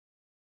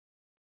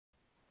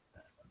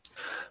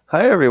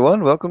Hi,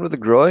 everyone. Welcome to the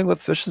Growing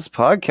with Fishes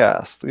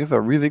podcast. We have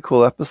a really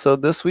cool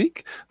episode this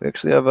week. We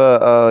actually have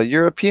a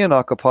European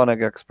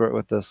aquaponic expert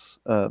with us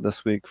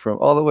this week from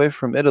all the way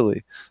from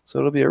Italy. So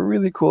it'll be a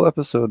really cool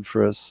episode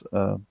for us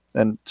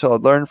and to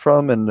learn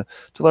from and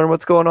to learn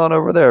what's going on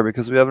over there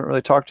because we haven't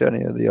really talked to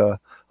any of the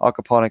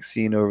aquaponic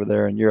scene over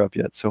there in Europe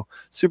yet. So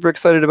super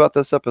excited about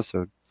this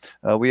episode.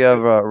 We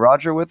have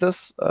Roger with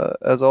us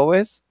as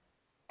always.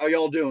 How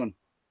y'all doing?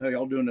 How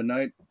y'all doing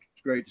tonight?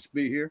 It's great to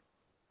be here.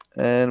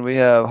 And we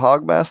have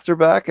Hogmaster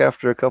back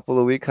after a couple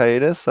of week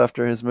hiatus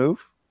after his move.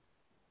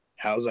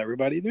 How's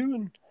everybody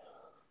doing?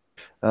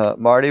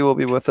 Marty will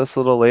be with us a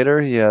little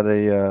later. He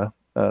had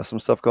some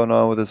stuff going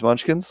on with his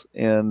munchkins,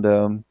 and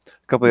a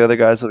couple of other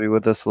guys will be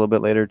with us a little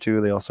bit later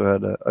too. They also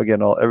had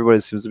again, all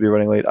everybody seems to be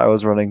running late. I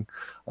was running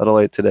a little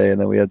late today,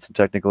 and then we had some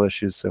technical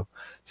issues. So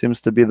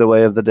seems to be the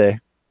way of the day.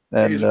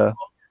 And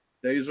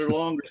days are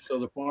longer, so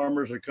the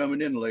farmers are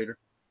coming in later.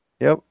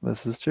 Yep,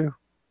 this is true.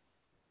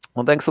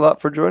 Well, thanks a lot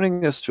for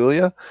joining us,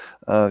 Giulia.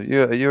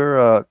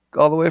 You're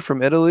all the way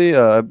from Italy.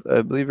 I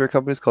believe your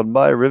company's called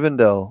My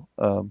Rivendell.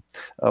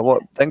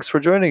 Thanks for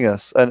joining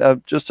us.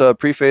 And just a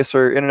preface: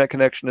 her internet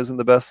connection isn't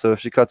the best, so if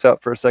she cuts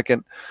out for a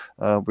second,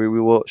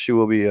 she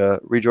will be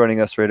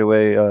rejoining us right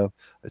away.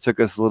 It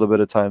took us a little bit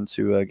of time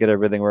to get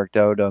everything worked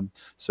out.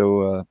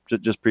 So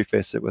just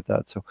preface it with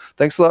that. So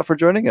thanks a lot for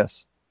joining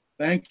us.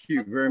 Thank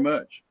you very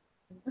much.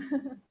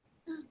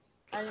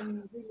 I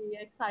am really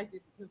excited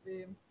to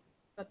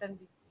attend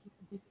this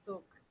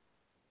talk.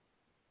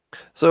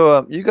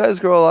 So you guys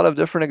grow a lot of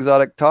different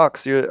exotic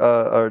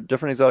or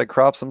different exotic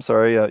crops. I'm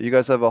sorry. You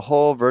guys have a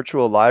whole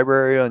virtual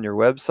library on your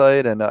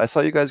website, and I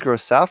saw you guys grow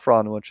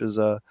saffron, which is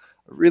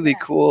really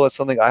cool. It's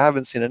something I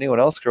haven't seen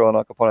anyone else grow in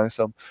aquaponics.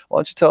 So why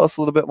don't you tell us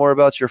a little bit more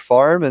about your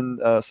farm and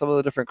some of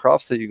the different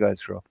crops that you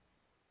guys grow?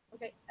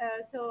 Okay,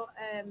 so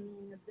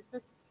the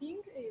first thing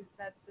is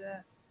that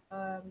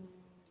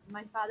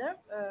my father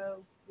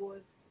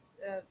was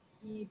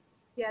he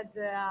had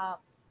a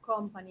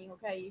company,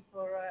 okay,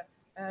 for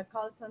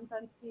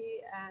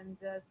consultancy and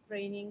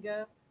training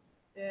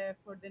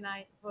for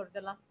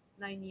the last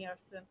 9 years,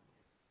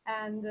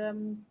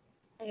 and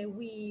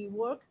we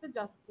worked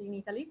just in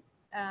Italy,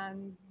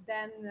 and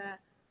then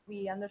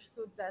we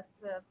understood that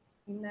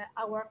in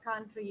our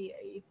country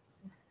it's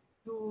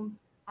too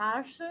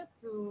harsh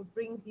to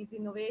bring this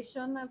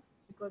innovation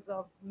because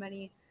of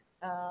many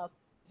uh,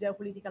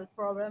 geopolitical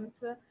problems,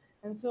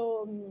 and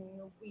so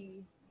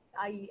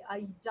I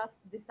just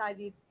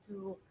decided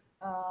to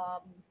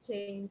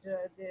change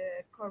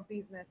the core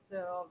business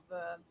of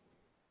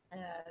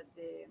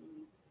the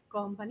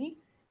company,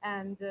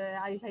 and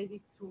I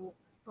decided to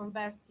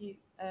convert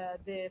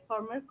the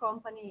former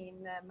company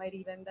in my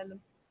Rivendell.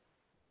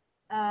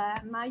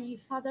 My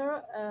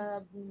father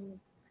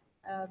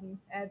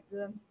had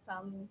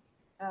some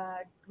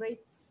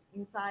great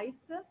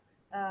insights,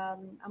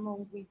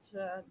 among which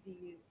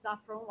the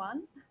saffron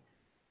one,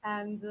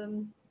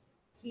 and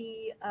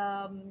he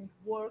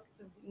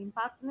worked in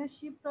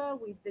partnership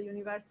with the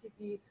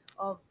University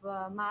of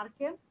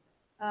Marche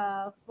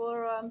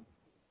for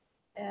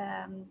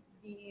the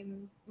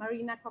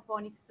marine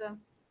aquaponics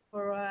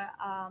for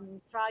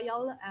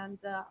trial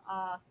and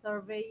a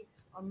survey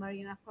on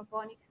marine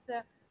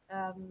aquaponics.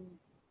 Um,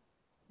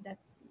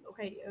 that's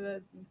okay.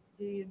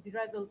 The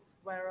results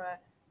were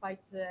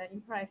quite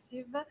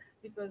impressive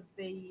because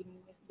they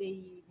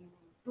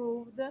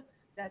proved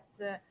that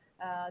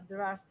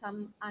there are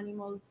some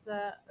animals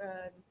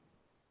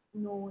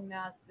known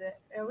as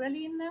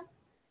Eurelin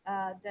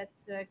that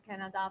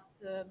can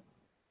adapt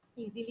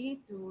easily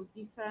to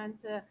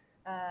different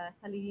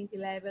salinity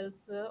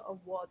levels of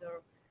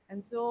water,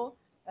 and so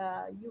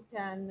you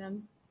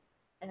can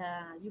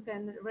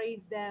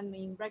raise them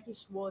in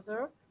brackish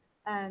water,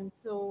 and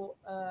so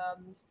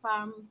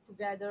farm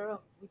together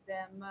with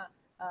them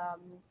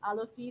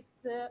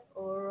halophytes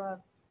or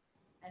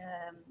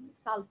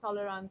salt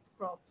tolerant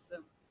crops.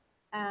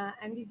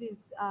 And this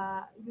is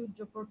a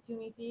huge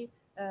opportunity,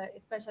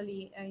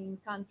 especially in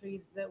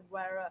countries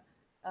where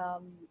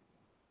um,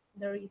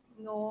 there is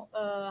no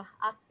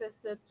access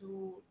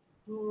to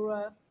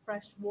pure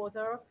fresh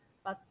water,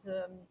 but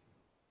the,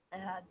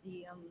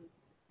 the, um,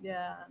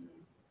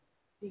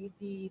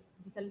 the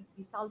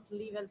salt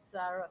levels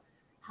are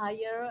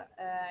higher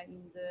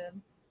in the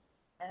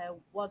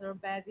water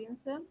basins,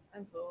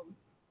 and so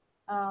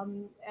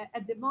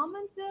at the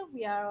moment,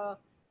 we have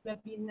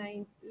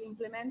been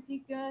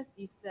implementing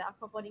this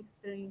aquaponics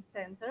training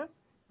center.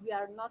 We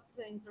are not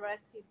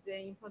interested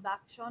in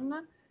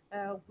production.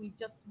 We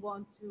just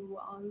want to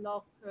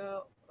unlock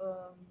the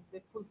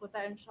full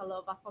potential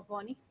of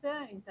aquaponics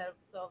in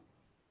terms of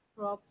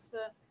crops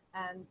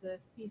and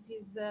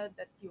species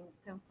that you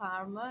can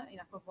farm in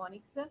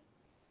aquaponics.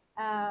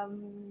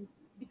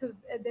 Because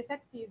the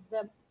fact is,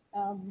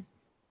 um,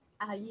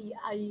 I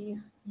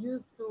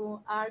used to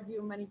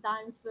argue many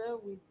times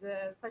with,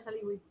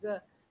 especially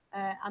with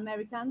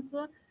Americans,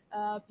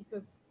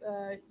 because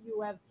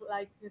you have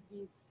like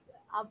this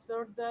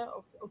absurd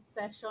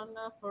obsession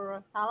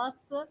for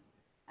salads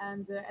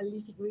and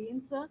leafy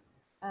greens,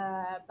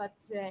 but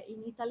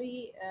in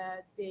Italy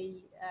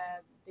they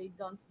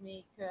don't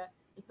make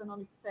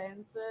economic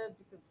sense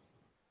because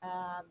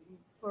um,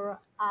 for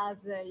us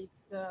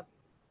it's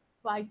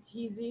quite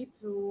easy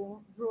to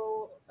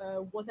grow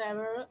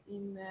whatever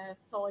in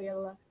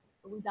soil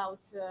without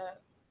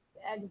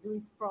any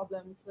great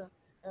problems.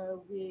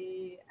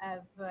 We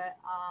have a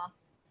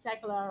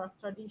secular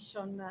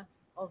tradition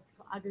of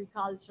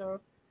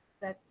agriculture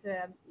that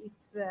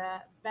it's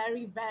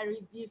very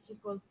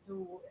difficult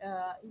to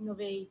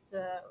innovate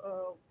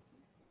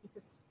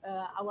because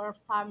our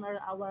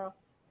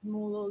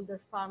smallholder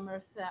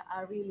farmers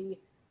are really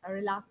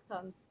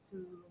reluctant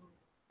to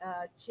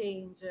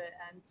change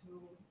and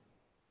to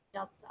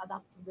just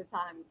adapt to the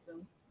times.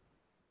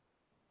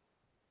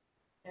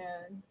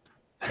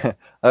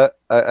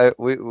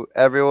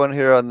 Everyone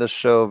here on this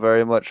show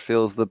very much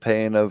feels the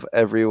pain of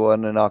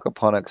everyone in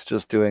aquaponics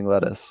just doing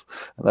lettuce,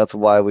 and that's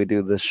why we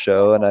do this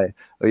show. And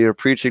you're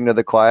preaching to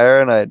the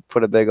choir, and I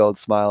put a big old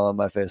smile on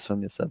my face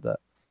when you said that.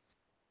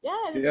 Yeah,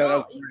 Yeah, no,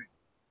 that's great.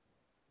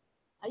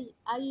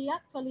 I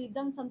actually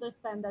don't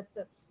understand that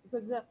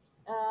because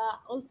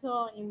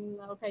also in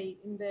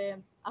the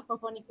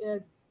aquaponic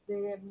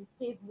the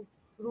Facebook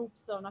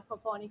groups on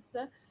aquaponics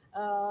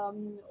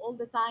all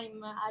the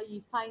time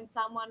I find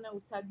someone who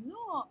said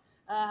no,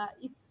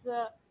 it's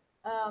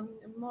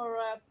more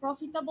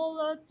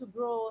profitable to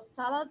grow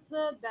salads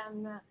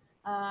than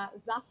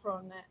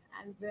saffron,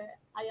 and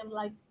I am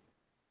like,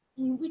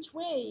 in which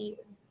way?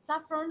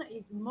 Saffron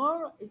is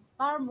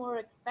far more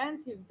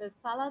expensive than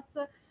salads,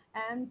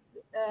 and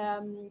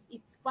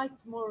it's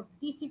quite more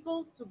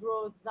difficult to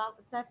grow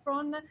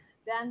saffron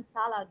than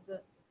salad.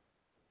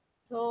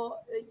 So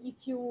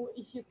if you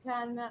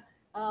can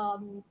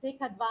take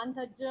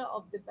advantage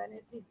of the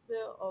benefits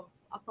of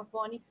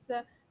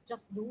aquaponics,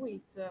 just do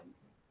it.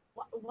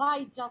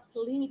 Why just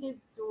limit it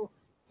to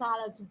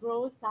salad, to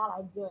grow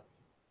salad?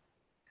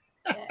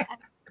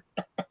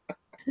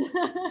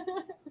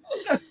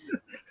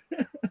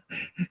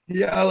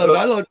 Yeah, I love it.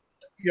 I love.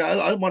 Yeah,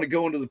 I want to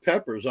go into the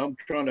peppers.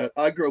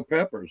 I grow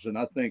peppers, and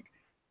I think,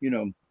 you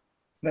know,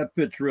 that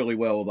fits really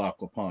well with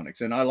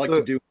aquaponics. And I like to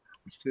So, do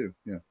peppers too.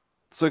 Yeah.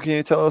 so can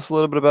you tell us a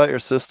little bit about your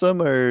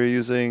system? Are you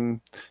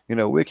using,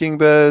 wicking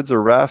beds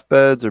or raft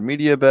beds or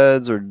media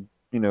beds or,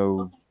 you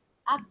know,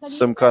 Actually,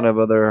 some kind of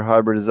other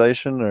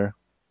hybridization or?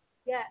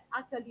 yeah,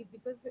 actually,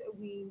 because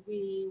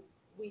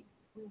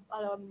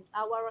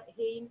our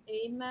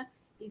aim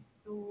is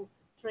to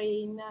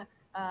train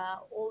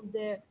all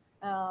the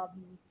all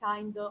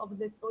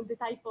the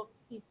type of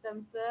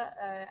systems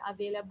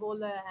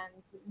available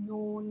and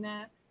known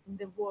in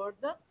the world.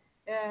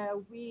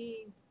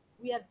 We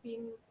have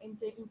been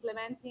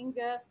implementing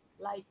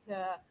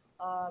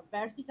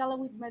vertical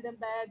with metal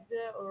bed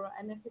or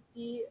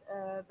NFT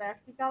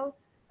vertical,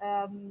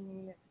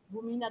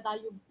 Bumina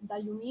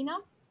Diumina,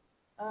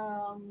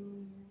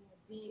 um,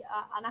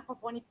 an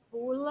aquaponic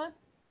pool,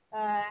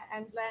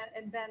 and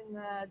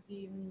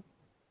then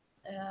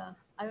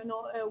I don't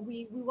know.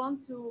 We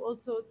want to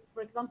also,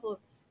 for example,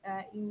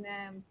 in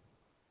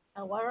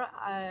our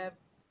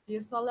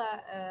virtual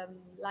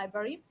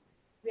library,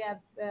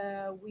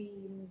 we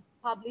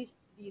published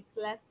these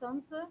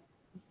lessons,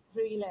 these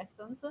 3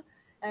 lessons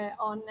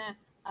on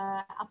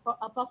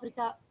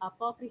apocryphal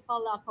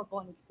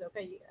aquaponics.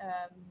 Okay.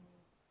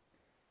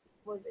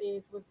 It was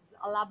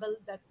a label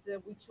that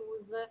we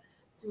chose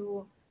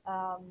to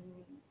um,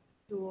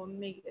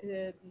 make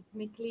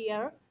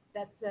clear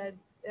that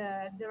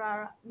there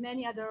are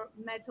many other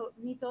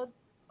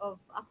methods of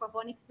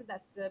aquaponics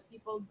that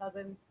people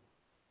doesn't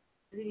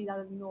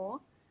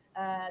know.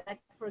 Like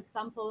for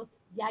example,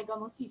 the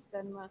Igamo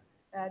system,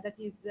 that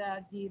is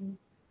a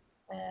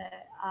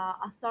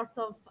sort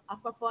of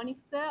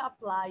aquaponics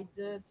applied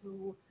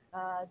to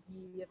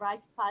the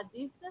rice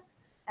paddies.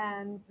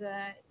 And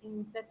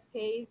in that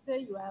case,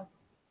 you have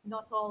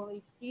not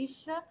only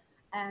fish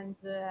and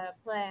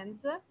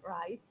plants,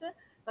 rice,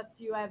 but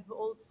you have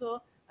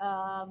also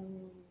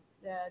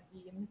the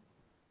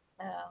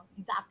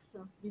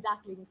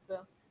ducklings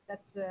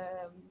that's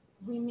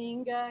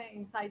swimming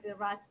inside the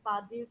rice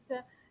paddies,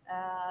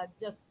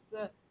 just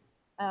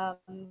um,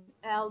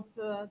 help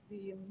the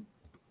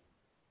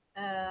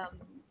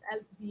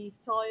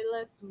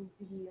soil to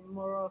be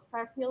more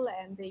fertile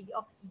and they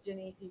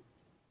oxygenate it.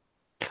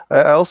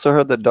 I also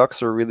heard that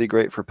ducks are really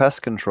great for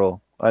pest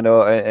control. I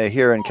know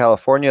here in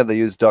California they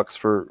use ducks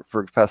for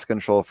pest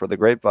control for the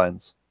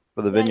grapevines,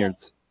 for the Yeah, yeah.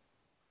 vineyards.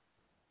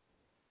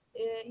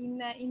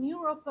 In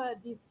Europe,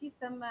 this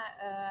system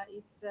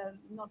it's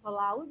not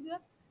allowed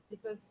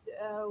because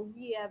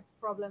we have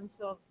problems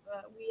of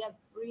we have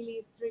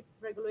really strict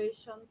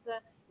regulations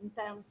in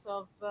terms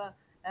of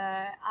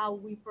how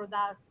we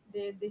produce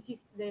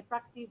the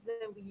practice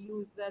we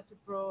use to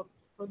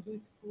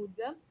produce food,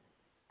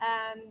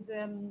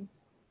 and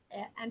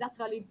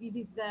actually this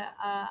is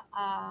a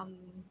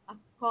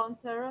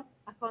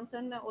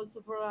concern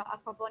also for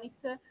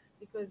aquaponics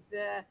because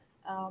there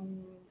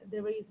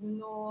is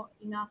no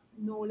enough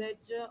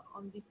knowledge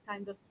on this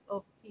kind of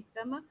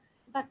system.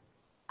 But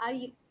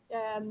I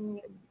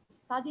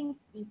studying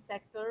this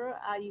sector,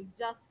 I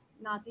just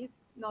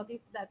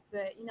noticed that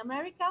in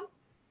America,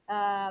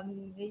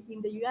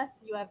 in the US,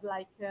 you have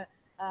like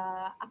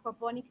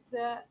aquaponics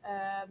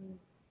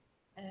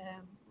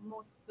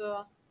most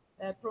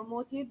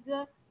promoted,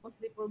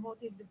 mostly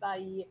promoted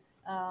by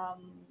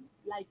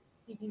like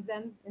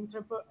citizen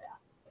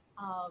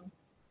um,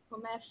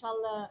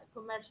 commercial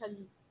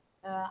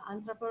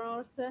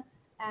entrepreneurs,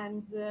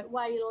 and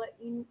while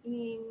in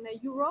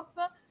Europe,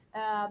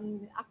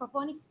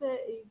 aquaponics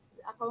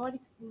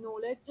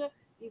knowledge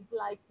is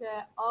like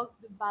owned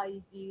by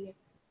the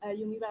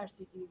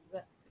universities.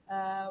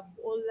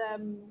 All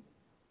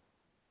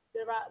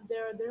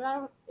there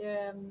are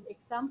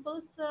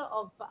examples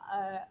of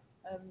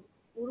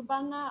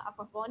urban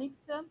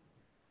aquaponics,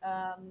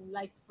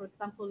 like for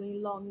example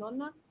in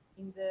London,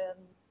 in the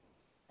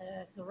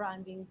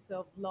surroundings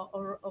of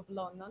of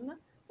London,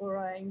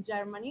 or in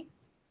Germany.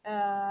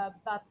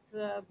 But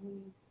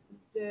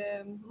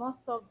the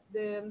most of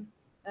um,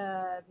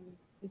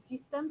 the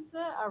systems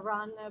are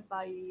run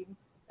by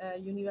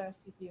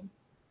university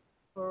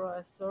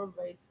for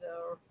surveys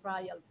or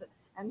trials.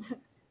 And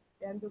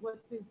and what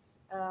is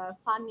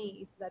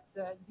funny is that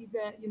this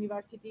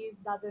university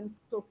doesn't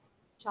talk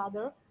each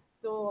other.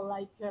 So,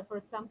 like for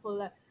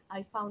example,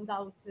 I found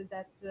out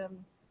that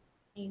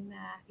in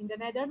the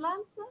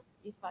Netherlands,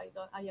 if I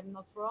am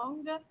not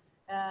wrong,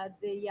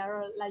 they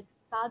are like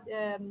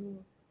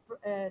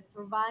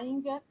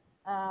surveying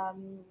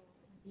um,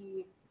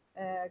 the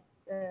uh,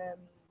 um,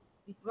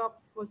 the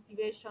crops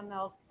cultivation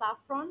of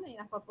saffron in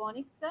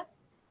aquaponics,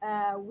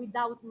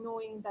 without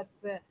knowing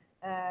that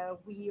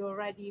we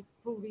already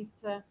prove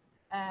it,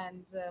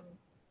 and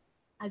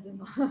I don't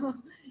know.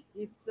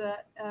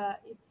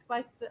 It's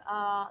quite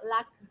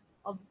lack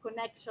of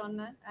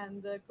connection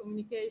and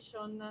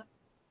communication,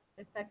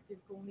 effective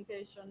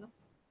communication.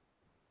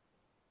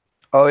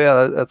 Oh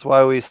yeah, that's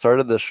why we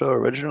started the show.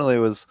 Originally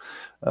was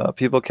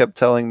people kept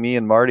telling me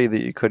and Marty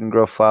that you couldn't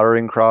grow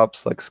flowering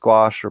crops like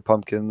squash or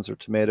pumpkins or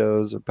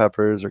tomatoes or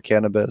peppers or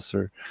cannabis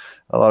or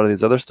a lot of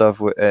these other stuff,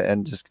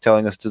 and just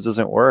telling us this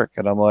doesn't work.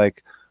 And I'm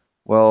like,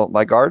 well,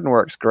 my garden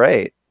works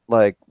great.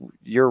 Like,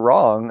 you're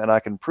wrong, and I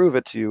can prove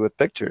it to you with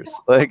pictures.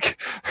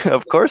 Like,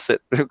 of course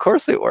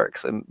it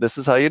works, and this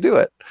is how you do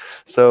it.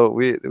 So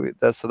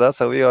that's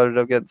how we ended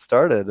up getting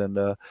started.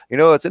 And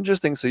it's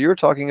interesting. So you were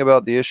talking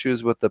about the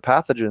issues with the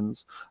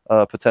pathogens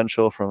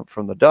potential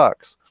from the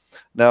ducks.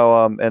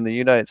 Now, in the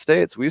United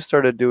States, we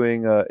started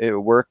doing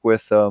work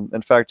with.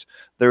 In fact,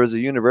 there was a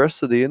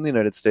university in the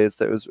United States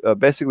that was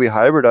basically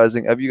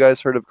hybridizing. Have you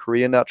guys heard of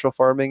Korean natural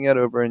farming yet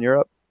over in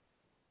Europe?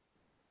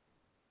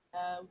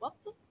 What?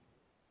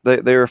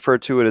 They refer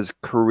to it as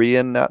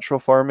Korean natural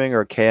farming,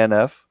 or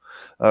KNF.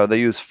 They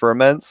use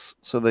ferments,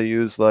 so they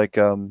use like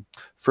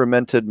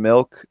fermented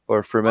milk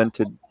or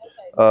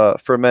Ah,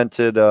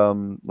 fermented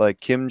like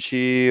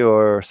kimchi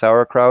or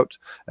sauerkraut,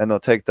 and they'll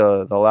take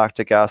the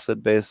lactic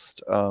acid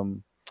based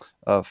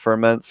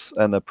ferments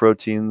and the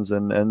proteins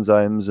and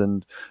enzymes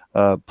and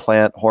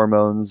plant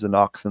hormones and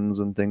auxins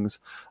and things.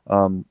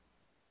 Um,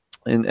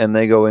 and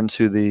they go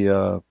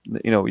into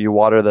you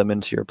water them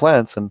into your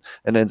plants, and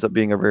it ends up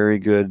being a very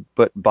good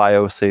but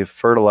biosafe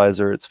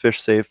fertilizer. It's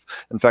fish safe.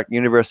 In fact,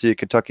 University of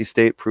Kentucky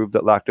State proved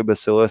that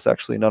lactobacillus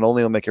actually not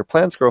only will make your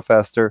plants grow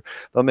faster,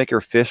 they'll make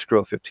your fish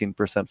grow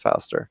 15%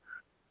 faster.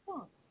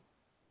 oh,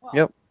 wow.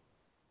 Yep.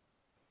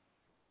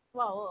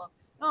 Wow.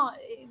 No,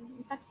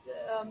 in fact,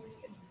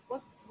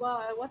 what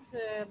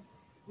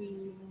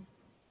we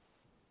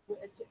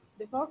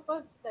the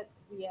purpose that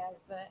we have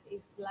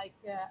is like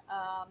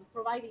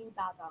providing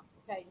data,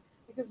 okay?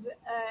 Because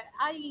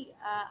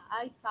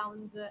I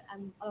found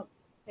and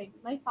okay,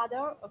 my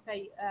father,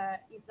 okay,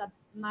 is a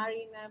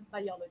marine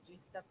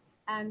biologist,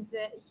 and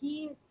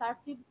he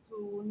started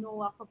to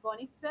know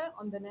aquaponics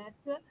on the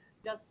net,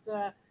 just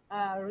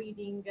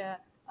reading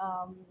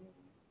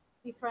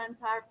different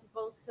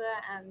articles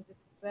and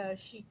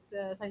sheets,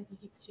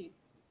 scientific sheets.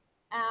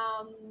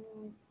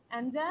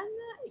 And then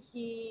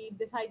he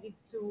decided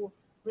to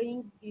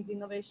bring this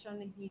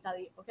innovation in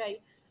Italy.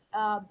 Okay,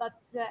 but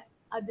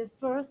at the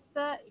first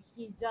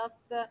he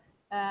just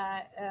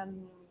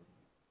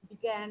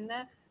began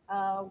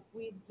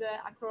with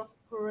a cross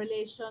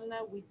correlation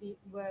with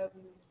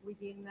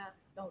within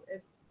no,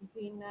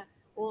 between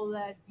all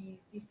the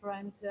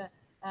different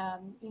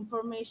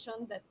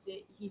information that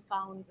he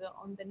found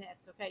on the net.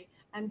 Okay,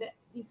 and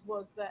this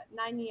was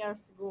 9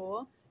 years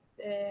ago.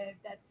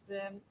 That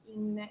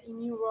in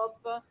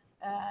Europe,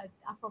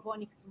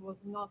 aquaponics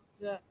was not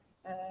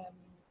um,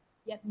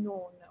 yet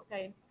known.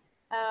 Okay,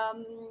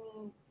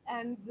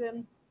 and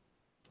the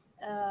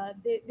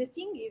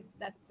thing is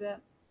that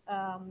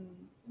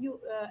you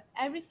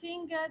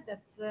everything that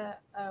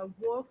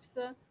works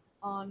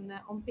on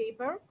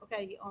paper,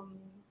 okay, on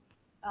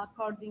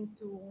according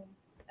to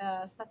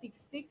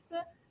statistics,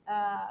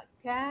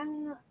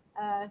 can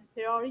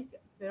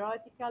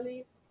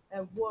theoretically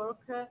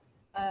work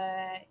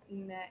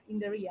in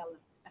the real.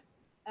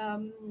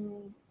 Um,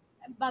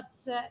 but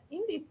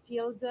in this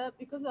field,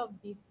 because of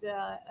this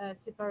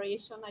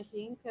separation, I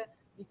think,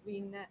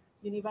 between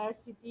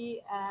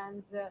university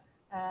and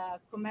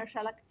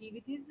commercial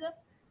activities.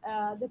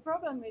 The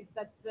problem is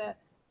that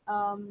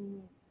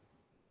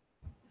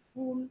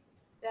whom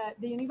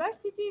the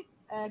university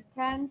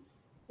can't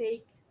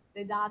take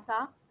the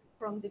data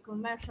from the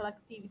commercial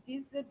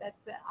activities that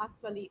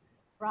actually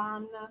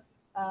run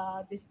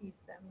the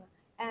system,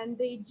 and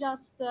they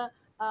just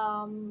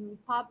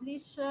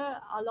publish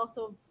a lot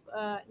of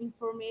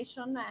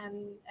information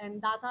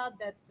and data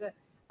that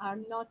are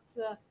not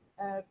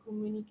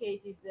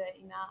communicated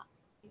in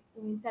an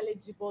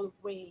intelligible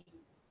way.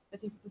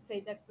 That is to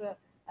say that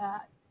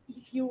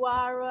if you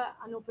are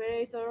an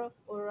operator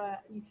or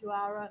if you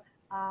are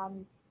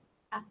um,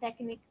 a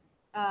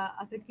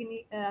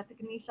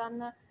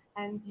technician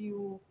and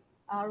you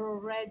are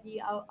already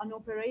an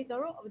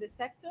operator of the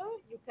sector,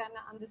 you can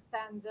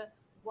understand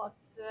what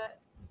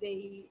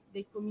they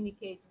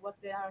communicate, what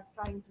they are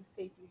trying to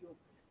say to you.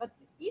 But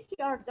if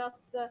you are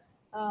just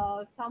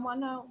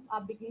someone,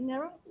 a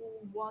beginner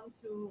who want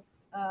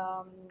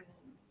um,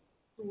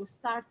 to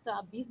start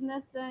a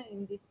business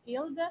in this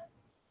field,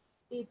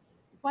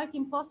 it's quite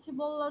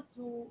impossible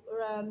to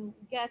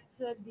get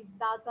this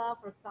data,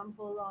 for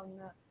example, on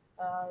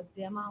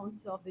the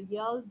amount of the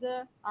yield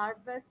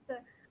harvest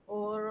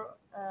or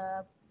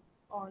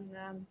on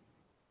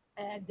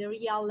the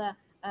real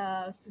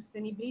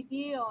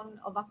sustainability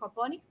of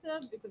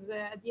aquaponics, because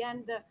at the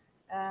end,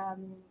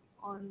 um,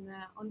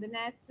 on the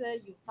net,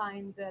 you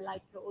find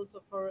like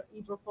also for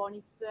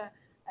hydroponics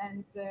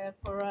and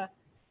for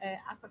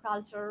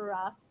aquaculture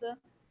RAS,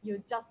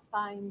 you just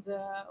find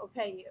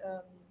okay.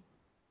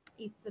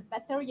 It's a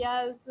better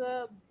yields,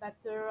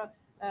 better,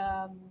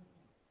 um,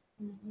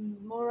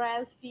 more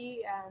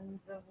healthy, and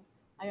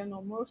I don't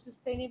know, more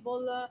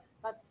sustainable.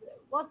 But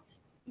what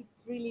it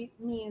really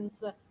means,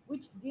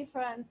 which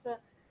differences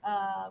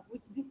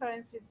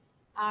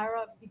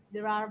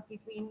there are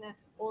between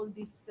all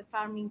these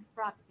farming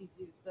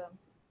practices?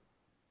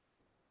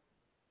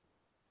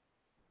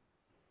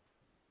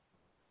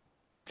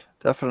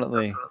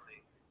 Definitely.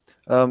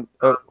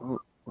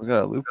 We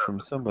got a loop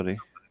from somebody.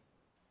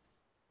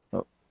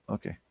 Oh,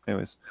 okay.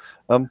 Anyways,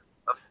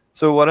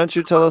 so why don't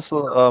you tell us?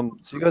 So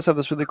you guys have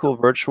this really cool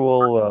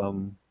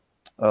virtual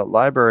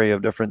library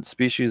of different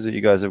species that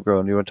you guys have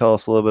grown. You want to tell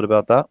us a little bit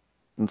about that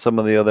and some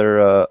of the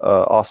other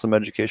awesome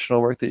educational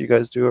work that you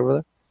guys do over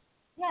there?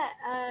 Yeah,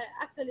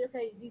 actually,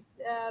 okay, this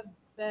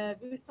the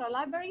virtual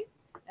library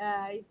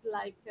is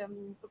like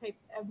okay,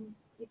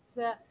 it's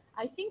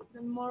I think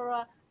the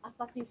more a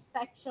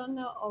satisfaction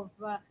of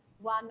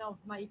one of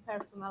my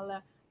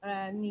personal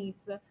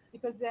needs,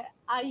 because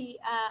I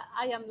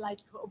am like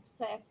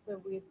obsessed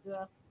with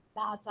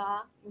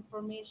data,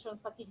 information,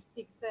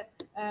 statistics.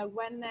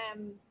 When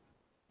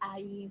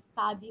I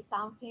study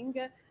something,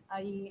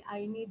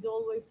 I need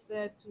always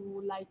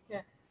to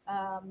like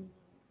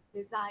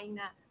design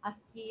a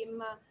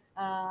scheme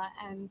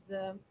and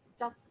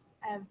just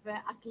have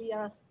a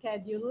clear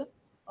schedule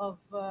of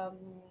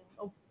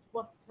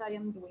what I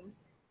am doing,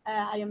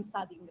 I am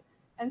studying.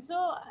 And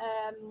so,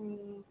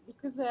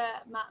 because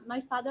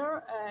my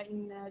father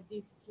in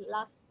these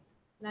last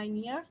 9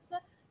 years,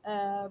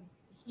 uh,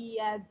 he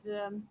had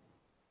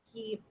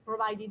he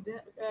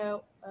provided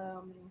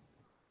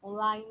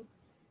online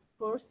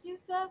courses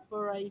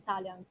for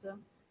Italians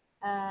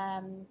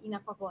in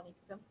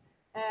aquaponics.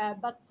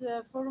 But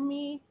for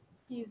me,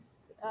 his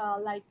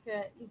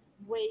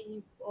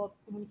way of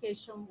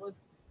communication was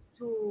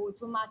too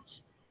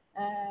much.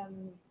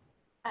 Um,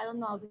 I don't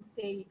know how to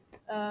say.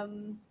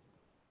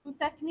 Too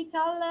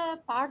technical,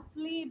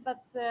 partly,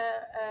 but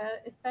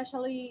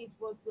especially it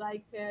was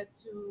like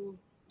too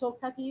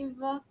talkative.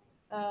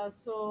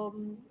 So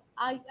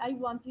I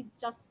wanted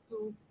just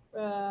to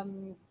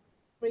um,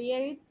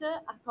 create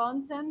a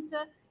content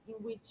in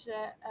which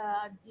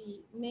the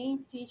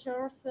main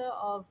features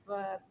of,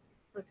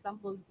 for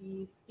example,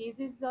 the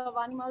species of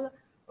animal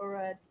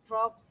or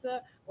crops,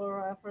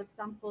 or, for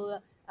example,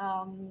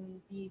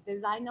 the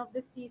design of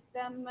the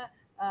system.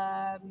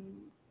 Um,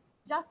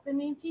 just the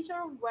main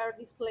feature were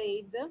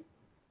displayed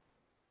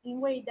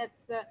in way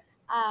that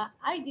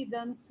I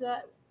didn't.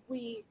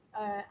 We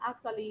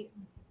actually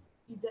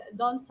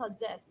don't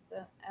suggest,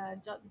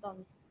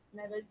 don't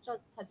never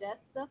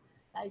suggest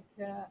like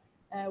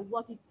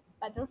what is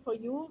better for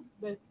you,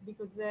 but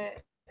because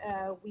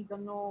we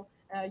don't know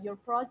your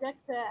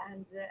project,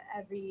 and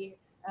every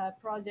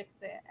project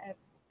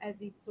has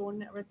its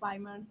own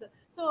requirements.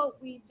 So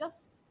we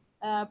just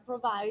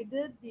provide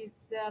this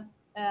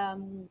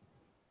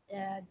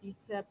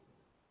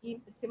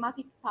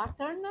schematic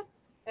pattern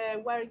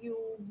where you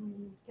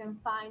can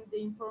find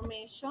the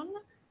information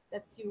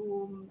that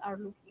you are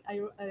looking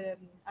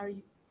are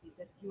you,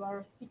 that you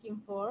are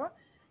seeking for,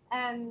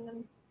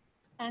 and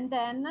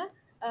then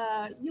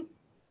you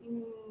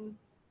in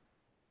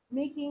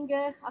making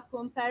a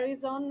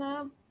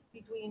comparison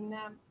between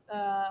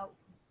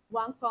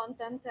one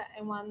content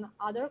and one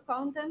other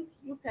content,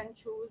 you can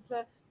choose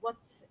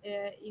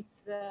it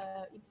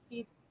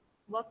fit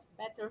what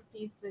better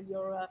fits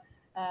your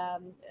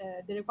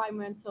the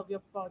requirements of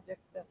your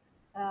project.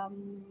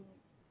 Um,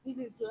 this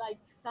is like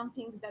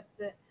something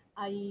that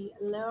I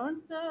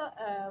learned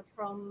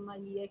from my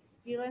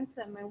experience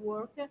and my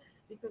work,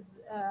 because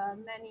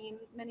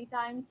many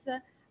times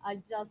I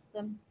just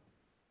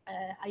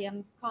I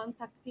am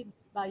contacted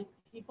by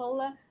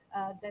people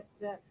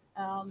that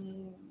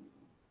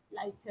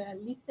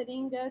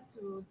listening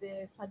to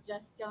the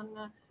suggestion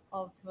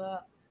of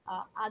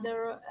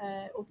other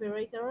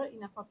operator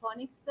in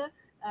aquaponics,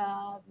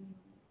 um,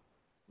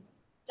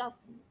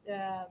 just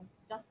uh,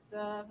 just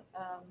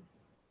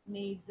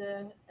made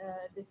the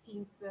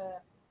things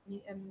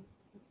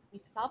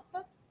mixed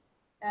up,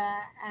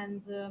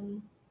 and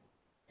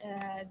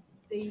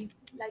they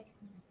like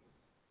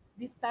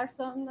this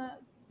person,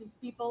 these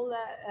people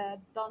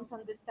don't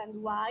understand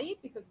why,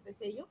 because they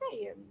say,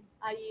 okay,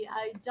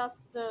 I just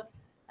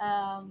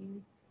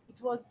it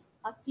was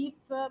a tip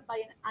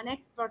by an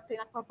expert in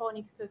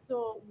aquaponics,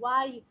 so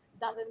why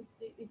doesn't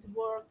it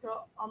work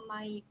on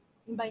my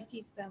in my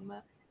system?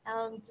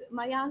 And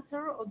my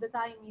answer all the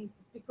time is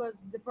because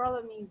the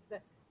problem is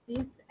that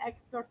this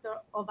expert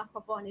of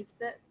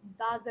aquaponics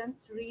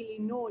doesn't really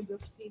know your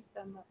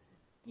system.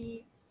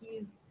 He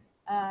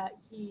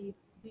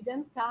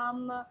didn't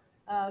come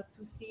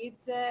to see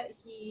it.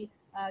 He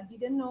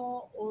didn't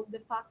know all the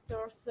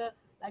factors,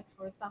 like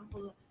for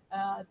example,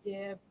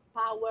 the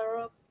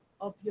power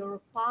of the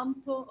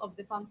pump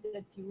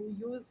that you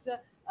use,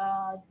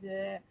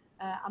 the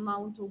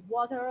amount of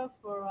water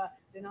for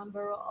the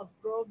number of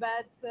grow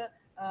beds,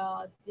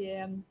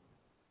 um,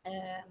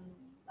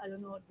 I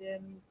don't know, the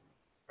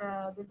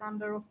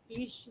number of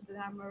fish, the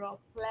number of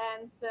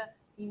plants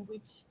in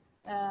which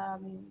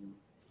um,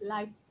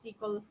 life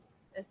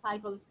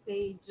cycle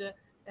stage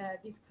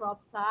these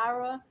crops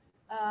are.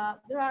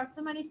 There are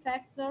so many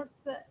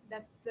factors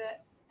that,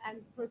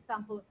 and for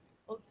example,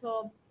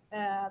 also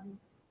um,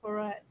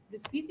 for the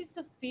species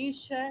of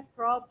fish,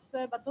 crops,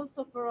 but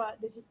also for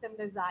the system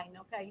design.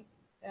 Okay,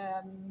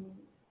 um,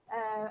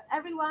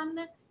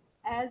 everyone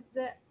has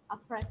a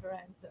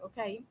preference.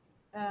 Okay,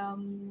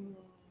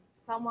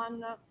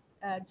 someone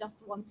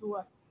just want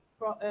to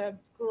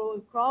grow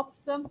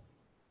crops.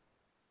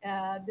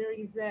 There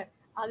is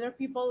other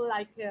people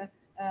like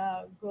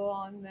go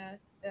on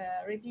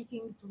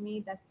repeating to me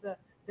that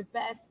the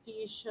best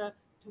fish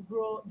to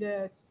grow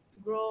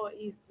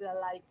is the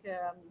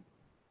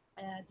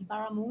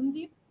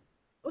barramundi.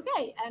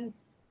 Okay, and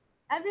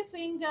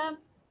everything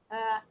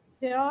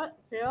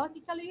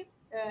theoretically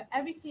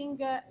everything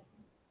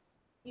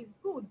is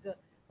good.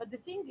 But the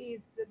thing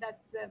is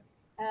that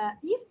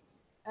if,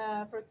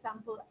 for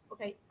example,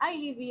 okay, I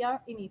live here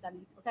in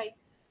Italy, okay,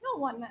 no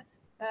one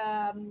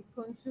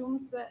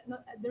consumes, no,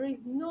 there is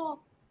no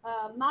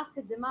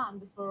market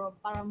demand for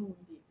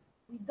barramundi.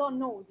 We don't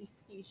know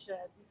this fish.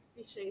 This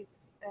fish is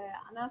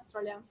an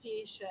Australian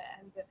fish,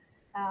 and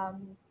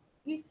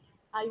if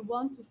I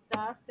want to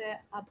start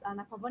an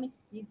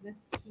aquaponics business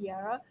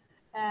here,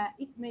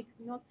 it makes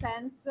no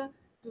sense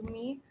to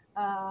me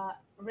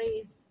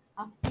raise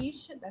a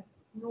fish that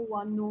no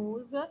one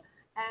knows,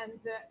 and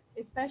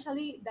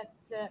especially that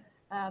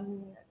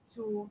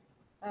to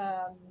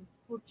um,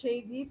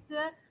 purchase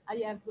it, I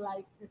have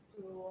like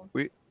to.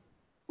 We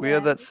we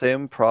had that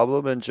same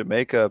problem in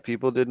Jamaica.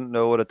 People didn't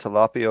know what a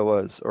tilapia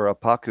was or a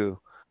pacu.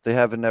 They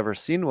haven't never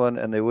seen one,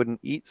 and they wouldn't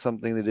eat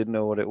something they didn't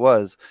know what it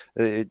was.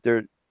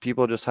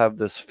 People just have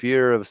this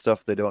fear of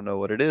stuff they don't know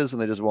what it is,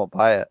 and they just won't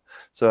buy it.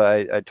 So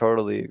I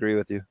totally agree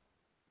with you.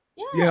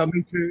 Yeah, Yeah,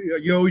 me too.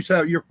 You always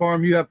have your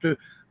farm. You have to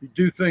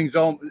do things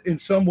all in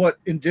somewhat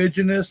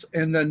indigenous,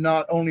 and then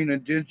not only an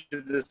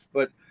indigenous,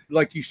 but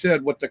like you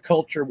said, what the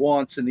culture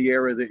wants in the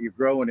area that you're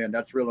growing in.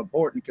 That's real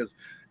important because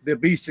to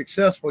be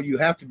successful, you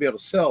have to be able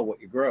to sell what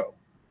you grow.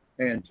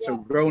 And so,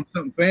 yeah, growing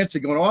something fancy,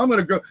 going, oh, I'm going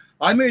to grow.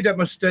 I made that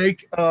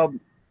mistake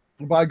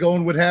by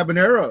going with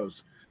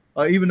habaneros,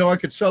 even though I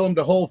could sell them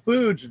to Whole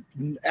Foods.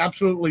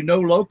 Absolutely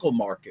no local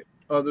market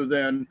other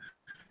than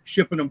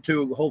shipping them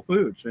to Whole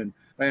Foods,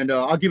 and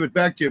I'll give it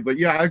back to you. But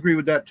yeah, I agree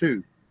with that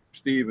too,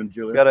 Steve and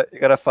You Julia.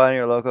 gotta find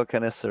your local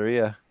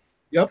canisteria.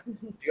 Yep,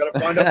 you got to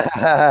find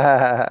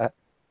out.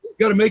 You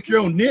got to make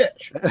your own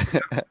niche. You got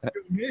to make your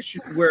own niche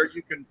where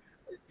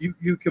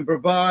you can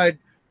provide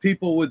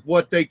people with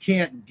what they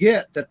can't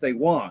get that they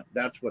want.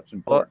 That's what's Well,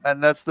 important.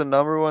 and that's the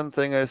number one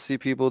thing I see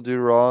people do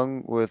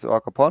wrong with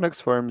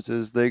aquaponics farms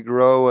is they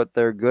grow what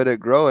they're good at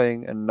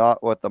growing and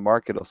not what the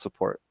market will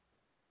support.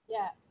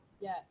 yeah,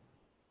 yeah.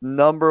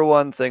 Number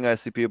one thing I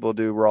see people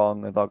do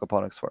wrong with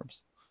aquaponics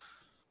farms.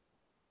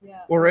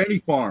 Yeah. Or any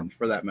farms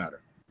for that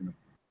matter.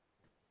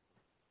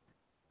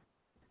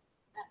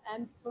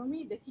 And for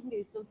me, the thing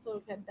is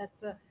also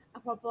that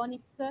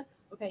aquaponics.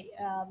 Okay,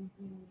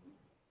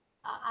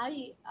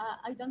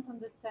 I don't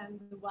understand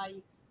why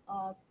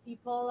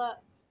people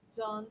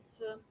don't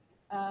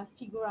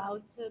figure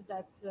out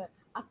that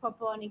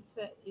aquaponics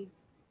is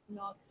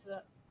not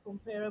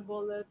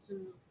comparable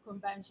to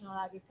conventional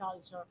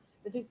agriculture.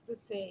 That is to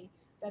say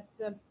that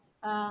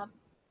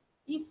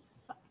if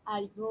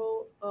I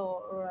grow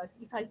or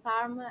if I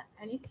farm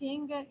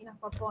anything in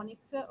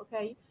aquaponics,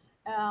 okay,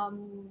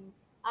 um,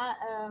 I,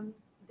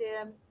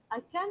 the I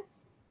can't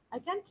I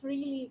can't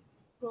really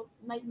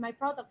my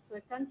products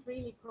can't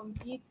really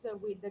compete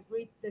with the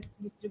great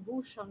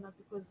distribution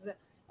because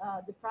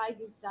the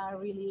prices are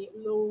really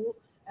low.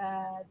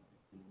 Uh,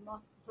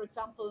 most, for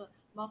example,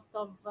 most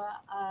of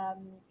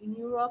in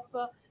Europe.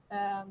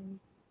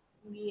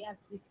 We have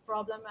this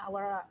problem.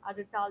 Our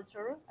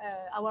agriculture,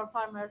 our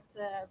farmers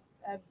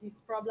have this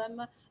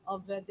problem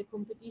of the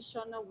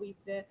competition with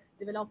the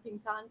developing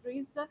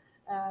countries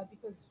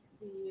because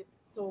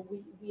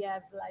we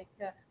have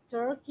like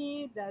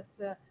Turkey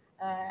that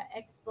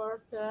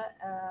export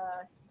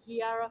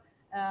here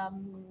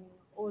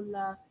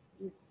all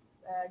is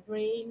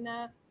grain,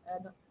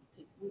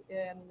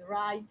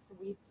 rice,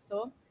 wheat.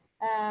 So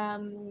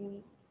um,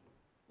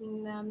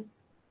 in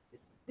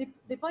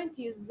the point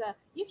is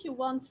if you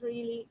want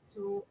really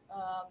to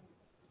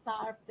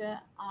start a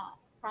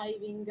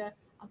thriving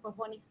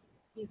aquaponics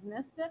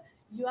business,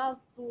 you have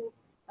to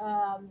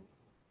um,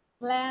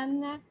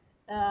 plan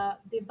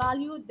the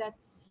value that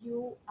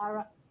you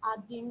are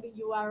adding,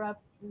 you are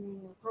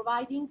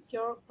providing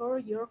for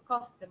your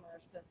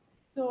customers.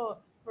 So,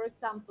 for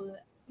example,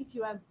 if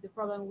you have the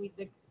problem with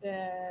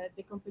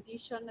the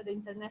competition, the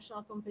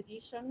international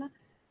competition,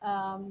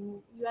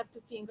 you have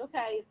to think,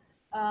 okay,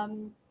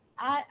 um,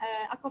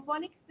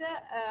 aquaponics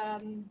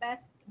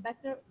best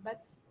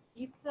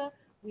it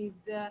with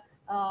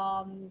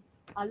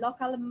a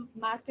local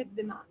market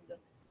demand.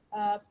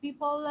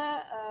 People,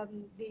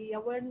 the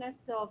awareness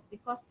of the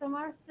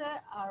customers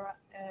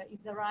is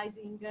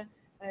rising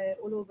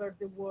all over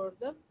the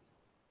world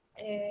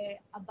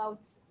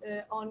about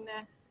on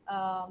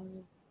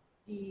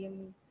the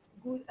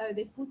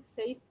the food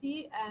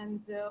safety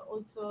and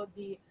also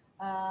the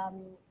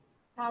um,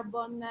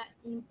 carbon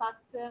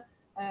impact,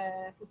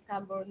 food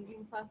carbon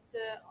impact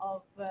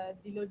of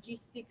the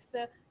logistics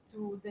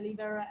to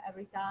deliver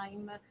every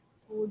time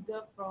food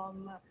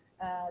from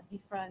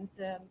different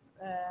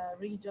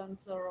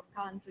regions or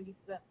countries.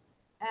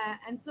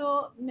 And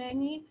so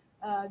many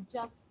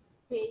just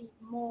pay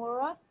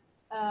more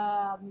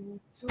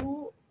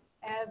to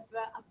have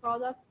a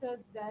product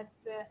that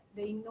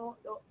they know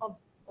of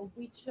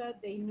which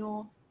they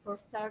know for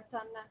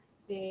certain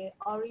the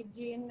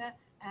origin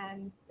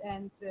and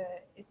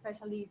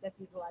especially that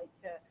is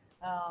like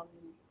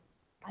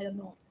I don't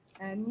know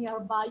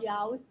nearby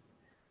house.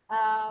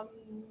 Um,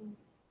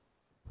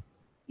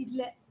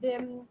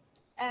 them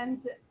and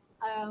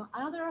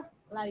another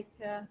like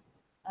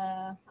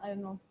I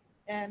don't know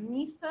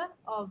myth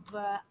of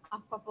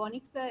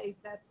aquaponics is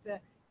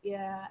that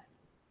yeah,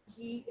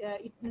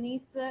 it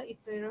needs it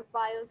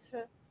requires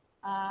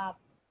uh,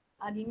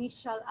 a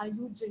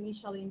huge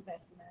initial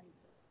investment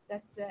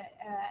that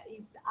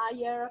is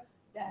higher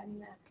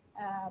than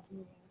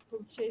um,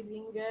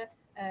 purchasing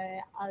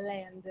a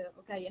land,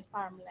 okay, a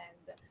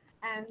farmland.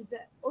 And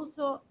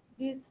also,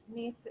 this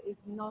myth is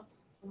not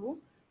true,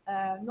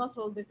 not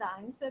all the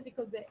times,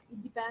 because it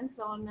depends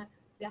on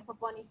the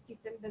aquaponics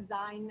system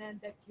design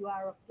that you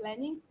are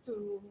planning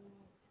to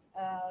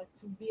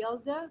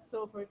build.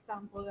 So, for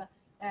example,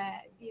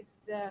 this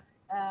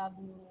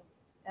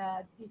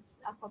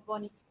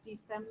aquaponics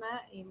system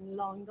in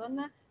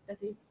London that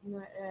is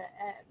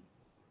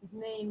his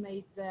name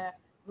is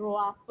Grow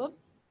Up.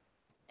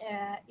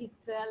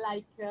 It's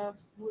like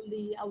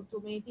fully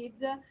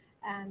automated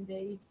and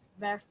it's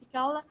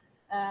vertical.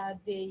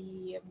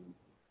 They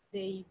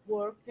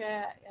work.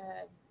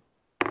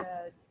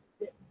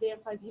 Their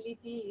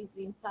facility is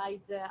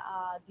inside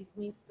a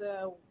dismissed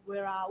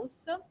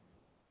warehouse,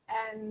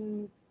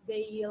 and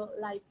they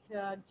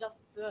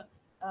just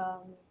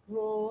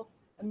grow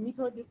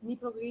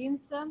microgreens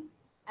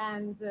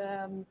and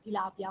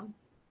tilapia.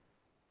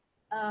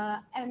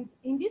 And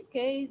in this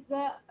case,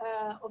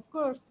 of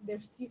course, their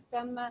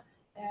system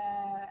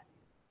has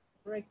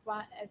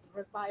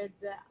required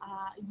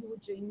a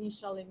huge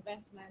initial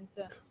investment.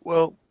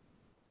 Well,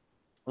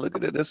 look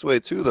at it this way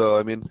too, though.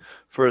 I mean,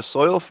 for a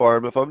soil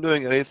farm, if I'm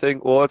doing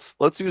anything, well,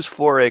 let's use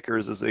 4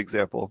 acres as an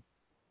example,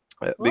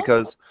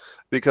 Well,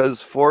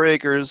 because 4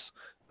 acres,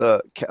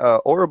 the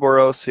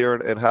Ouroboros here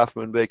in Half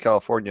Moon Bay,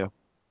 California,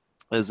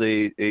 is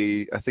a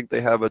I think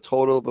they have a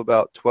total of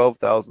about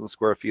 12,000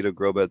 square feet of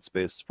grow bed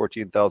space,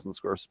 14,000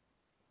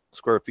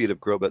 square feet of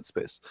grow bed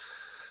space.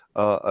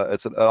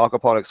 It's an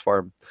aquaponics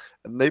farm,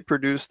 and they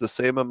produce the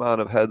same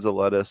amount of heads of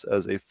lettuce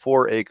as a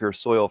 4 acre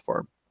soil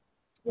farm.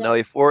 yeah, Now,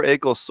 a 4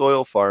 acre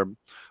soil farm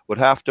would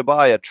have to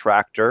buy a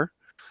tractor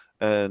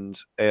and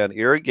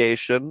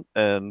irrigation,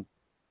 and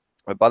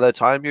by the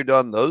time you're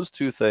done those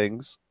two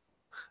things,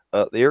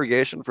 the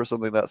irrigation for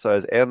something that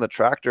size and the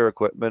tractor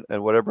equipment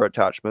and whatever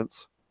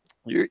attachments,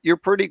 you're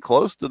pretty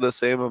close to the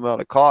same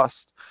amount of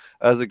cost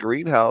as a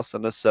greenhouse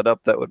and a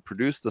setup that would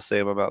produce the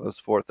same amount as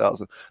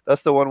 4,000.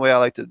 That's the one way I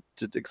like to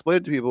explain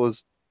it to people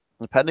is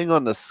depending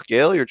on the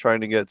scale you're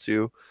trying to get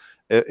to.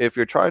 If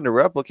you're trying to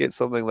replicate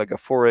something like a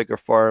 4 acre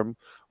farm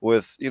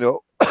with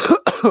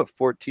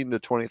 14 to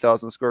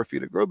 20,000 square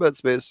feet of grow bed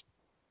space,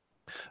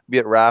 be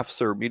it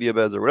rafts or media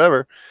beds or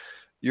whatever,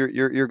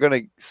 you're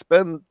going to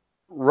spend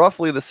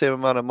roughly the same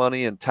amount of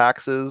money in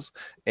taxes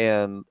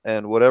and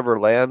whatever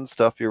land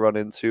stuff you run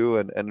into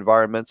and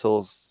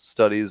environmental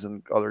studies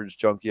and other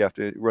junk you have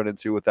to run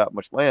into with that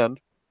much land,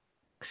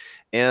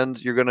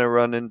 and you're going to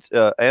run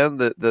into and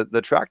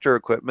the tractor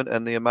equipment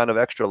and the amount of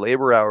extra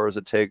labor hours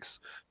it takes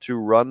to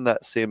run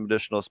that same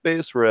additional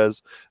space,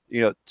 whereas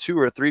two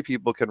or three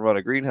people can run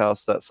a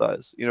greenhouse that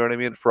size. You know what I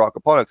mean? For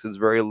aquaponics, it's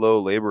very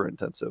low labor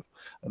intensive,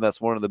 and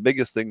that's one of the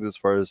biggest things as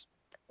far as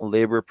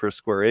labor per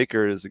square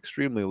acre is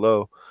extremely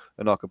low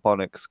in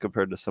aquaponics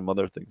compared to some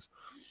other things,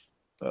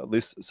 at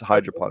least it's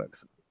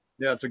hydroponics.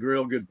 Yeah, it's a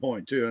real good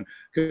point too, and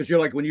because you're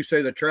like when you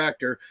say the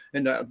tractor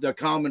and the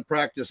common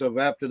practice of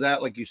after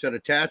that, like you said,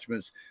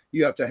 attachments,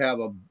 you have to have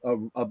a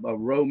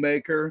row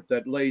maker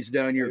that lays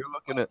down Yeah, your you're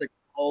looking at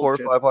four or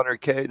mulch.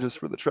 500K just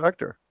for the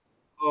tractor.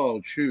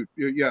 Oh shoot,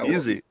 yeah,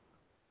 Easy.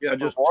 yeah,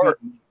 just Before,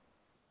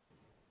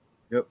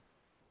 yep.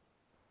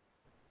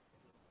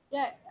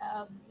 Yeah,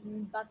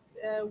 but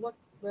what?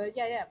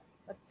 Yeah, yeah.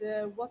 But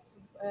what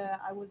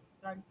I was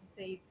trying to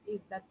say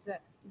is that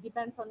it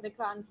depends on the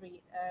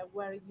country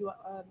where you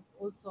are,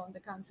 also on the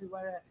country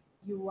where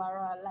you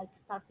are like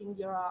starting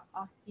your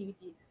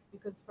activity.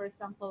 Because, for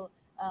example,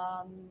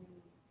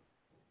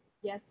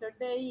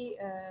 yesterday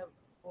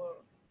or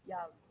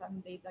yeah, some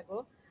days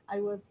ago, I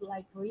was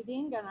like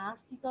reading an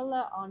article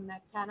on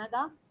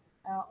Canada,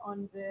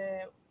 on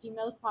the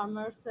female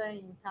farmers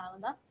in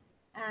Canada,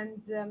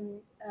 and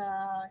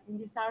in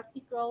this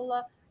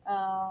article,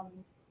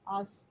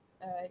 as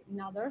in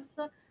others,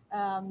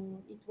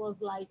 it was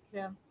like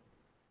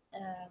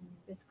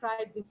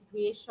describe the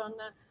situation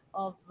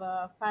of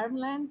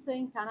farmlands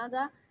in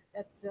Canada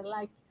that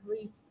like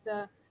reached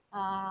such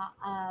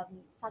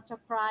a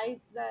price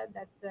that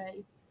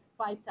it's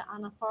quite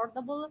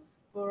unaffordable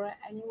for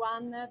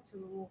anyone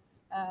to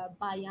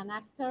buy an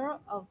hectare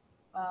of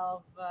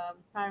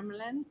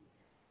farmland.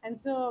 And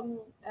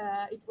so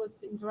it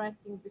was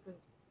interesting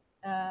because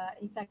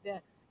in fact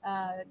the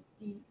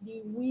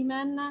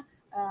women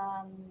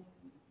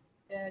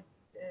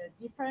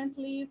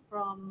differently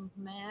from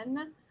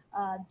men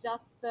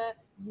just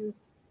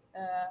use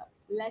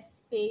less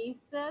space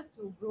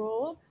to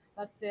grow,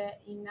 but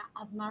in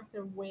a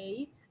smarter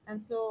way.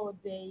 And so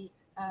they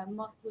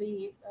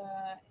mostly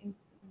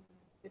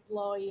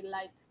deploy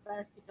like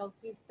vertical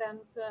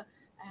systems,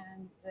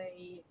 and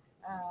they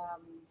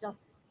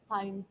just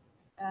find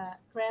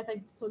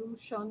creative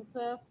solutions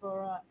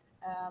for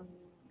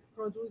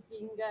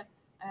producing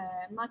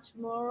much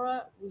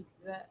more with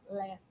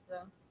less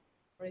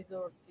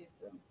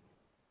resources.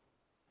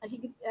 I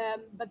think,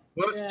 but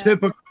Well, that's uh,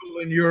 typical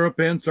in Europe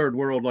and third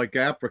world, like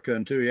Africa,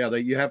 and too. Yeah,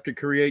 that you have to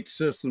create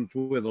systems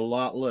with a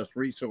lot less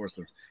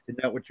resources. Isn't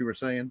that what you were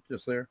saying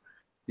just there?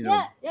 You know,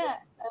 yeah, yeah.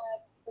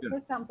 yeah. For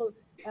example,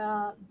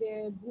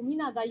 the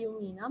Bumina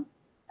Dayumina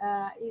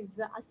is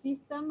a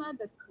system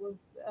that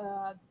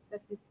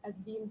has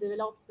been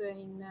developed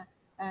in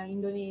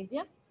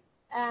Indonesia,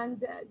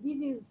 and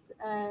this is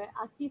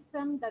a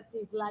system that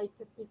is like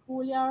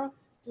peculiar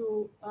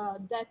to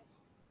that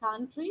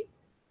country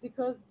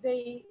because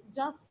they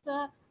just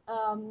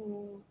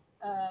um,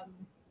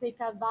 take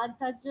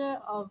advantage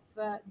of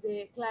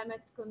the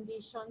climate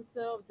conditions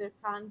of the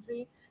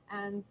country,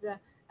 and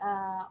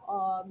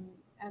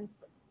and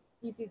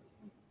this is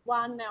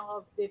one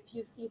of the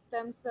few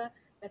systems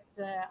that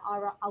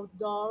are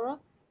outdoor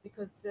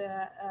because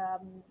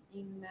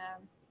in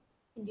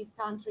this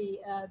country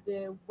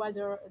the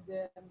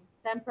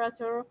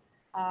temperature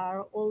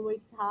are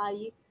always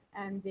high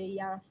and they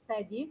are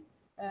steady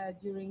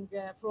during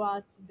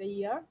throughout the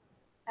year.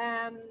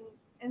 um,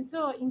 and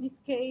so in this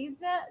case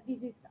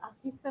this is a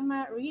system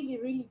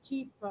really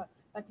cheap, but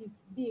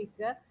it's big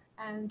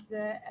and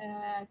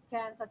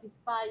can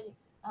satisfy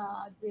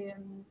the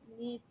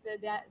needs,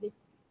 the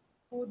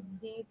food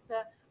needs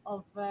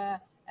of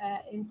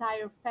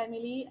entire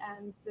family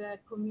and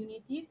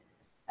community.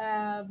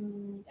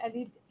 And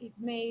it is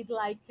made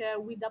like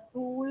with a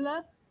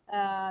pool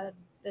that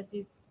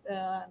is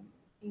uh,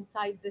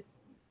 inside this.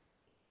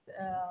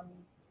 Um,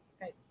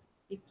 okay,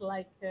 it's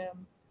like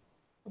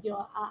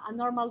a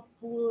normal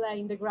pool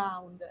in the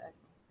ground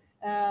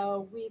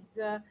with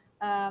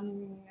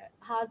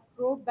has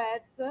grow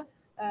beds.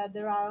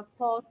 There are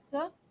pots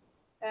that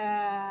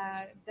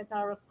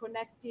are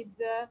connected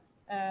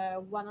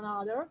one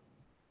another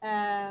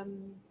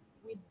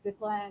with the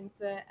plant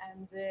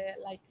and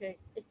like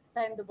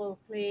expandable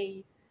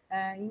clay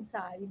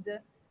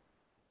inside.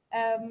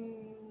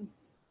 Um,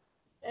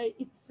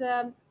 it's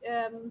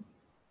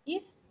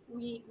if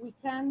we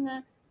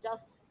can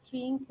just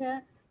think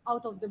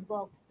out of the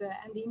box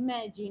and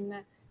imagine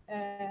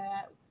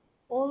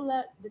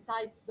all the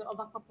types of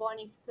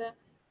aquaponics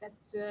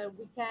that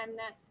we can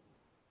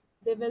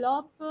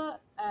develop,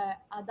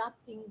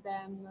 adapting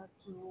them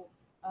to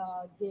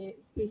the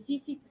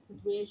specific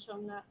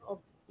situation of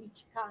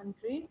each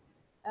country.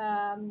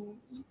 Um,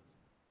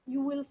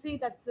 you will see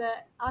that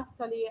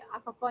actually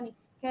aquaponics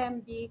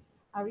can be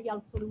a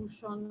real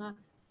solution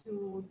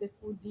to the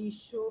food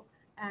issue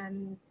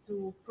and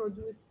to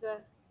produce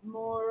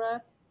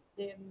more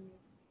the,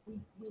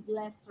 with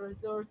less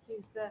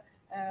resources,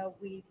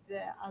 with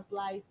a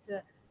slight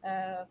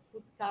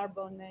food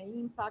carbon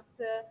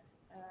impact.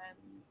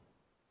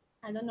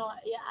 I don't know.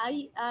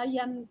 I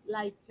am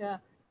like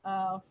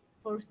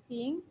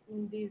foreseeing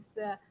in this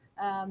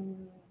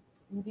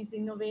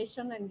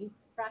innovation and this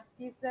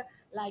practice,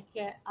 like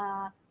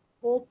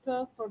hope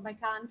for my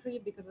country,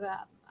 because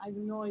I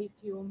don't know if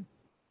you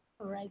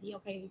already,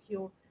 okay, if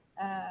you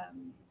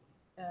um,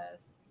 uh,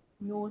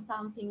 know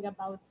something my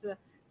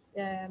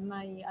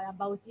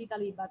about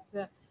Italy, but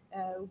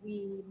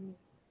we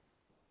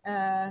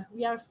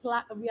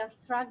are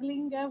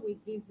struggling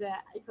with this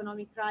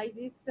economic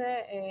crisis,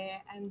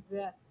 and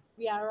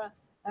we are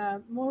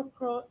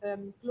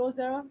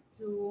closer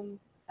to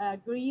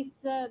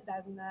Greece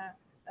than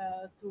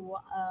to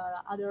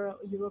other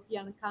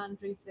European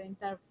countries in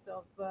terms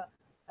of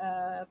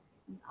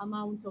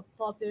amount of,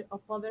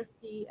 of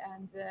poverty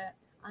and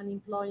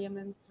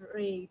unemployment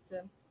rate.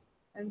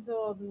 And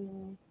so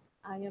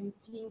I am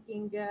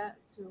thinking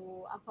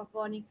to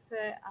aquaponics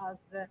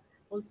as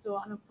also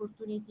an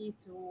opportunity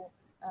to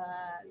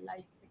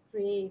like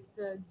create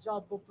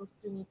job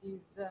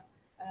opportunities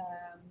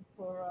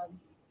for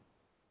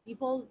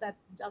people that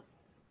just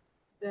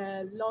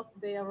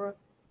lost their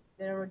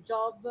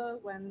job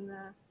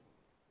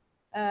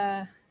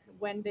uh,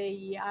 when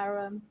they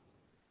are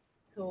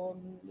so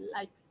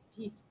like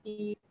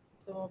 50,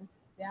 so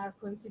they are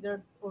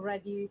considered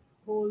already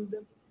old,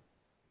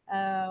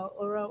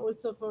 or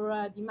also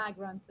for the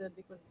migrants,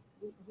 because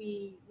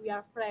we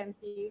are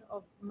plenty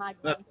of That's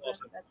migrants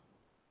awesome. that.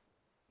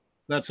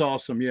 That's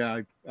awesome.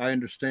 Yeah, I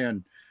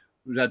understand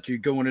that you're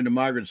going into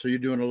migrants, so you're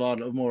doing a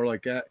lot of more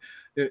like that,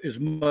 as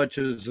much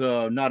as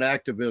not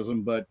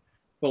activism, but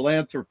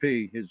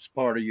philanthropy is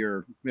part of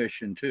your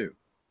mission too.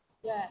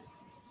 Yeah.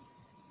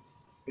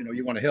 You know,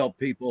 you want to help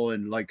people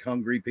and like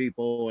hungry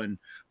people, and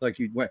like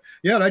you went,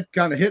 yeah, that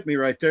kind of hit me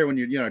right there when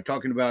you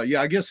talking about,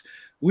 yeah, I guess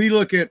we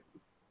look at,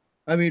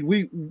 I mean,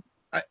 we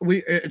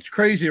it's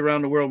crazy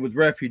around the world with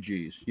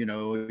refugees.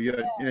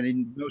 Yeah,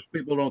 and most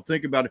people don't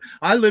think about it.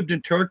 I lived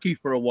in Turkey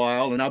for a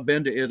while, and I've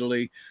been to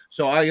Italy,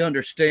 so I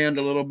understand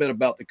a little bit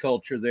about the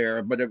culture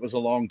there. But it was a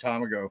long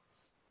time ago,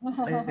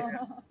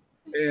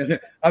 and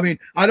I mean,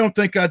 I don't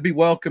think I'd be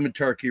welcome in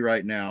Turkey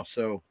right now.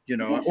 So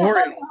or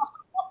I'm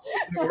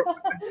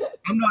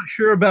not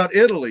sure about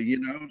Italy.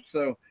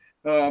 So.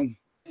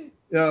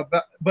 Yeah,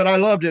 but I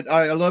loved it.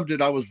 I loved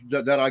it. I was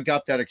that I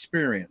got that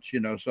experience.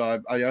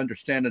 So I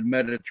understand the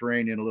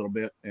Mediterranean a little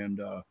bit, and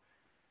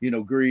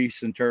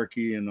Greece and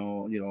Turkey and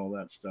all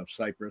that stuff,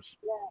 Cyprus,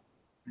 Yeah.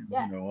 and,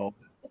 Yeah. all.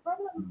 The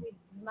problem with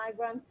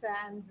migrants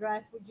and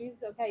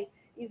refugees, okay,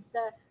 is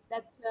that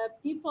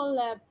people,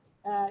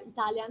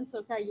 Italians,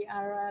 okay,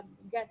 are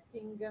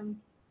getting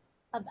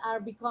are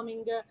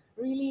becoming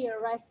really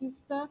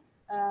racist,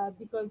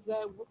 because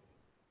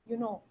you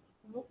know,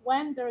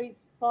 when there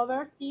is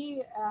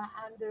poverty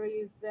and there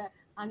is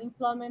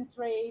unemployment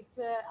rate,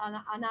 an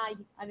high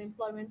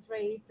unemployment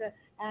rate,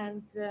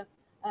 and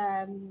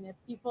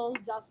people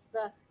just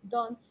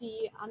don't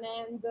see an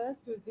end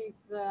to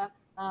this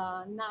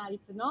night,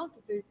 no,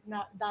 to this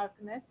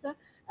darkness.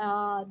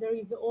 There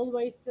is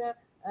always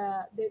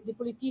the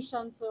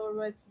politicians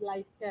always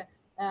like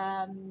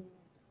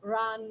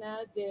run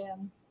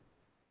the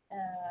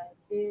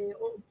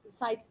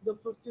cites the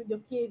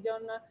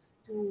occasion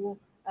to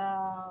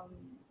um,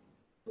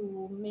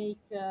 make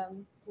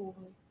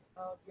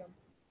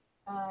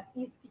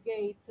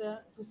instigate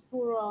to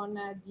spur on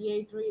the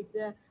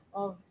hatred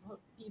of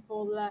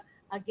people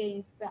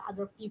against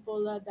other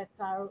people that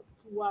are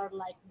who are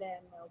like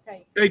them.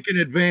 Okay. Taking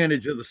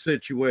advantage of the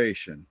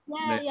situation.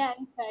 Yeah, yeah,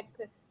 in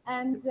fact.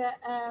 And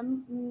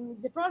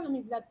the problem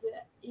is that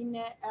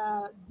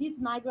these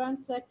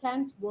migrants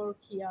can't work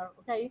here,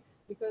 okay,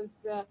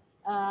 because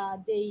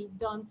they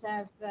don't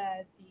have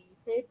the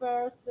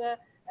papers, the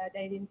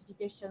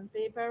identification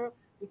paper,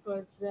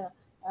 because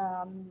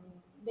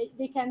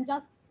they can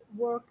just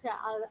work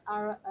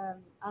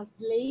as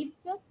slaves,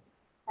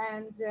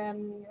 and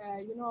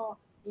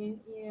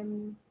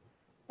in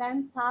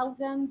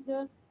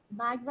 10,000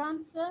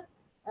 migrants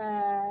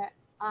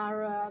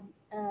are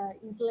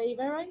in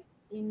slavery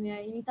in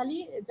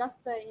Italy,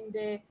 just in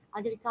the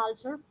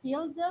agriculture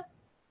field.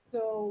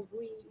 So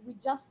we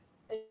just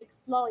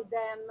exploit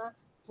them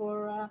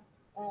for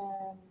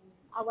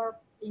our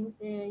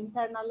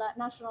internal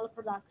national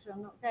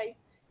production. Okay,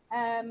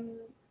 and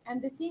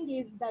the thing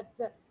is that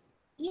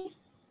if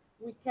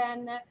we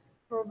can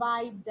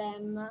provide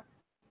them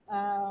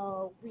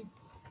with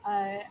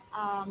a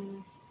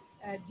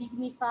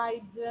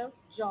dignified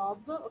job,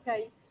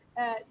 okay,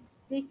 uh,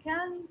 they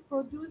can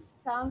produce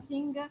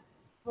something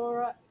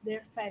for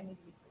their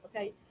families,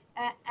 okay.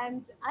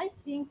 And I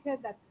think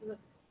that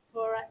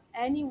for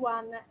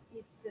anyone,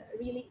 it's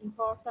really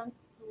important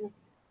to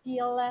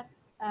feel that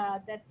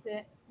that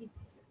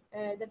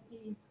he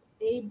is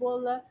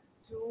able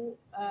to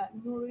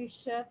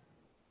nourish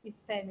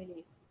his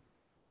family.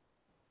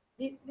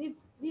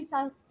 These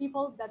are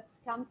people that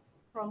come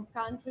from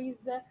countries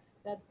that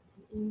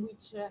in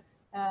which the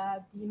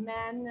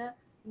men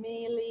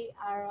mainly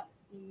are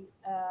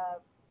the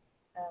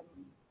um,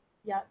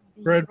 yeah,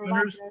 the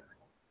Breadwinners. providers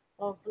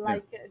of Yeah.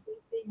 like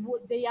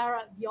they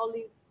are the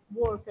only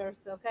workers,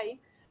 okay,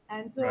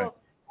 and Right. so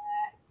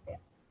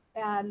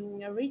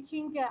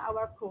reaching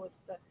our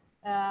coast,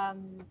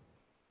 um,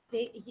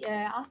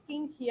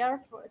 asking here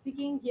for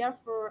seeking here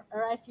for a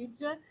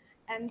refuge,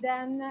 and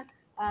then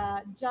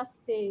just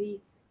stay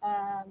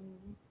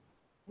um,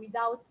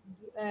 without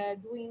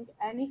doing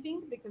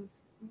anything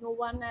because no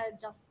one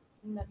just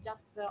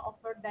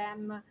offer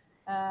them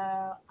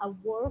a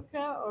work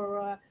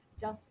or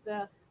just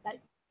like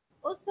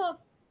also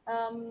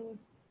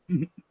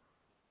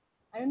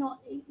I don't know.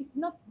 It's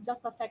not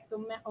just affect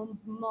on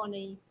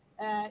money.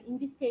 In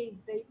this case,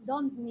 they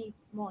don't need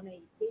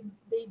money.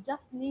 They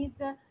just need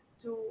to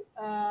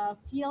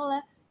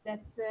feel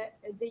that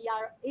they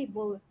are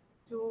able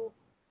to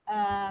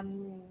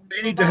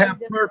They need to have provide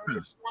the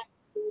purpose.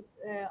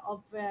 livelihood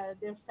of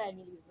their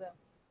families.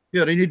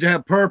 Yeah, they need to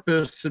have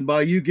purpose, and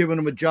by you giving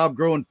them a job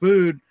growing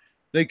food,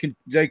 they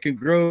can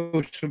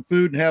grow some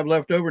food and have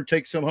leftover and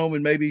take some home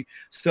and maybe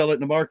sell it in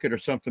the market or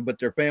something. But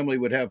their family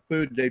would have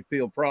food, they'd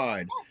feel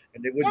pride,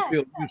 and they wouldn't Yeah,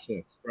 feel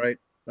useless, right?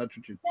 That's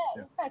what you. yeah,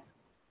 Yeah. in fact,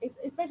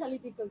 especially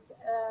because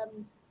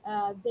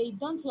they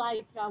don't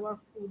like our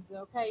food,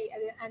 okay,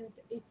 and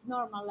it's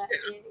normal.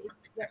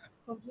 It's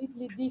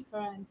completely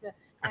different,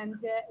 and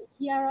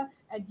here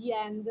at the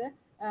end,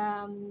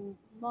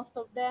 most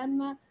of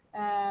them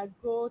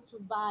go to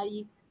buy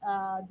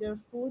their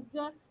food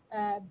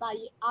by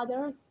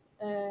other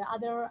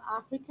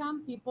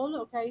African people,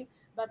 okay,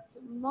 but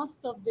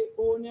most of the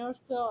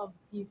owners of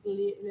these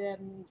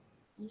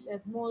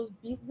small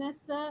business,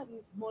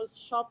 small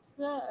shops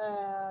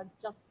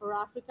just for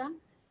African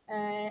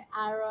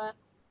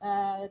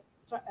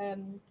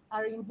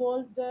are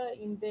involved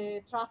in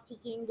the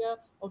trafficking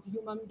of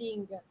human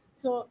being.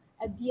 So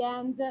at the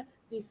end,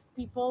 these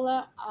people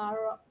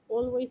are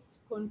always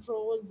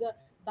controlled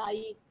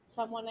by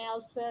someone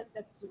else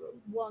that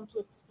want to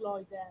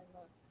exploit them.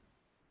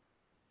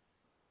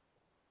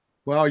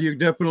 Well, you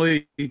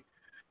definitely,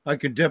 I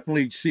can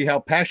definitely see how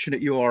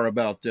passionate you are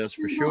about this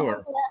for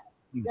sure.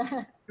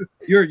 Yeah.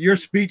 Your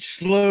speech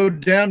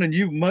slowed down, and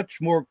you much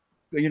more,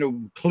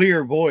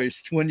 clear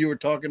voiced when you were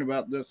talking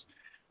about this.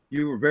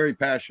 You were very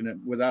passionate,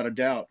 without a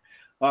doubt.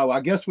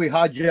 I guess we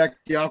hijacked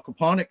the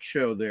aquaponics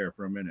show there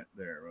for a minute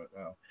there,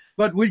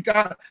 but we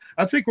got.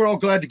 I think we're all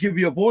glad to give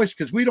you a voice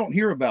because we don't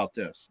hear about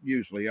this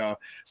usually.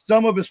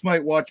 Some of us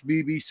might watch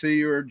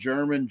BBC or a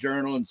German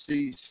journal and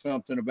see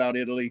something about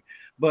Italy,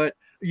 but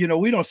we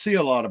don't see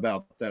a lot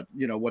about that.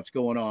 What's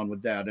going on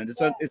with that, and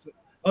it's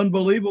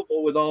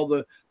unbelievable with all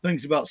the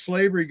things about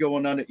slavery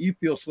going on that you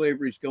feel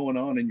slavery is going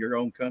on in your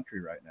own country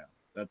right now.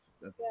 That's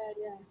Yeah,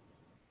 yeah.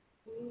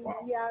 wow.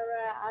 We are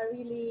a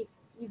really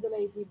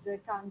isolated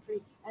country,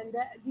 and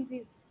this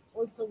is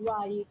also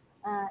why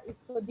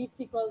it's so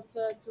difficult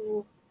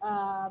to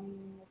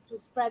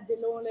spread the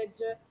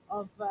knowledge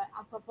of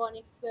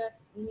aquaponics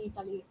in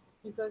Italy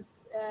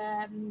because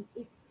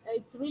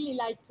it's really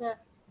like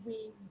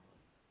we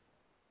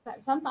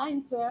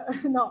sometimes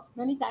no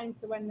many times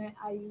when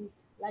I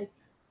like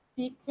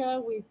speak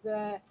with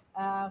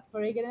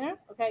foreigner,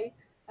 okay,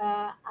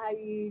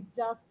 I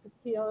just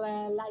feel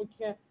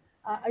like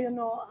I don't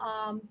know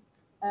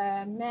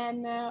a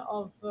man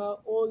of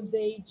old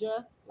age,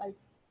 like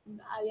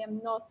I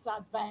am not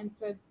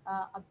advanced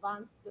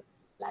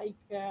like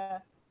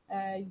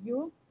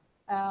you.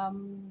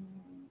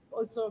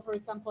 Also, for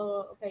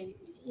example, okay,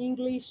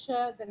 English,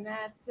 the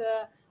net,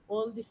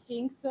 all these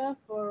things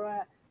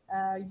for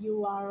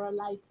you are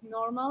like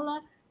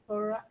normal.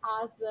 For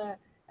us,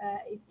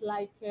 it's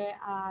like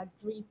a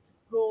great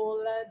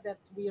goal that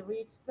we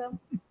reached.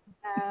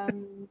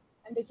 And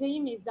the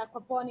same is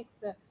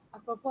aquaponics.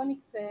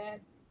 Aquaponics.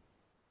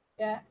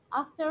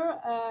 After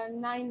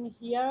 9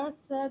 years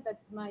that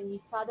my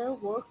father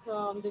worked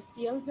on the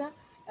field,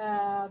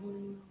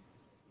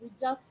 we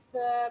just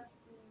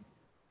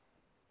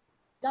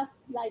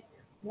like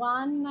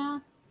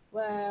one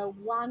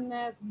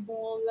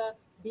small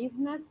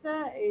business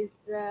is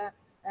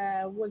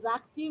was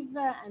active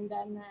and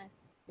then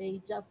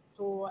they just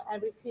throw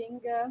everything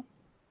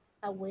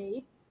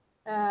away,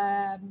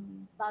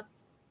 but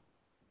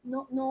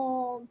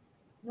no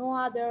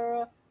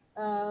other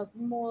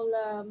small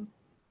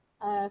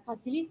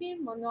facility,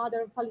 no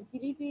other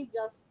facility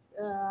just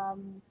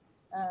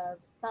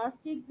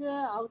started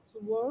out to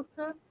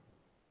work.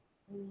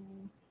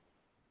 Mm,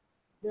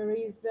 there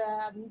is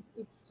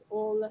it's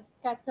all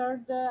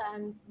scattered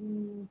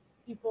and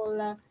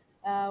people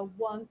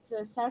want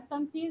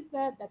certainties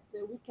that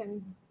we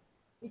can't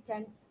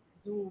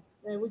do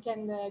we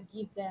can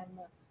give them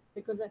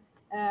because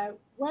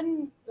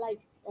when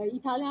like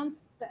Italians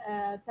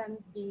tend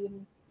be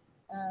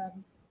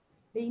um,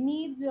 they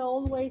need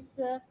always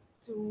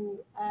to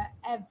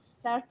have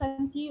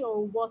certainty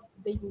of what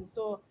they do.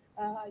 So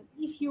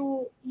if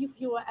you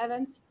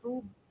haven't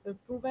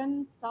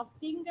proven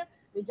something,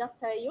 they just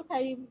say,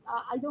 okay,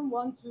 I don't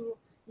want to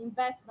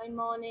invest my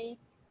money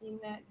in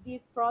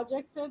this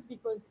project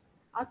because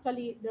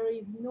actually there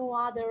is no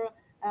other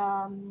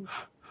um,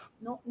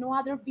 no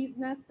other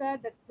business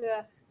that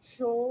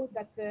show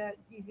that this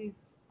is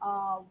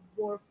a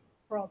worth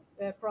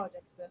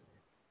project.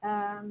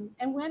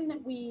 And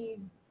when we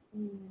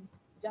mm,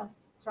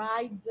 just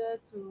tried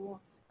to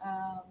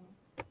um,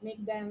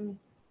 make them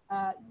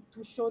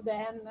to show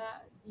them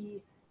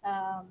the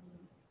um,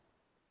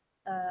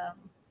 um,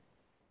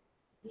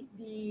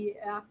 the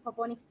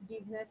aquaponics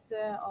business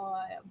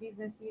or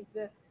businesses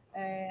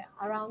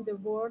around the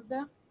world,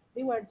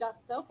 they were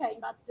just okay,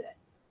 but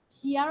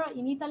here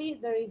in Italy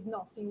there is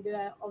nothing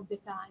of the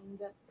kind.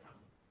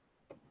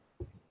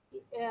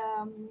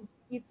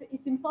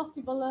 It's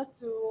impossible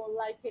to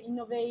like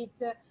innovate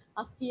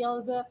a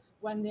field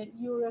when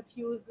you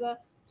refuse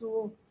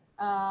to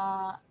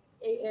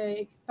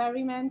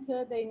experiment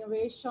the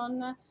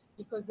innovation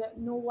because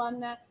no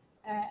one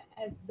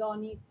has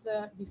done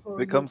it before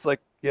you. Becomes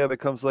like, yeah,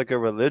 becomes like a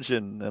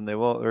religion, and they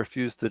won't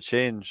refuse to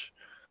change.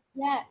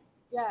 Yeah,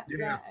 yeah,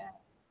 Yeah.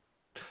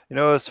 yeah, You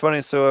know, it's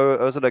funny. So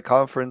I was at a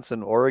conference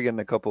in Oregon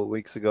a couple of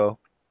weeks ago,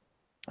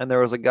 and there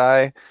was a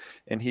guy,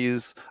 and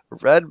he's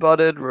red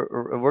butted.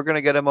 We're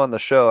gonna get him on the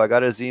show. I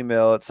got his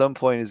email. At some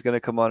point, he's gonna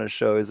come on his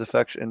show. He's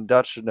affection in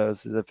Dutch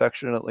knows. He's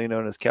affectionately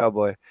known as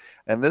Cowboy.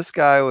 And this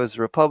guy was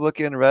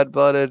Republican, red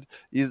blooded.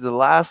 He's the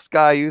last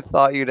guy you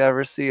thought you'd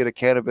ever see at a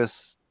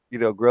cannabis,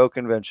 grow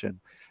convention.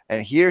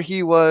 And here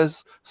he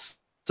was,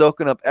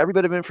 soaking up every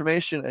bit of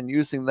information and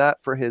using that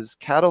for his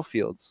cattle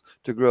fields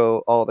to grow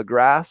all the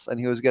grass. And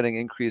he was getting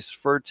increased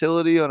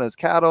fertility on his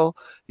cattle.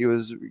 He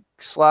was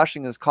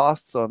slashing his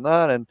costs on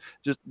that, and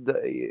just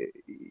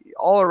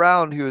all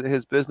around,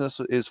 his business,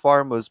 his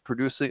farm was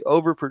producing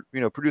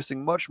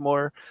much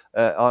more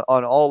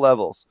on all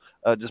levels,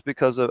 just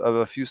because of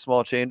a few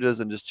small changes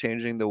and just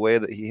changing the way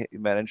that he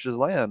managed his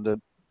land.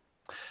 And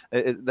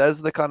that's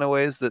the kind of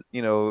ways that,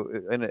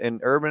 in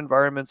urban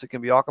environments it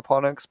can be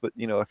aquaponics, but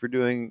if you're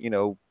doing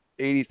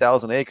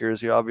 80,000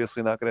 acres, you're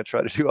obviously not going to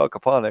try to do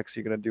aquaponics.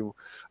 You're going to do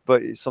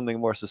but something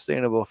more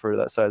sustainable for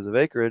that size of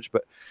acreage.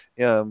 But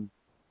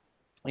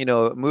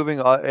moving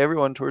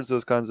everyone towards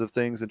those kinds of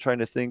things, and trying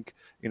to think,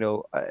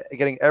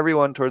 getting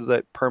everyone towards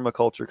that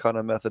permaculture kind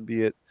of method,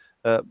 be it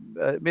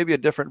maybe a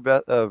different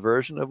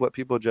version of what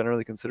people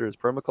generally consider as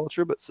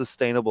permaculture, but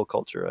sustainable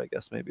culture, I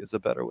guess, maybe is a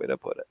better way to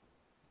put it.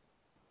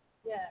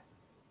 yeah.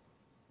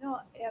 No,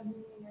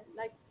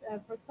 like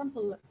for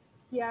example,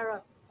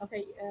 here,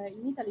 okay,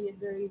 in Italy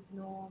there is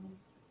no,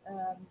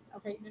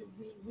 okay,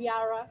 we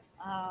are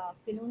a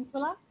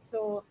peninsula,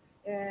 so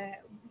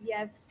we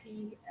have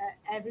sea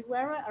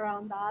everywhere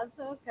around us,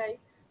 okay,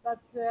 but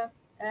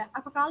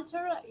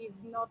aquaculture is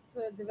not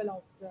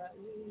developed.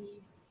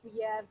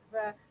 We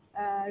have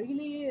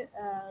really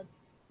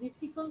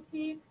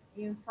difficulty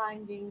in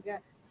finding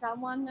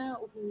someone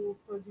who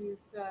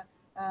produce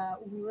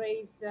who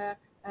raise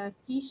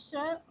fish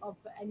of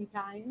any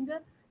kind,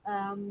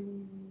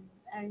 um,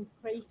 and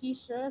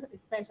crayfish,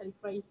 especially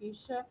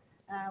crayfish.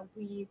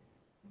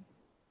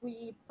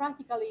 We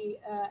practically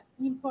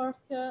import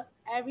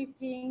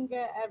everything,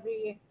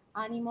 every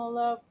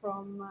animal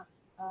from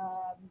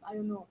I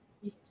don't know,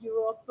 East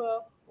Europe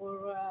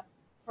or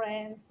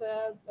France,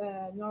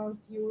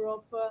 North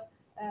Europe.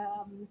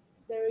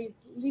 There is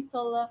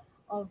little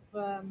of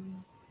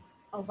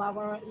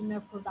our inner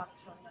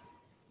production.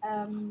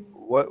 Um,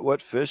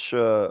 What fish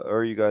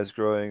are you guys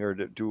growing, or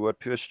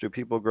what fish do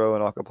people grow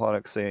in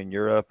aquaponics, say in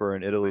Europe or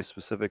in Italy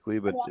specifically,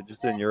 but Yeah,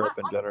 just in Europe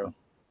in general?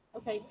 actually,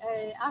 okay.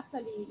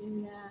 Actually,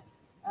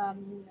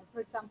 for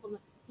example,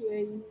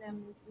 here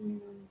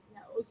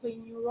also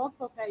in Europe,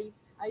 okay,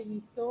 I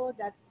saw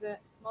that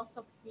most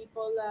of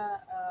people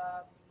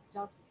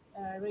just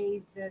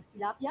raise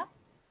tilapia,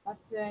 but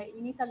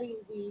in Italy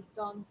we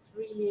don't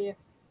really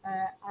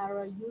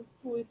are used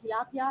to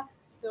tilapia.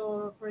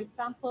 So, for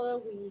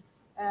example, we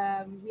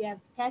have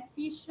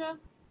catfish,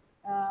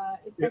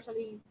 Yep.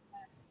 especially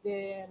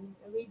the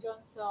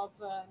regions of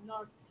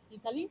North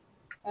Italy.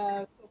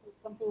 So, for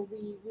example,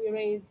 we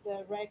raise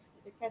the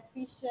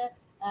catfish,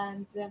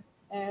 and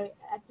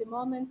at the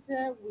moment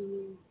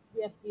we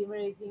have been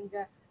raising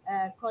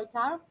koi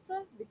carps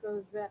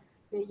because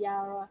they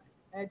have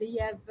a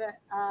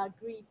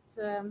great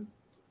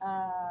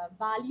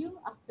value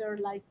after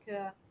like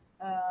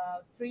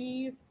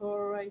 3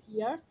 4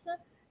 years.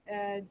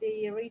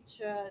 They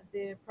reach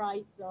the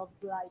price of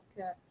like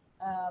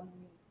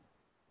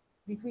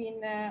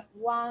between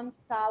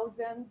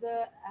 1,000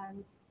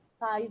 and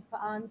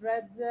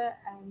 500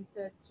 and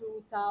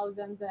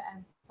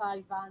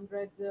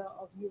 2,500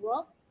 of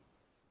euro,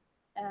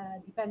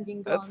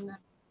 depending That's on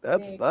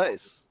that's the quality.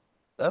 nice.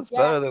 That's Yeah,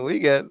 better than we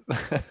get.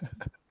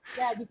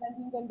 yeah,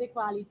 depending on the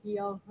quality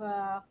of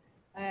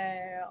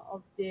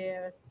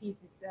the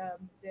species, of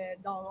the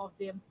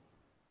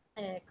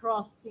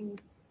crossing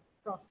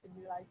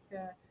like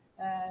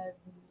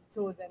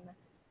chosen,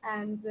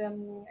 and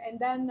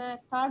then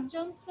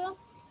sturgeons.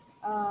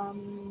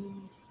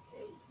 Um,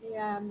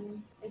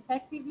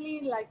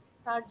 Effectively, like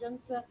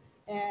sturgeons,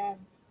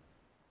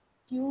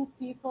 few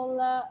people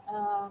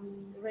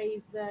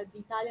raise the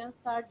Italian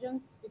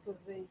sturgeons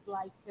because it's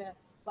like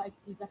quite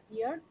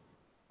disappeared.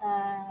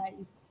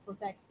 It's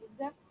protected.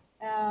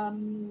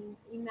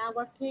 In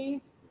our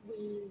case,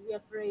 we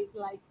have raised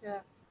like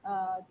the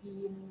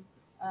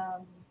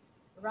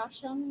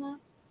Russian,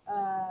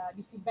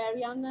 the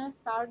Siberian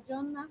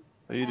sturgeon.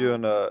 Are you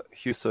doing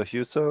Huso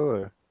Huso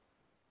or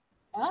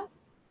Uh,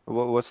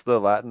 what's the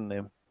Latin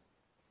name?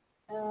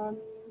 um,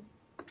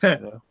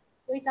 Yeah,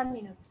 wait a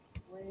minute.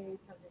 Wait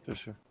a minute. for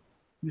sure.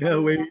 Yeah,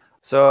 we.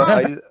 So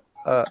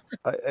Ah,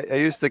 I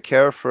used to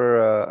care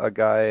for a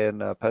guy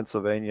in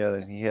Pennsylvania,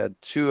 and he had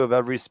 2 of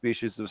every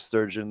species of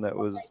sturgeon that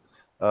was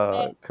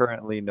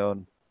currently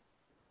known.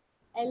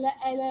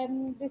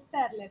 the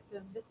sterlet,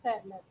 the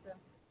sterlet.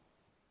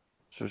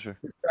 Sure, sure.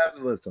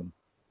 Capitalism.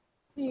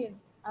 Sì,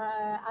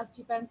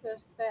 Archipenser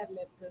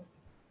sterlet.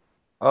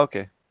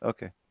 Okay,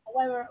 okay.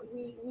 However,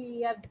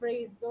 we have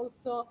raised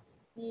also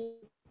the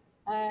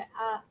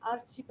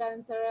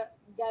Archipenser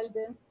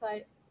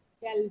Geldenstedt.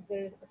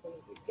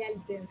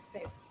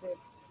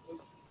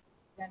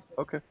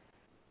 Okay.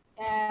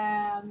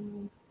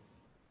 Um,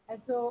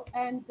 and so,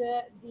 and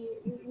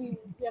we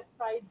have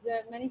tried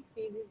many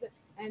species,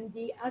 and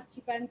the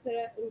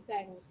Archipenser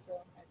rutenus.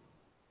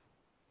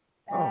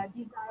 Oh,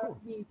 These are cool.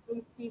 the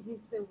 3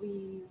 species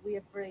we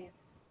have raised.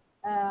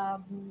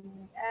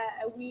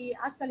 We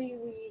actually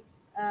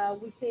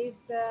we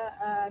faced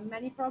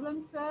many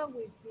problems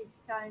with this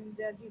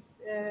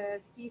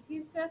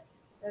species to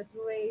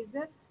raise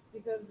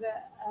because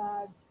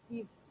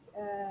this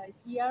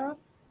here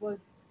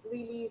was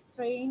really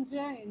strange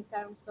in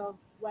terms of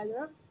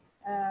weather.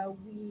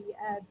 We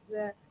had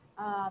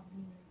a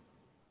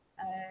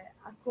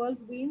cold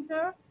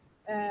winter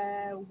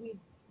with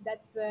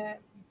that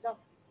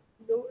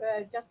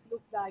just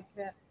looked like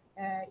it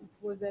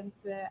wasn't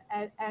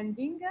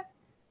ending.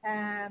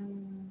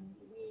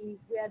 We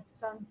had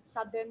some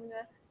sudden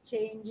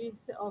changes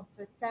of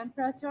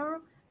temperature,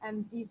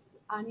 and these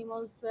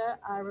animals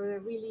are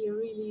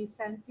really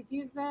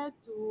sensitive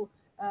to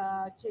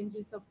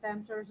changes of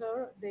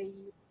temperature. They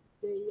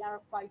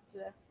are quite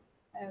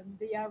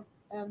they are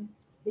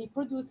they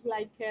produce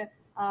like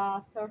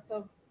a sort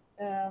of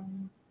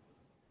um,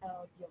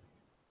 oh, Dio.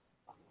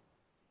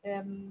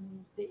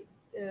 They,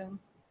 um,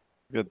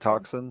 Good um,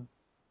 toxin.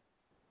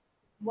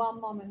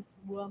 one moment.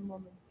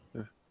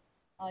 Yeah.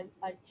 I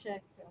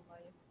check my.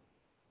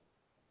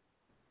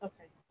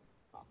 Okay.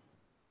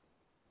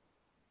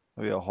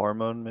 Maybe a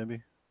hormone,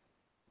 maybe.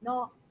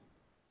 No,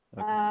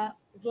 Okay.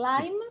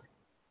 slime,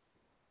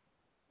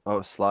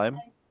 Oh, slime.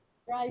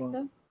 right?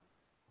 Well,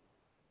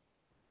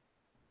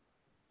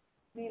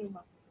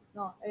 Milma.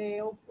 No,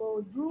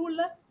 drool,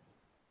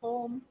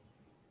 home.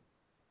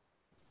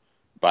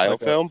 Like a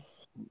Biofilm? Uh,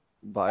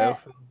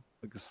 biofilm,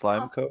 like a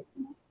slime uh, coat,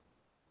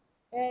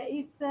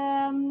 it's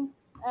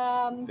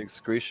like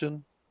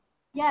excretion.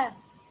 yeah,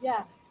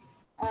 yeah.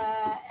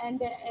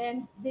 And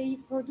they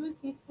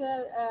produce it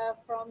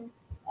from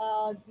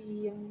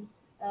the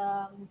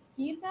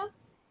skin to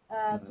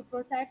Mhm.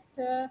 protect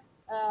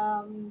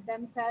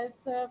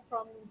themselves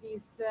from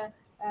this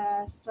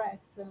stress.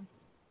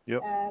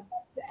 Yep.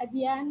 But at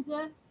the end,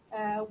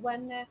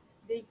 when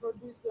they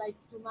produce like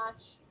too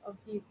much of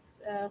this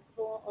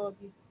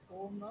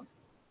foam,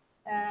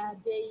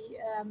 they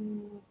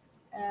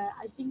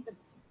I think that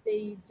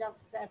they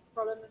just have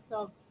problems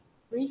of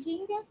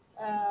breathing,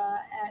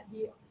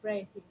 the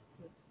breathing.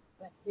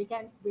 They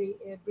can't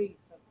breathe,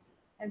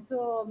 and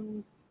so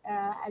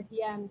at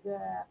the end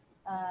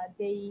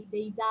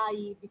they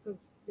die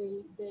because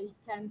they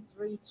can't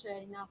reach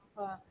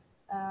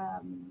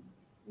um,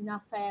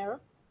 enough air.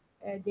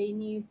 They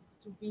need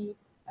to be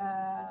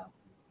uh,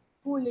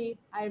 fully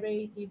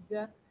aerated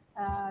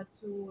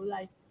to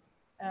like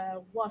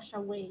wash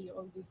away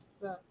all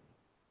this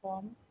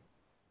foam.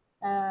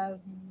 Um,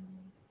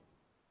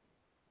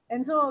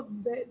 and so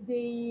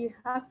they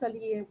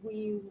actually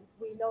we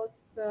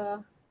lost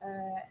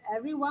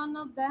every one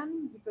of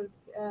them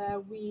because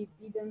we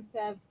didn't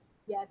have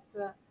yet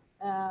the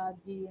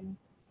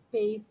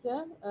space.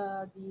 The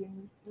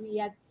we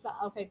had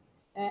okay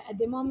at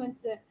the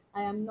moment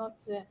I am not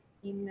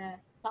in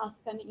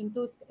Tuscany in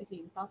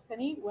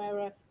Tuscany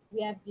where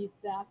we have this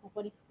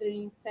aquaponics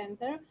training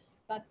center,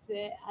 but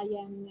I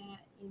am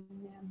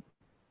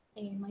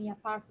in my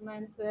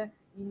apartment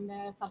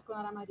in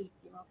Falconara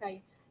Marittimo,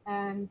 okay?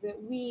 And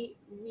we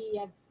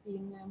have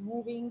been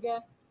moving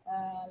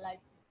like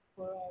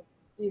for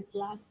these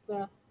last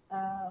 4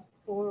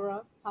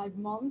 or 5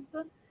 months,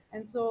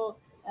 and so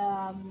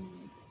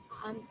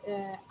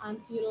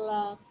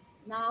until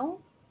now,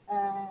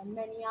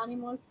 many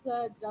animals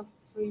just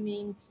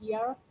remained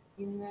here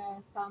in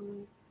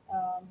some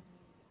um,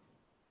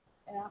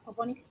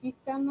 aquaponic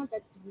system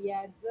that we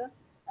had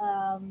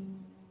um,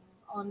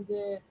 on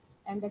the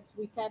and that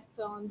we kept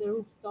on the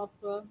rooftop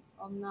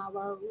on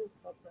our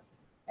rooftop.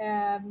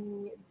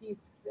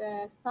 These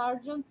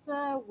sturgeons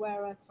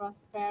were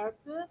transferred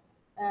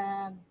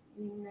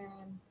in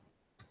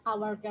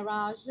our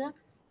garage,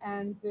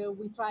 and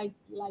we tried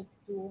like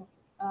to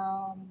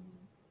um,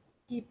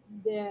 keep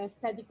the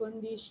steady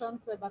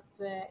conditions, but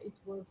it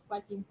was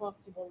quite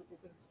impossible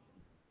because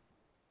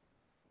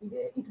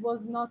it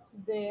was not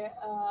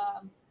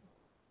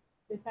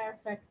the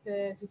perfect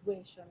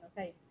situation.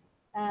 Okay.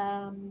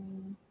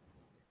 Um,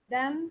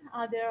 then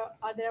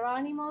other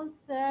animals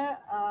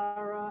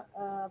are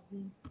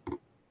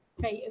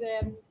okay.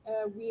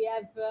 We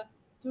have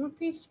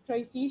Turkish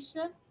crayfish.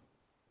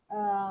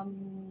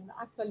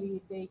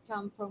 Actually, they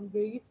come from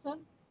Greece. I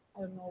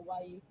don't know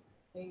why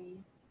they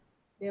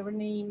their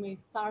name is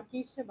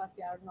Turkish, but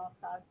they are not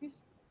Turkish.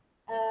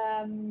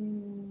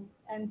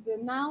 And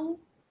now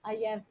I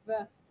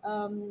have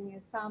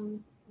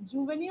some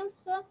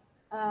juveniles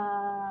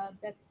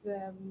that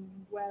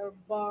were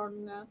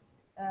born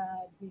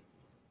this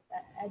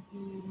at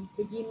the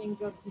beginning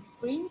of the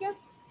spring,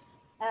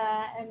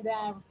 and they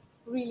are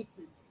really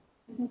cute.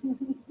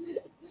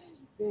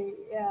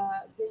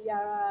 They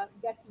are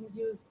getting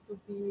used to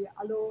be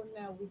alone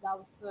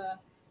without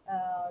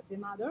the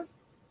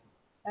mothers.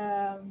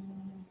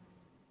 Um,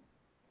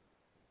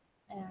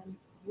 and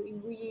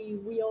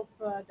we hope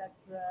that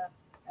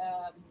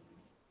um,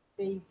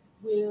 they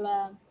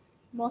will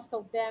most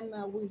of them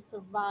will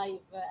survive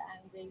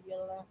and they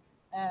will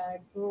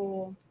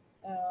grow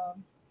uh,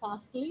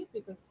 fastly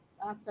because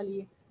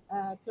actually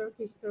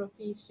Turkish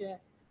crayfish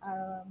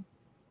are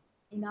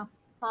enough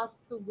fast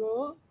to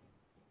grow.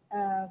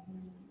 Um,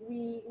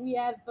 we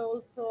have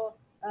also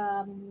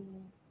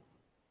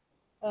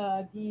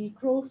the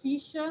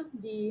crowfish,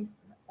 the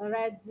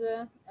red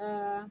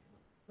uh,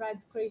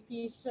 red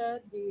crayfish,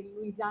 the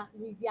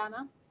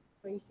Louisiana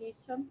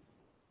crayfish.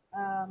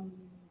 Um,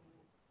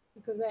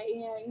 because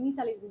in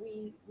Italy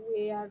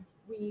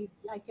we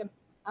like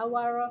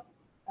our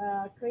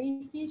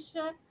crayfish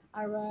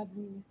are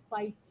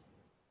quite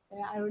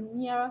are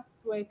near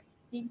to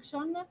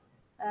extinction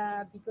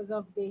because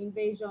of the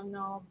invasion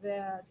of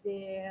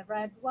the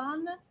red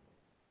one.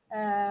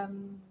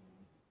 Um,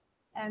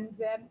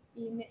 and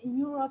in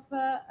Europe,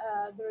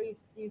 there is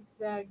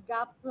this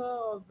gap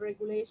of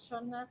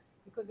regulation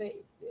because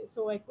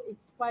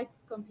it's quite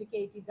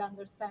complicated to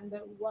understand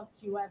what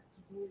you have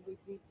to do with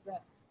this,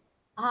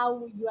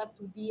 how you have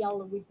to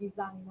deal with these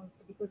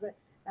animals. Because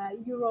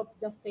Europe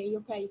just say,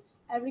 okay,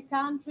 every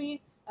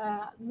country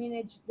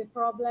manage the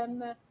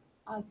problem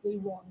as they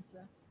want.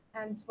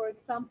 And for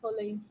example,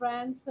 in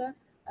France,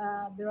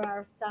 there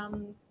are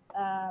some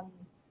um,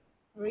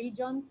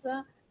 regions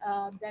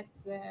that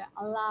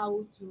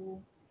allow to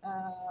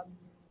um,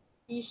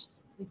 fish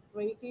this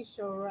crayfish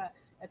or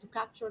to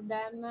capture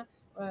them,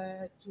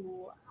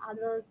 to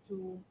other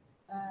to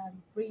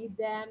breed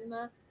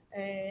them,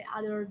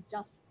 other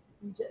just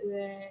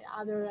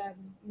other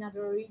in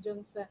other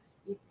regions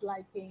it's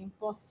like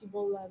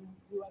impossible.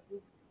 You have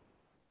to,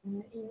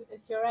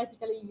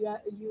 theoretically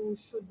you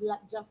should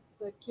just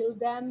kill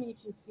them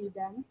if you see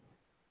them.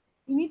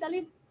 In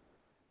Italy,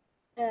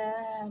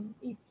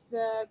 it's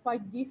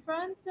quite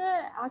different.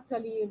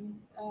 Actually,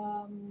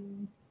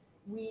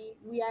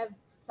 we have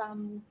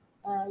some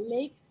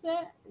lakes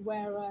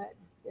where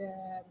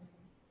uh,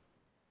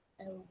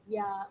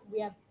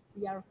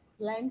 we are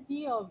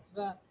plenty of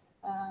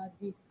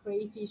this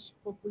crayfish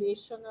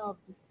population of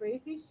this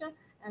crayfish,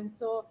 and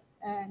so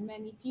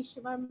many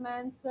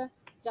fishermen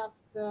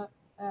just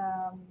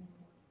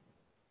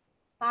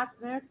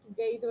partner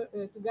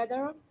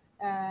together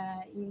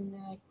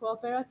in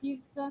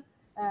cooperatives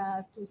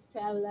to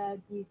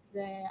sell these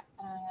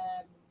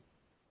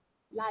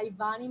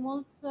live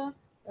animals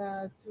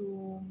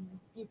to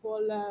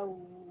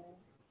people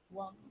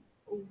want,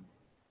 who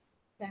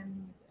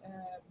can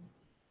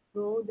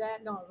grow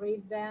them, no,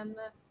 raise them,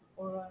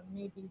 or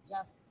maybe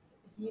just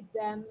eat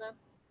them.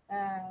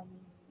 Um,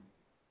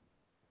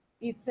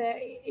 it's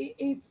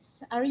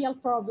a real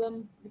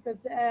problem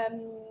because uh,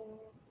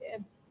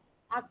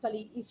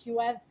 actually if you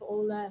have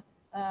all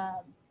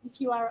if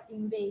you are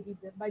invaded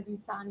by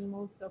these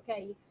animals,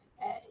 okay,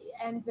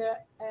 and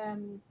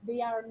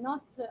they are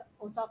not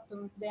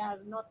autochthons, they are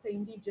not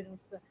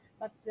indigenous,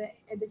 but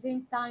at the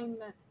same time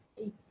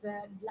it's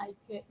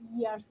like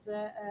years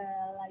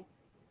like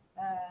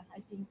I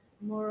think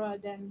more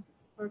than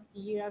 40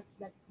 years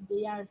that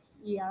they are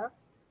here.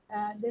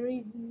 There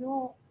is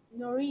no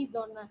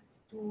reason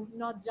to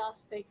not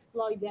just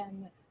exploit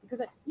them,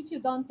 because if you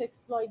don't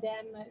exploit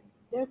them,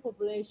 their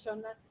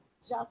population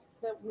just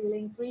will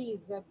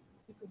increase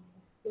because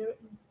there,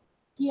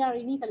 here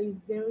in Italy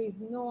there is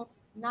no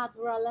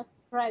natural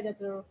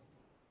predator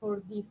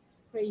for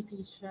these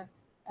crayfish.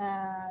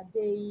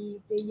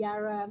 They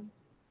are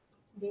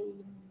they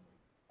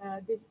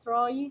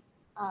destroy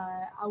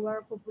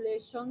our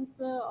populations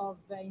of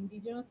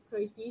indigenous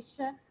crayfish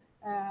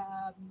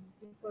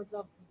because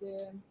of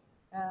the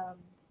um,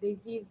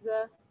 disease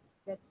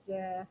that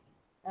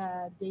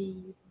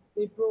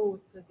they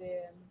brought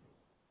the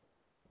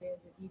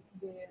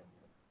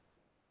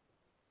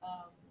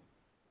um,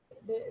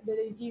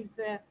 the disease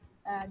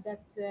that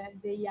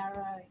they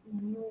are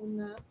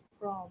immune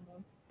from.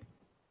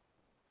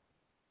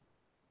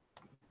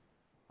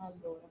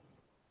 Allora,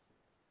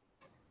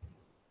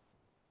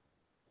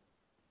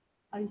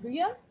 are you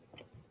here?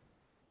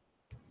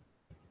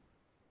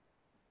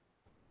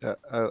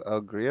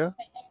 Algria?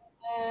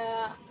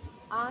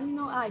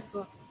 Hanno,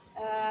 ecco,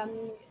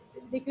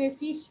 the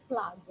crayfish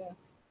plug.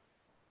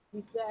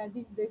 this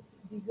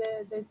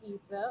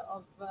disease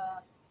of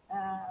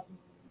um,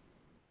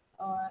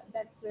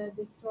 that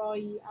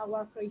destroy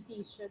our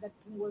crayfish that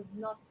was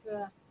not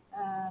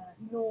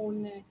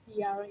known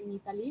here in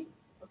Italy.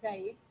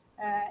 Okay,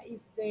 is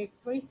the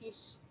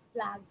crayfish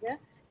plague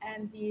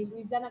and the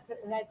Louisiana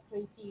red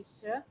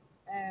crayfish,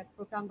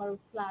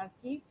 Procambarus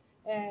clarki.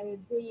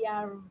 They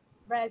are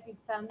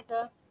resistant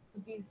to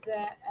this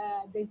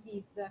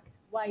disease,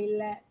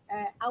 while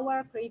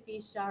our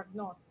crayfish are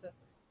not.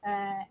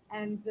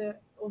 And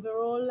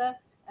overall,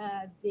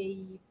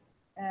 they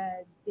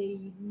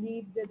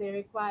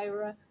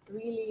require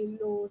really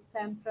low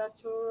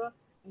temperature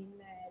in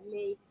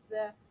lakes,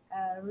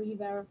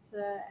 rivers,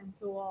 and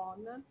so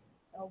on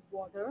of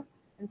water.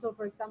 And so,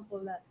 for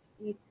example,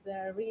 it's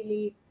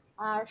really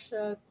harsh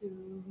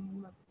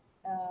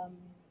um,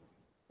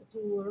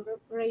 to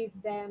raise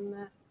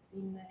them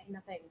in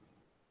a tank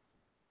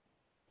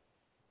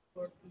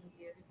for the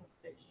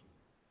reproduction.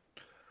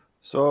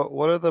 So,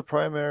 what are the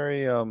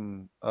primary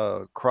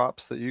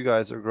crops that you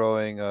guys are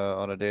growing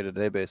on a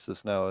day-to-day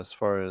basis now, as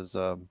far as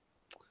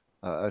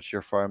at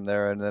your farm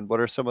there? And then, what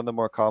are some of the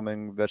more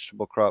common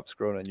vegetable crops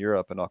grown in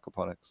Europe in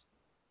aquaponics?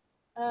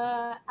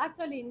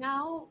 Actually,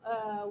 now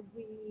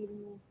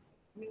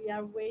we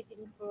are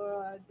waiting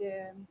for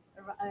the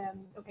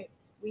okay.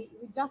 We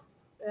just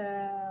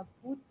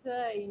put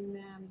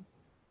in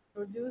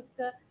produced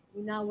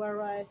in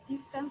our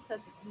systems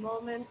at the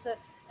moment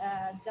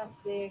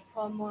just the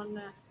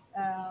common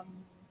um,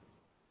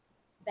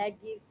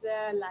 veggies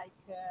like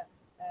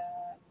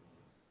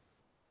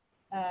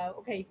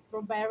okay,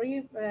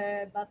 strawberry,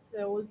 but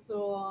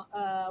also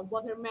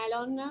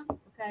watermelon.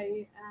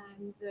 Okay,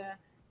 and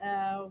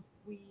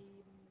we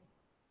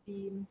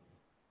the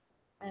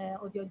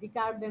oddio, the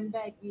garden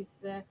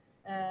veggies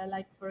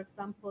like for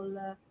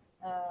example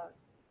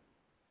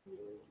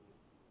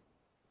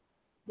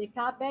the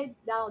cabbage,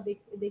 now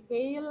the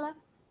kale,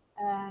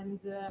 and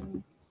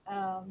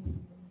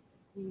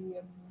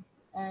the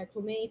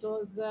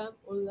tomatoes,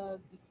 all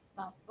this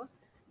stuff.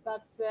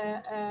 But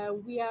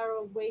we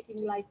are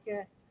waiting like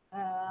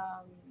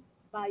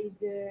by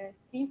the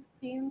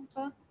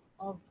 15th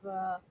of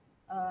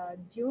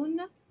June,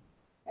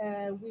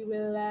 we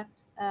will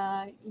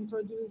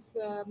introduce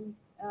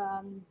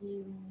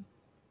the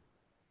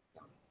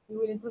we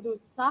will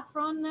introduce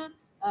saffron,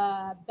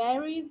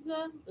 berries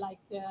like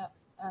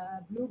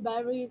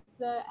blueberries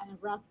and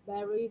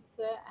raspberries,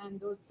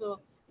 and also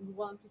we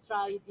want to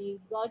try the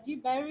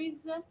goji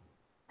berries.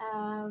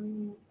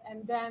 And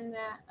then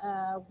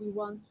we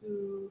want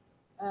to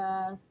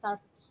start.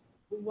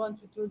 We want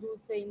to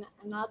introduce in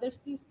another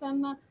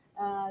system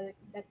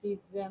that is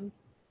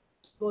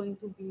going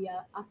to be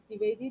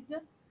activated.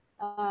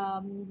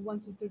 We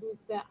want to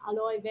introduce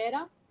aloe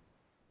vera.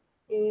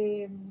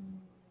 Um,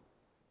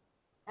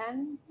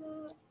 and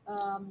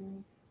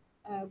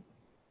uh,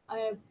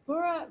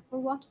 for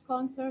what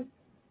concerns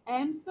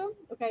hemp,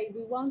 okay,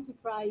 we want to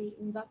try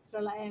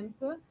industrial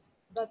hemp,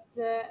 but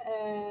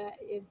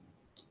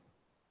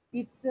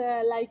it's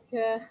like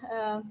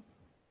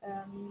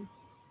um,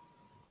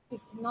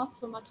 it's not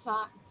so much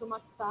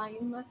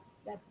time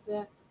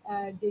that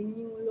the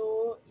new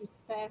law is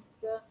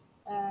passed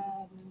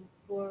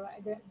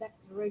that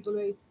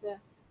regulates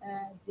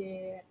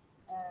the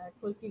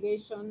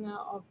cultivation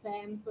of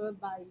hemp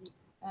by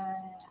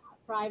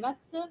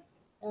privates.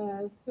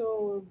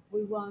 So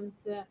we want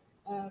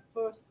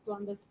first to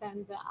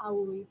understand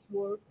how it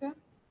works,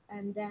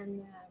 and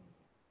then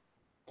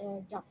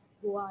just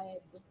go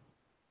ahead.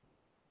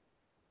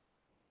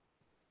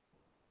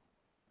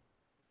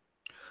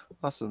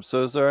 Awesome.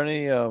 So, is there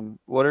any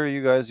what are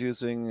you guys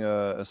using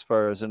as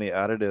far as any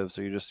additives?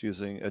 Are you just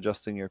using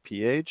adjusting your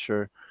pH,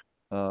 or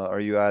are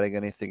you adding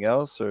anything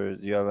else, or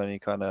do you have any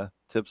kind of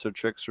tips or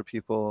tricks for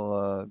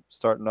people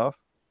starting off?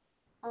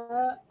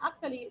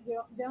 Actually,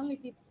 the only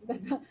tips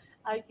that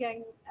I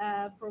can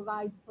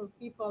provide for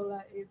people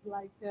is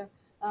like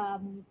uh,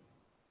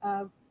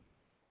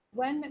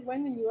 when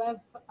you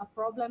have a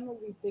problem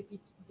with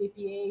the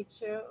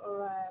pH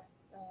or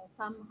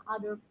some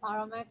other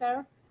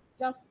parameter,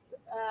 just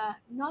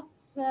not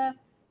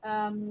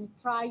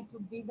try to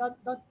be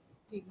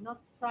not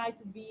try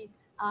to be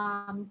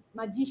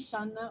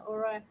magician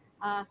or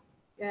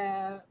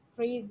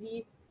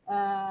crazy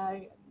uh,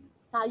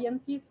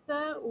 scientist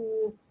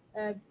who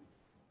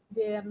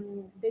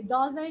the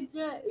dosage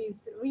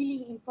is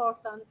really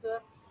important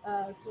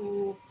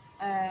to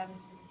um,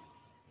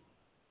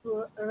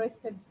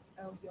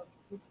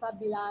 to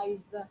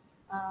stabilize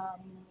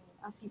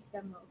a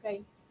system.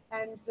 Okay,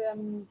 and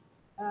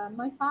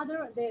my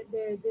father,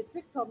 the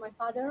trick of my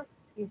father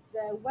is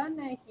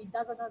when he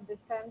doesn't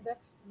understand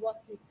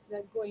what is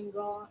going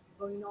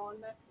on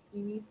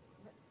in his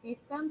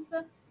systems,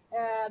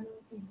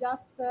 he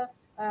just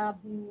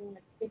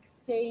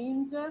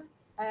exchange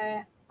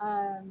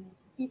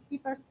 50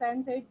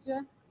 percentage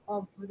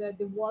of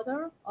the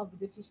water of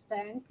the fish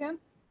tank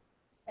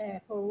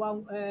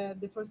for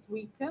the first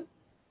week,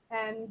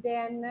 and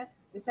then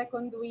the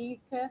second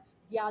week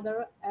the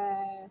other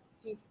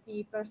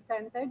 50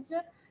 percentage,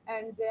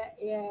 and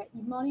he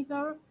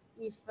monitor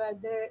if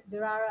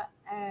there are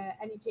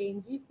any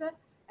changes,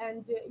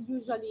 and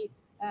usually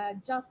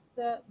just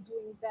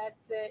doing that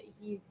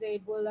he is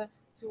able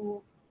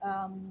to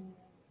um,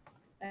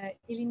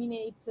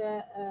 eliminate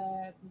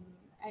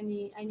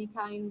any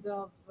kind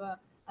of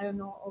I don't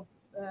know of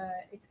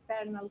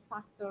external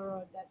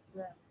factor that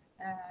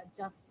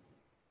just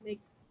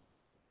make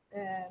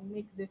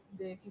make the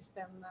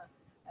system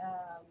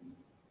um,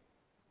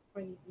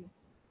 crazy.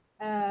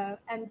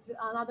 And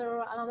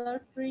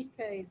another trick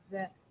is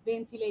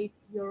ventilate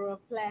your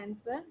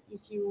plants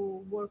if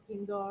you work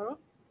indoor,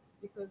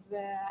 because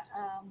the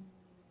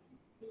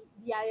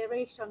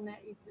aeration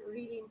is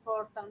really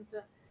important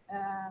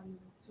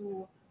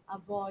to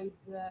avoid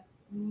the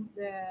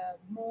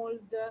mold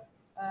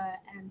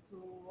and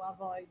to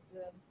avoid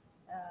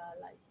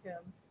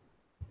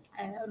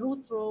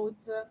root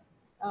rot.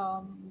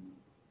 Um,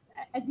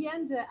 at the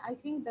end, I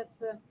think that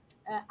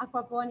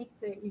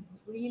aquaponics is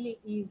really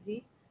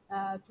easy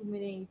to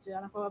manage.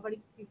 An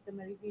aquaponics system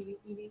is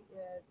really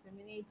to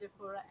manage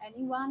for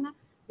anyone.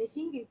 The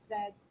thing is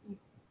that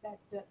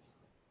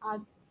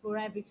as for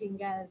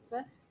everything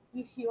else,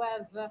 if you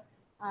have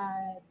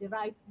the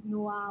right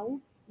know-how,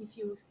 if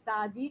you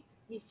study,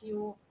 if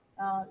you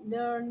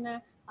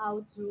learn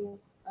how to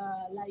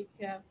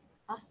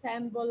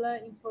assemble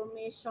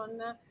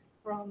information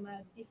from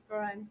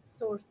different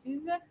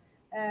sources.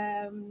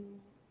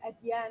 At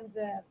the end,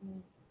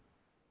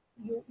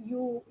 you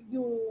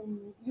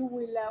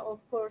will of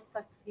course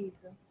succeed.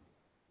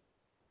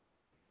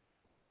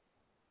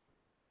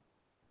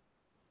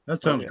 That Oh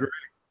sounds yeah. great.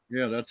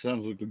 Yeah, that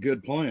sounds like a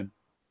good plan.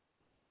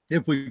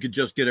 If we could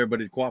just get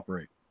everybody to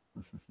cooperate.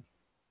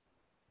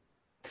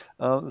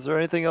 Is there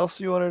anything else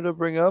you wanted to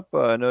bring up?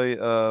 I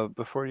know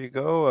before you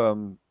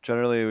go,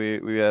 generally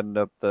we end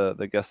up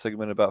the guest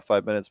segment about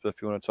 5 minutes, but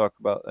if you want to talk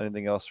about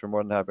anything else, we're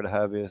more than happy to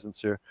have you,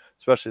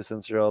 especially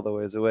since you're all the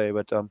ways away.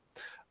 But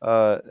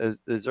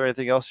is there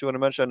anything else you want to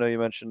mention? I know you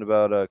mentioned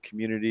about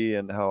community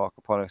and how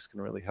aquaponics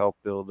can really help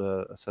build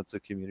a sense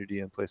of community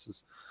in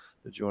places.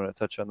 Did you want to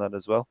touch on that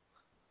as well?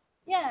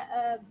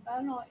 Yeah, I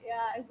don't know.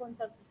 Yeah, I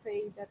want us to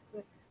say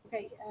that.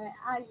 Okay,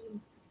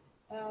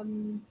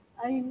 um,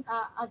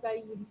 as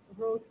I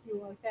wrote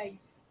you. Okay,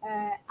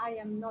 I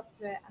am not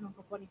an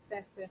aquaponics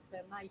expert.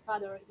 My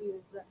father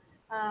is.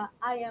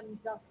 I am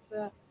just.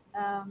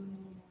 Um,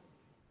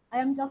 I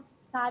am just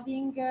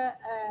studying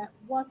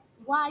what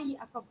why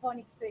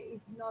aquaponics is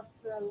not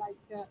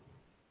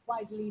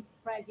widely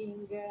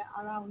spreading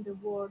around the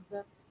world.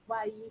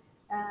 Why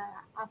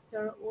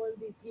after all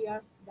these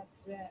years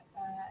that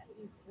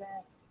is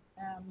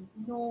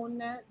known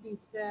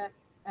this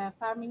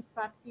farming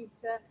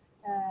practice,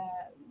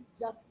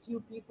 just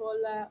few people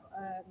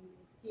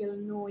still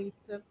know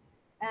it,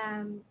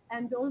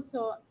 and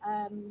also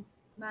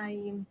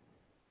my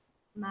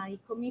my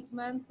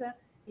commitment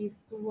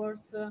is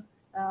towards the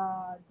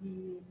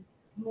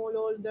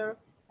smallholder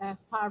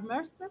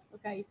farmers,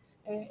 okay,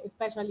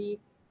 especially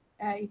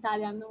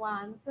Italian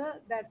ones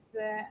that,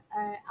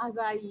 as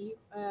I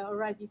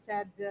already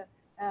said,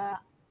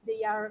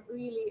 they are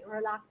really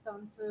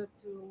reluctant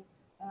to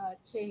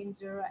change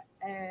their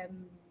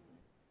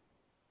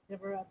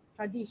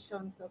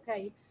traditions,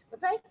 okay? But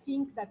I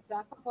think that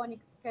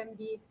aquaponics can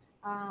be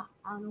an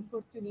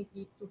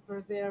opportunity to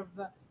preserve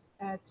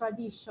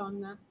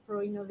tradition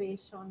for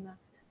innovation.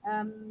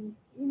 Um,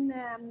 in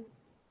um,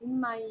 in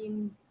my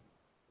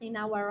in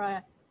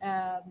our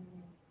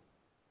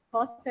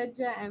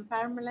cottage and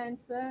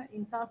farmlands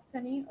in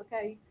Tuscany,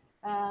 okay,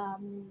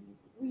 um,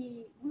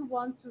 we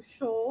want to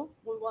show,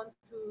 we want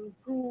to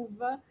prove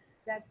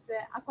that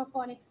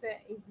aquaponics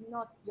is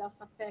not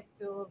just a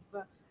fact of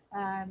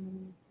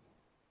um,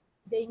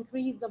 the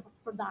increase of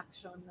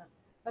production,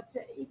 but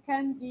it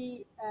can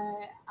be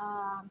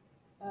an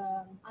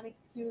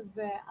excuse,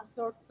 a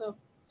sort of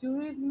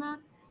tourism.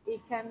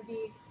 It can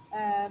be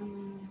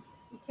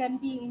it can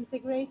be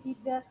integrated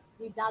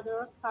with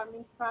other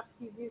farming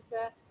practices,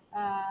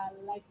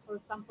 like for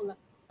example,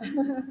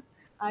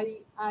 I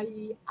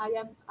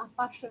am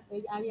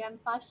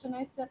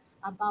passionate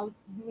about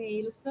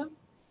snails,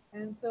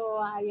 and so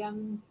I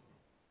am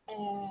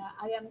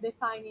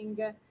defining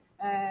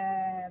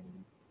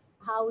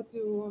how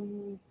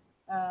to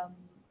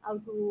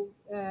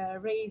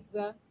raise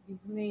the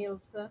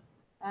snails,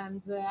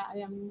 and I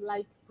am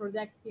like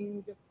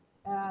projecting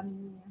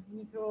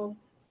micro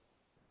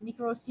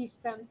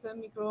microsystems,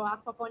 micro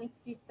aquaponic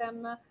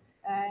system,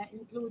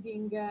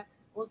 including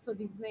also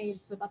the snails.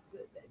 But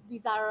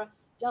these are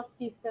just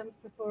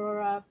systems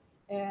for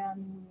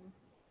um,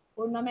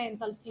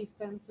 ornamental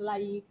systems,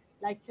 like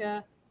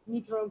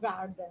micro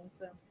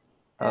gardens.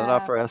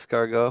 Not Uh, for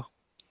escargot.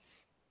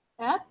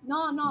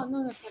 no, no,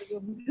 no, no, sorry. Yeah,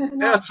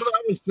 No, that's what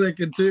I was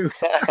thinking too.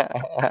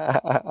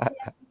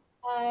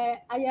 I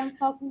am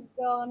focused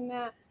on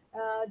the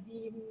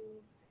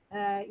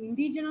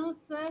indigenous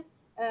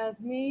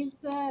snails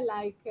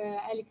like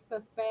Helix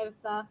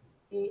aspersa,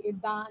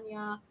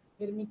 Ebania,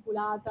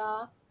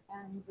 vermiculata,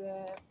 and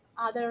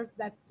others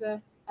that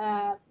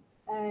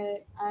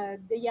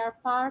they are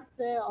part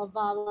of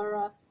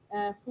our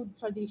food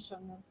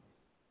tradition.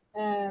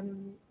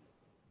 Um,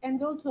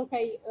 and also,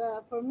 okay,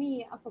 for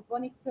me,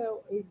 aquaponics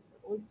is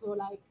also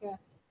like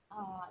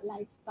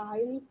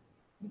lifestyle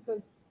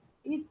because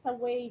it's a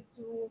way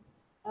to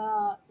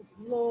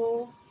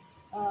slow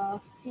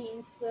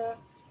things.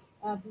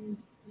 Um,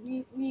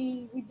 we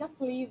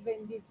just live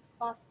in this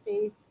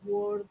fast-paced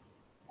world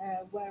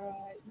where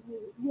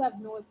you have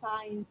no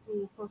time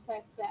to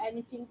process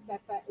anything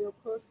that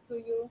occurs to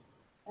you.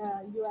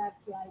 You have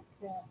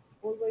like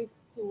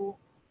always to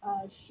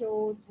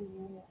show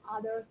to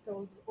others,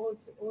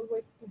 also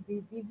always to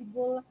be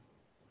visible.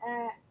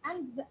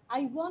 And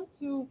I want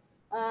to,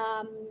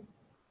 um,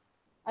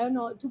 I don't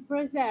know, to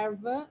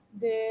preserve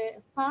the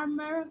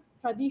farmer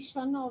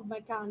tradition of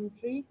my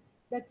country,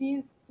 that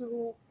is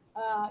to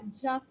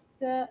just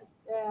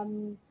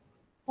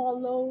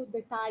follow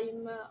the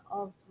time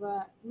of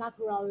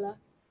natural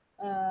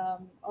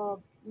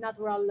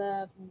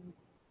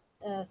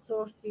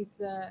sources,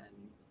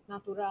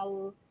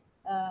 natural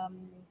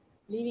um,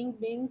 living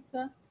beings.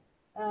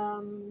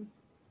 Um,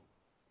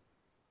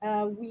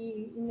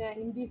 we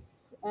in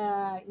this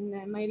my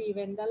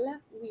Rivendell,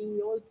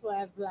 we also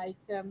have like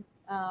uh,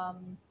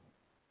 mm,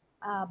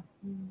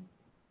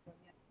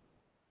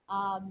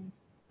 um,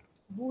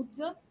 wood,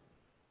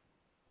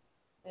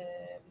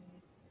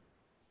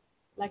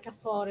 like a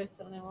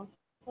forest, non è un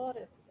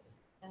forest,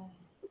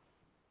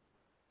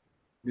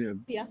 Yeah,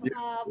 sì, yeah,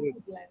 a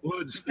woodland.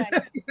 woods.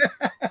 Okay.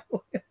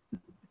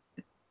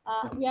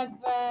 We have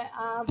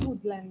a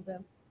woodland,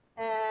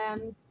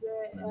 and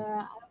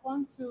I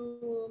want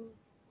to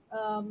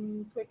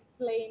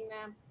explain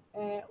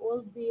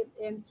all the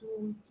and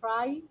to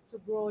try to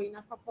grow in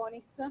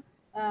aquaponics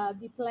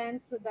the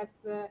plants that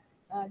the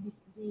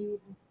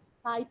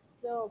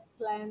types of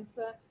plants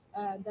that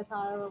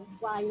are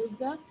wild,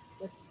 that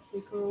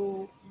they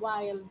grow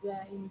wild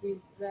in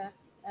this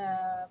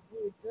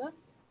wood.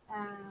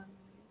 Um,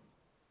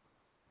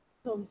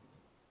 so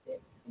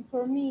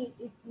for me,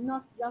 it's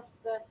not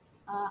just a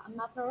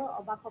matter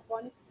of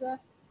aquaponics,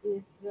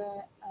 it's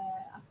a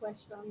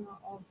question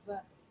of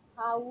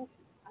how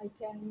I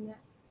can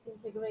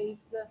integrate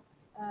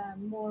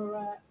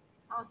more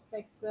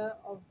aspects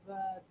of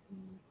the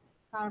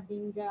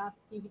farming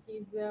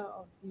activities,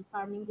 of the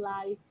farming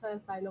life,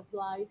 style of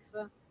life,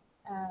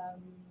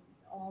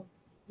 of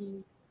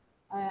the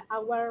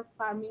our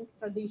farming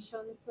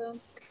traditions.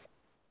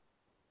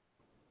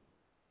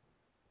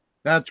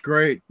 That's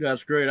great.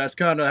 That's great. That's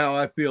kind of how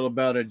I feel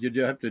about it.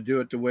 You have to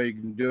do it the way you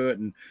can do it,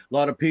 and a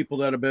lot of people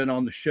that have been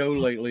on the show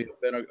lately have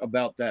been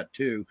about that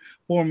too.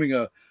 Forming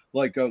a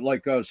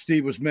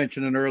Steve was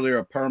mentioning earlier,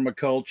 a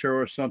permaculture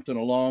or something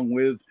along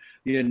with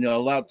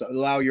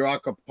allow your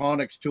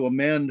aquaponics to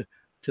amend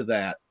to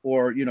that,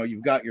 or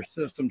you've got your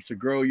systems to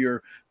grow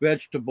your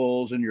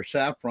vegetables and your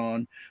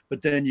saffron,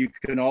 but then you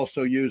can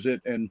also use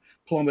it and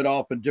plumb it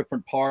off in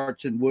different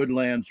parts in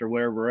woodlands or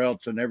wherever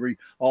else, and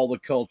all the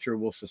culture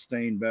will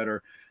sustain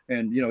better.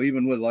 And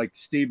even with, like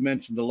Steve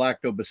mentioned, the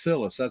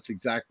lactobacillus, that's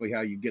exactly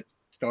how you get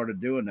started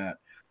doing that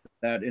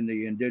in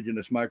the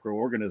indigenous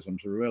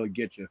microorganisms to really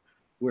get you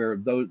where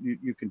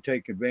you can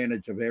take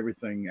advantage of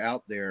everything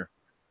out there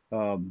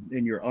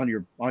in your on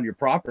your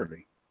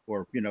property,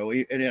 or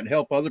and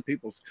help other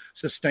people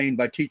sustain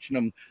by teaching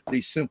them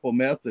these simple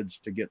methods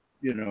to get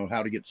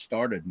how to get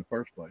started in the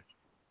first place.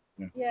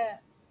 Yeah. Yeah.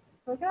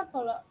 For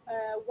example,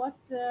 what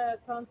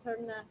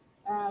concern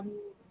um,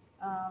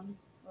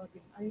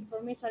 okay,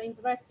 information,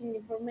 interesting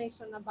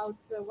information about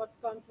what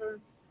concern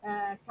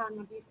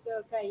cannabis,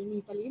 okay, in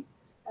Italy.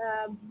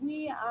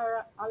 We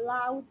are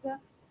allowed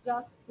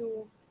just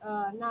to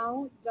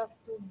now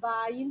just to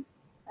buy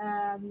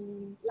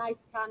light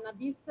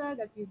cannabis,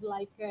 that is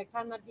like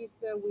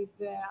cannabis with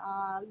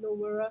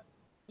lower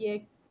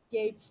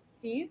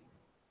THC,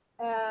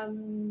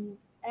 and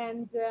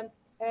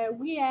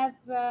we have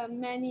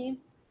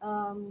many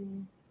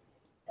um,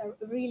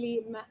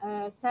 really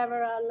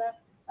several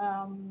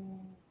um,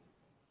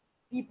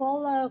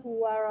 people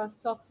who are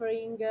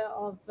suffering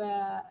of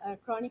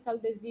chronic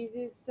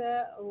diseases,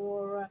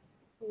 or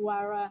who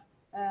are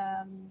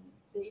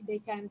they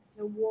can't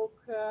walk,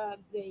 um,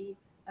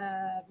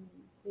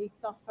 they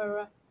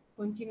suffer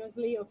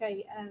continuously,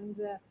 okay, and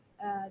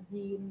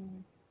the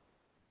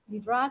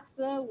drugs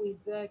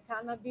with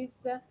cannabis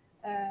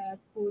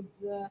could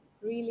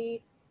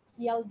really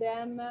heal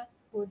them,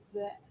 could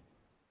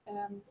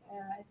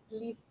at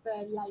least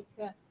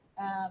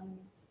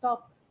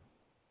stop,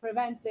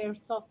 prevent their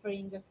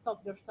suffering,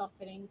 stop their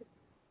sufferings.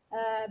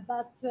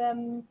 But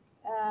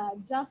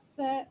just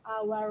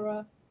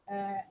our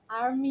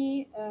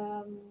army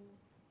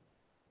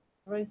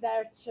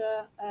research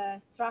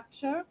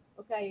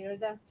okay,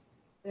 research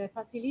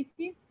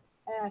facility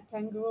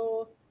can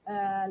grow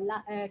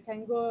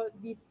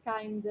this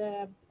kind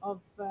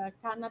of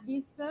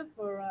cannabis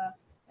for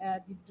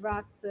the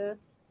drugs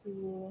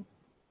to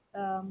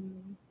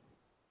um,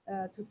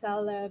 to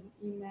sell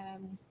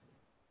in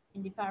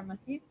the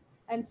pharmacy.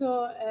 And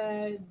so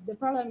the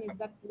problem is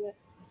that the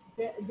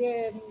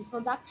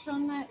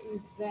production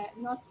is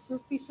not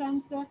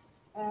sufficient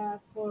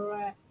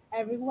for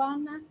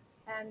everyone,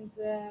 and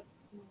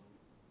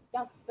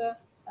just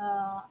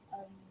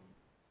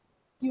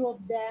few of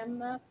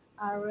them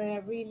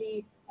are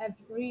really have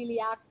really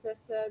access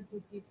to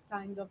this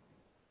kind of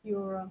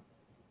cure,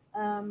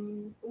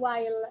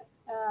 while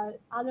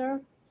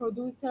other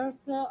producers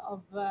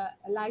of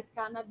light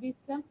cannabis,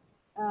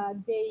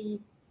 they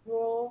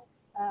grow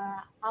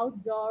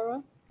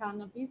outdoor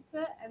cannabis,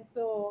 and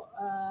so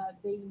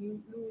they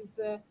lose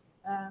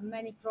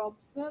many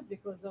crops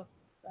because of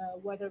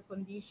weather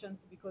conditions,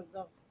 because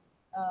of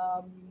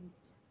um,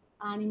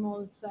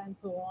 animals and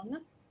so on.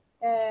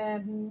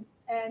 And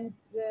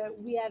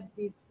we have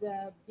this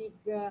big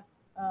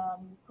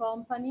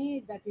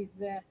company that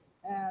uh,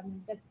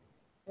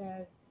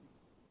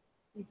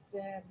 is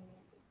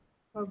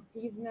for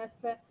business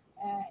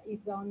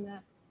is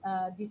on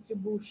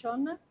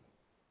distribution,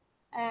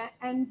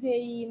 and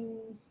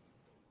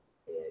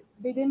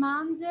the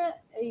demand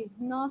is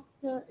not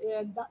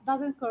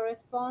doesn't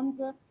correspond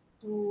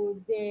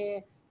to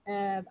the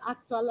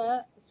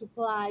actual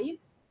supply,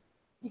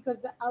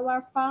 because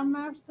our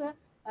farmers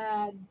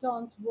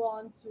don't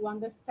want to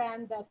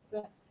understand that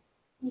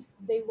if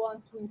they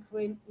want to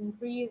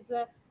increase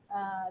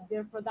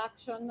their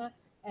production,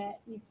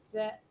 it's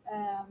a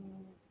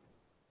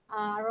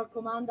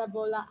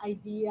recommendable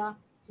idea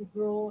to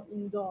grow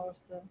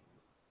indoors.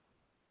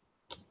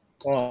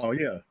 Oh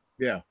yeah,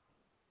 yeah.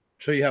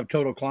 So you have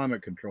total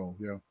climate control.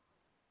 Yeah.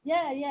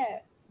 Yeah, yeah.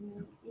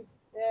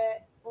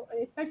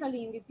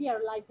 Especially in this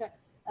year, like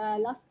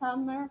last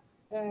summer,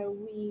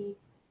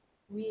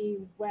 we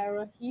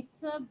were hit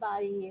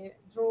by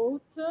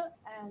drought,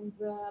 and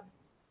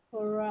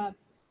for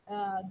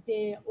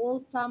the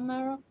whole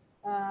summer,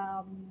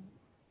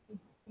 it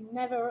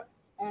never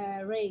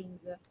rained.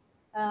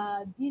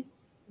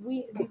 This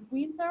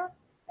winter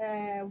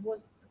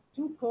was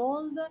too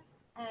cold,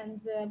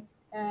 and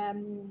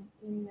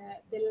in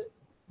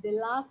the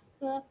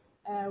last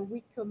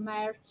week of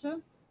March,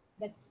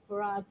 that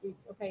for us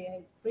is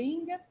okay,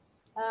 spring.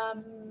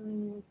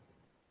 Um,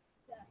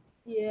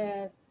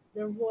 yeah,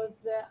 there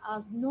was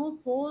a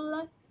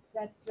snowfall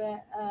that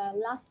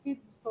lasted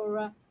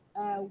for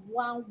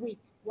 1 week,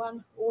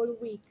 one whole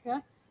week,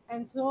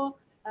 and so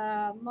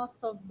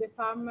most of the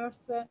farmers,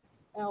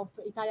 of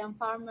Italian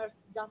farmers,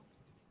 just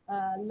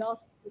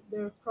lost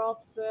their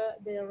crops,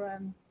 their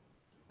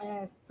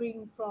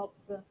spring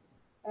crops.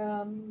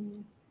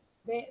 Um,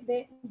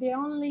 the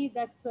only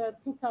that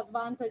took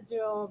advantage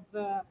of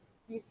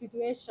this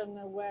situation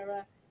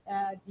were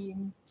the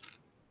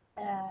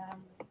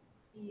um,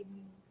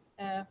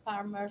 the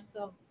farmers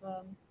um,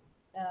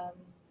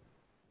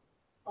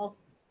 of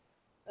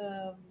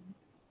um,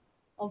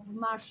 of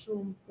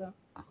mushrooms,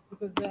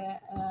 because the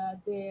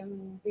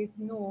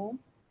snow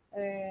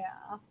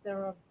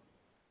after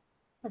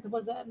it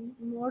was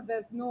more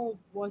the snow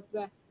was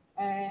a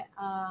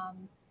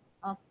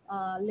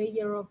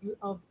layer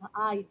of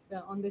ice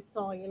on the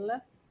soil,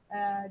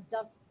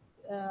 just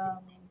um,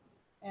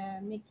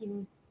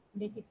 making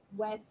make it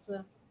wet,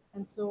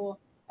 and so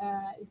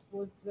it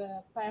was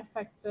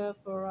perfect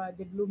for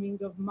the blooming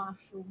of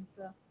mushrooms.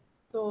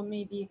 So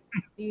maybe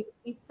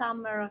this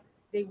summer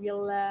they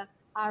will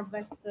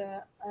harvest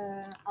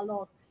a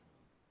lot.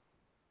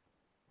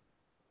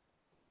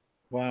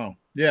 Wow.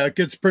 Yeah, it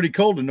gets pretty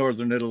cold in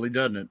northern Italy,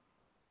 doesn't it?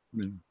 I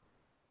mean,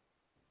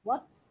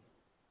 What?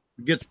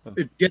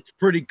 it gets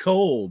pretty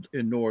cold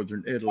in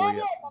northern Yeah, Italy.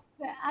 yeah, but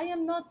I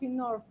am not in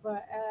North.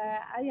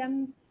 I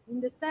am in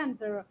the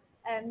center,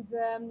 and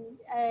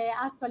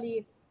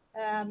actually,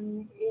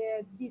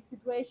 this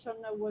situation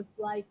was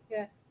like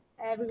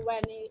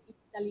everywhere in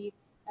Italy.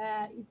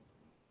 It's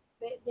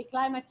the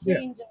climate Yeah.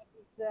 change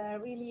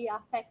is really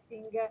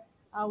affecting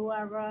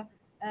our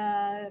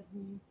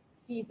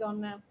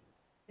season,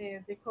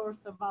 the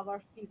course of our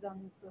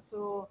seasons.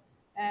 So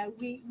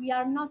we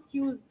are not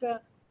used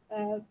to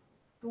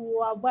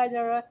a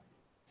weather,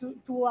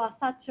 to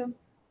such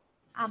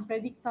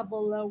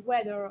unpredictable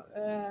weather.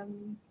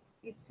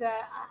 It's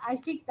I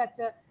think that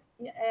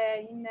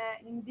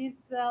in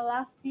these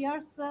last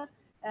years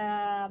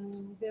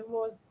there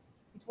was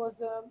it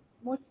was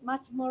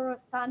much more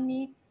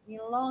sunny in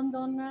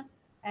London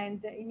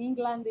and in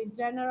England in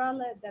general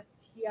than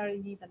here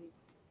in Italy.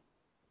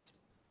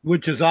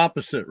 Which is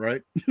opposite,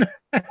 right? Yeah,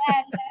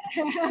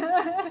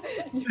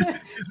 yeah.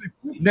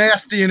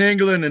 Nasty in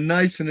England and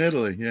nice in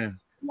Italy. Yeah.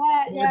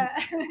 Yeah, yeah.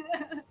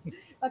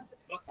 But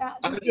the I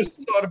same just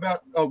thought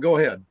about. Oh, go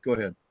ahead. Go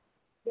ahead.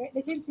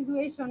 the same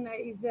situation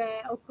is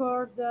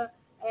occurred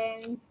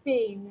in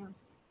Spain.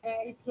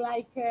 It's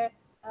like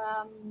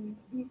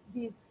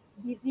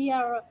this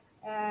year,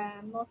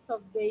 most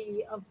of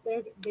they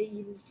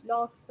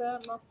lost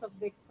most of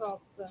the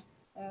crops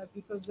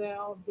because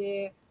of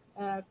the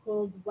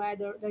cold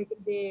weather,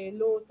 the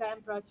low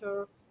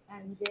temperature,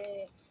 and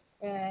the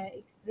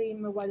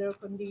extreme weather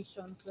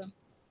conditions.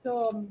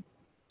 So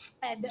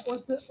and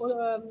also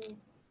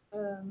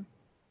um,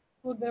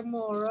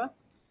 furthermore,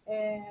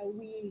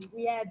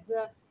 we had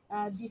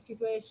this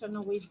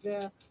situation with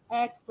the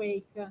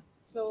earthquake.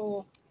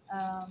 So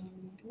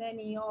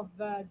many of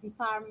the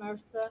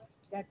farmers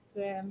that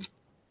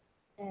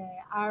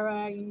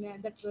are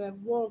that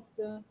worked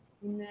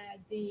in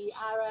the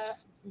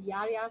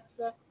areas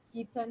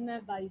hit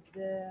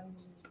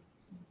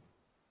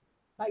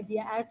by the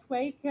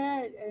earthquake.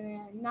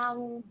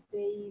 Now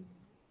they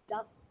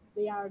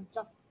are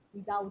just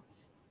without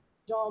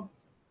job.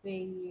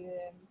 They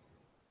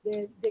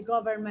the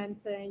government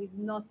is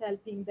not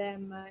helping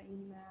them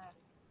in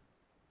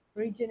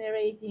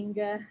regenerating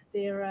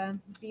their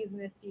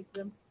businesses.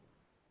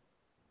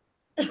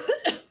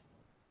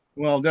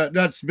 Well,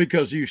 that's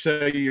because you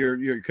say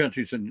your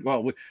country's in,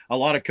 well, a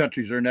lot of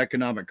countries are in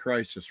economic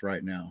crisis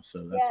right now, so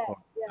that's Yeah, part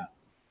of yeah, that.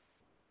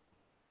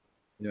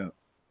 Yeah.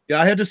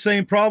 Yeah, I had the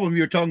same problem.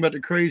 You were talking about the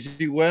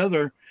crazy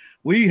weather.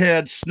 We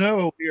had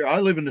snow here. I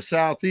live in the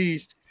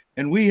southeast,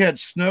 and we had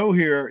snow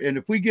here. And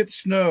if we get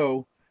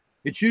snow,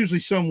 it's usually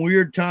some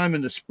weird time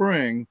in the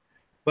spring.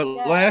 But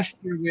yeah, last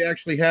year we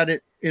actually had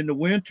it in the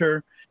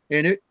winter,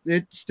 and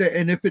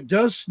and if it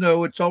does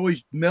snow, it's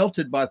always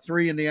melted by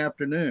 3 in the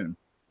afternoon,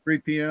 3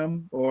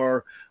 p.m.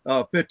 or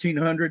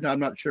 1500. I'm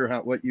not sure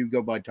what you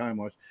go by time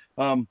was.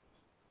 Um,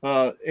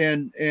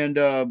 and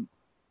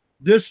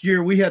This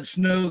year we had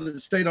snow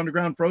that stayed on the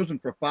ground frozen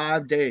for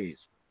 5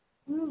 days.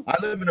 mm, I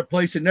live in a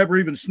place that never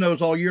even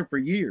snows all year for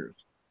years.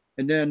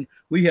 And then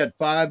we had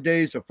 5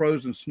 days of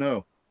frozen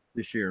snow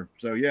this year.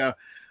 So yeah,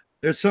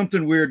 there's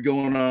something weird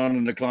going on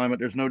in the climate.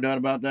 There's no doubt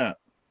about that.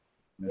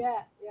 Yeah.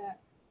 yeah,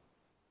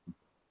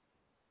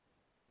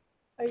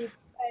 yeah.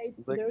 It's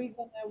Like, the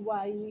reason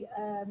why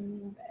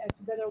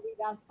together with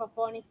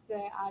aquaponics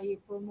I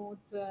promote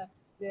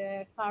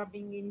the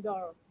farming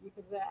indoor,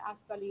 because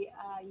actually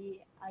I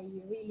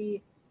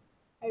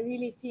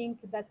really think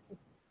that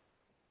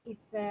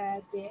it's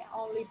the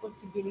only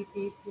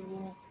possibility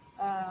to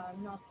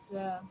not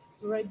to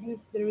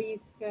reduce the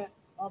risk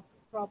of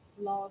crops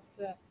loss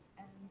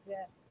and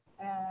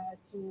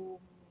to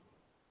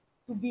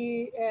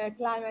be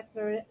climate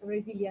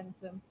resilient.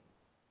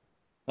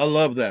 I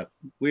love that.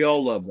 We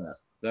all love that.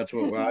 That's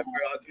what I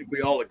think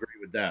we all agree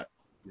with that.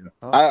 Yeah.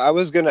 awesome. I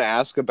was gonna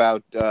ask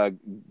about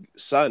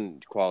sun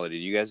quality.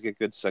 Do you guys get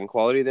good sun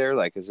quality there?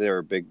 Like, is there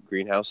a big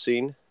greenhouse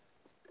scene?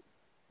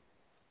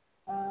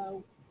 Uh,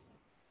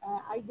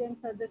 I didn't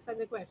understand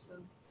the question.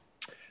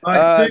 I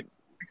Uh, think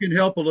I can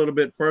help a little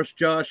bit first,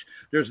 Josh.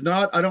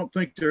 I don't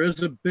think there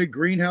is a big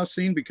greenhouse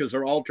scene because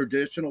they're all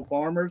traditional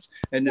farmers.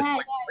 And it's Yeah,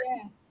 like,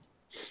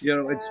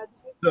 yeah, it's yeah.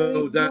 There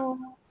so is that no,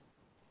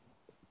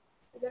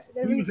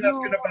 there he is was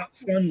asking no. about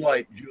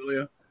sunlight,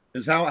 Julia.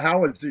 Is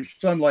how is the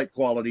sunlight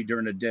quality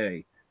during the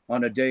day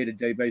on a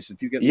day-to-day basis?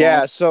 You get long.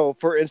 yeah. So,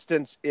 for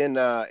instance, in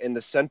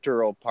the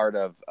central part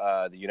of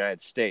the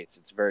United States,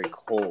 it's very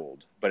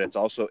cold, but it's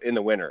also in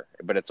the winter,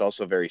 but it's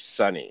also very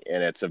sunny,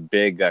 and it's a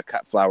big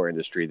cut flower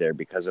industry there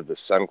because of the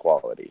sun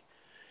quality.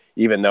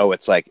 Even though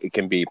it's like it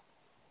can be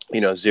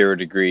 0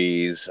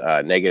 degrees,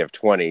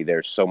 -20,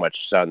 there's so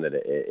much sun that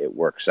it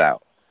works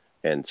out.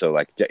 And so,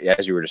 like,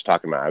 as you were just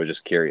talking about, I was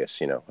just curious,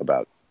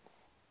 about,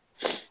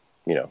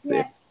 Yeah,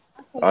 if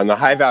on actually, the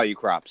high value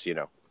crops.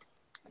 yeah.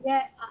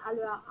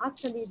 Allora,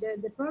 actually,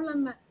 the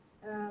problem,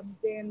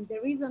 the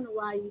reason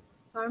why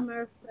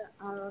farmers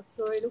are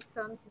so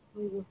reluctant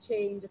to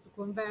change, to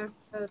convert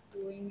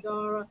to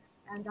indoor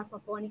and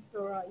aquaponics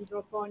or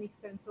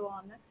hydroponics and so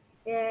on,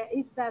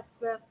 is that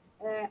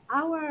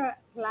our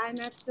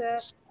climate,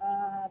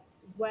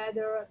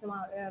 weather,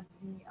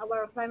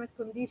 our climate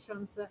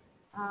conditions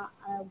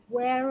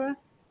were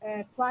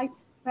quite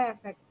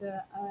perfect.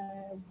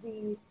 Uh,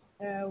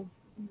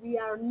 we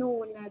are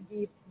known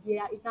the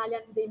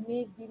Italian the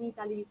made in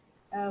Italy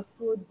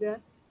food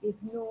is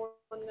known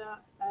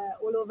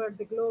all over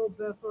the globe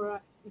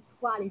for its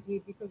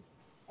quality, because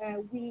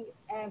we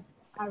have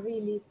a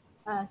really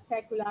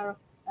secular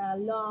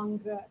long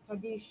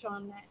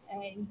tradition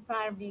in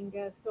farming.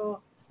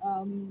 So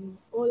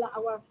all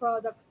our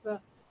products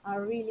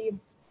are really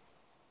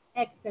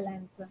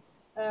excellent.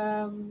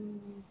 Um,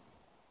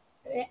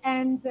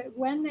 and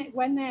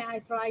when I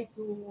try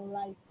to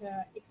like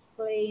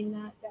explain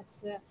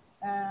that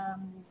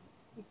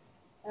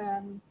it's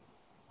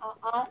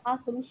a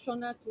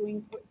solution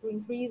to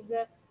increase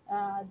the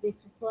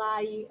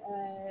supply,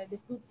 the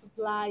food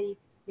supply,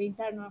 the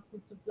internal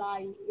food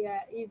supply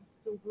is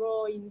to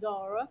grow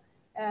indoor.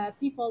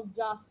 People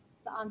just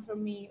answer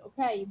me,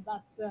 okay,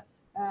 but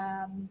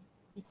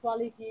the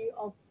quality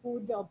of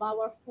food, of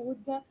our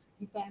food,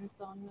 depends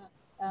on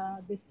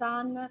the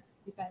sun,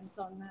 depends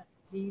on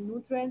the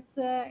nutrients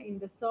in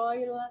the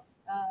soil,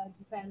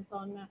 depends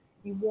on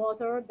the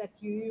water that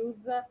you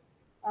use.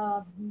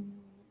 Um,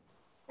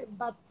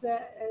 but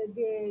the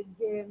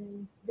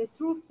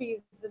truth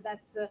is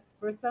that,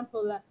 for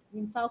example,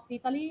 in South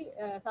Italy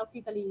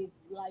is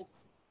like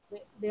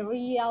the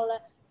real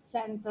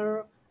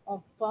center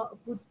of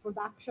food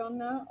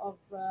production, of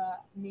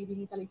made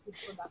in Italy food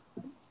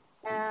production.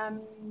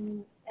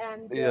 And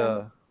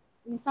Yeah,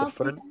 in the South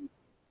fun. Italy,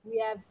 we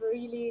have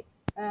really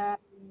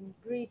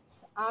great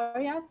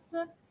areas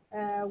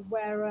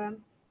where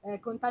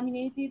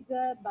contaminated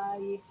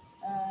by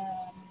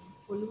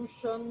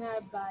pollution,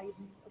 by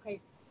okay,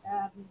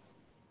 um,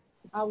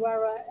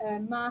 our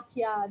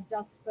mafia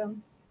just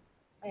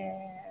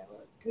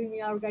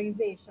criminal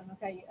organization,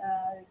 okay,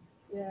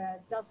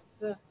 just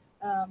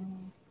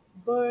um,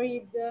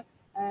 buried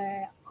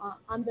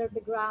under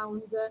the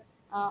ground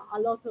a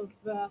lot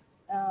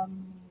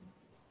um,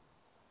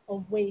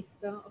 of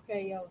waste,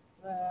 okay, of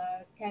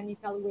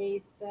chemical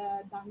waste,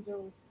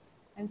 dangerous,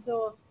 and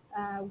so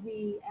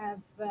we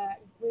have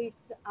great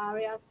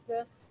areas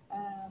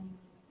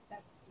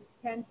that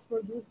can't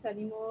produce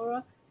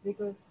anymore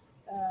because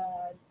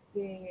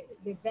the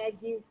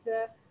veggies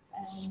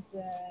and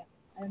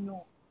I don't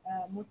know,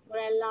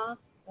 mozzarella,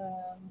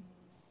 um,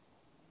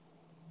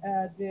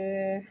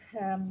 the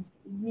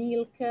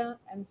milk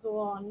and so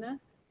on.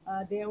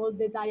 All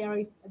the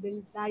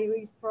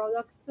dairy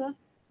products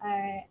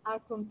are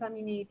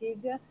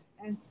contaminated,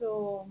 and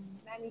so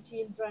many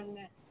children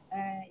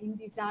in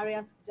these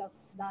areas just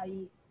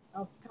die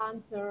of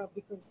cancer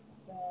because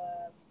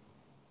uh,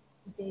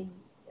 they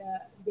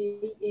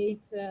they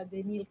ate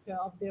the milk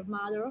of their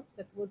mother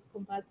that was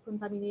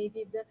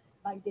contaminated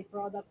by the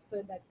products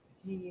that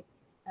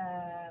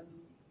um,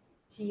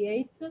 she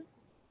ate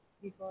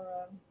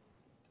before.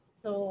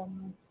 So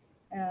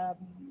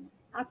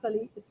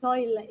actually,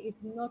 soil is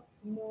not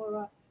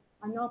more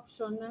an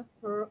option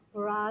for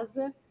us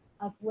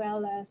as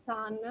well as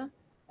sun.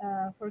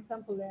 For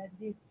example,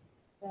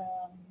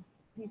 um,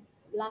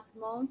 this last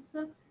month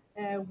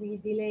we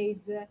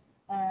delayed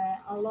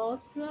a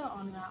lot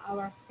on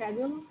our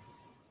schedule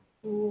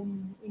to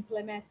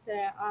implement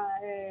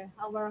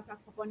our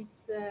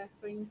aquaponics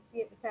training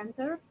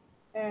center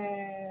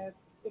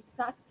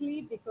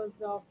exactly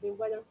because of the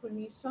weather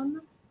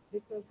condition,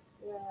 because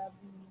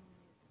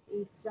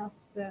it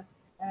just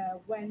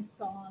went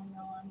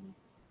on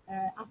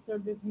after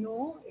the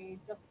snow. It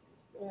just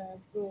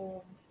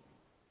go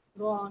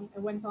on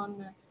went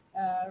on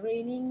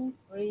raining,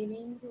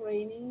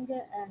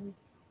 and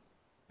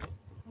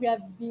we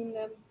have been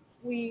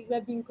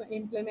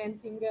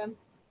implementing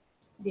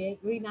the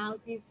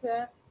greenhouses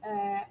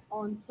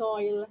on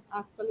soil,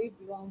 actually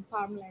on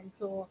farmland.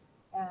 So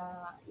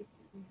if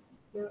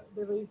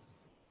there is,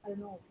 I don't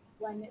know,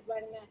 when it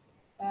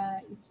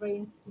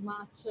rains too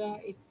much,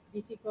 it's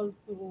difficult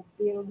to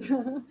build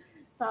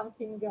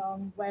something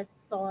on wet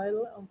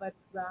soil, on wet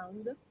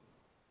ground.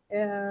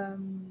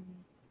 Um,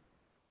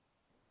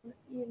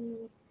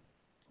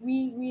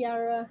 we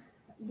are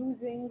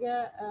losing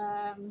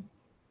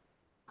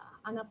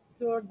an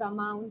absurd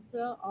amount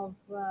of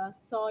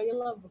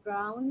soil of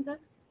ground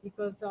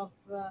because of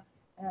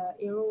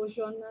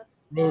erosion,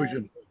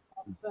 Erosion.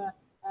 of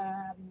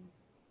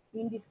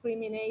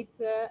indiscriminate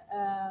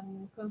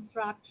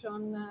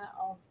construction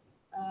of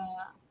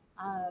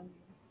um,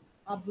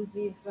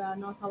 abusive,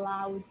 not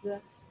allowed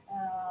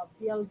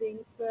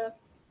buildings,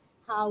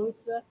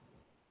 house.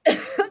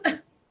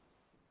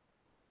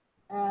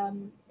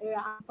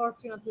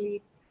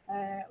 Unfortunately,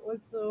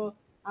 also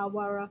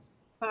our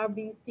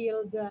farming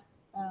field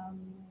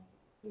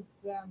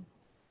is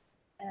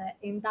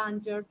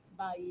endangered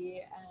by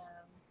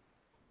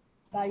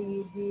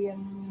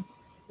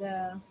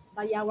the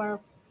by our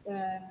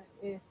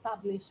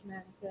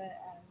establishment and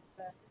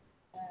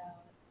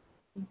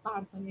in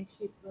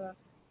partnership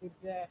with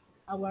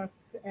our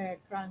the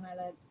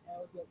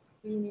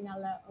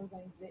criminal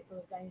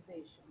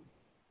organization.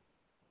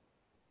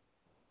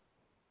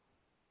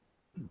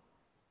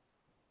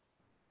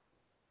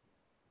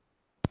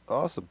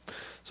 Awesome.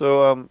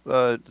 So,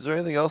 is there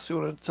anything else you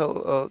want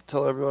to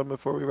tell everyone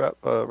before we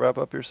wrap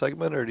up your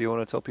segment, or do you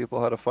want to tell people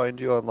how to find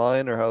you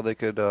online or how they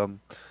could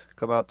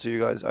come out to you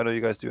guys? I know you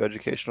guys do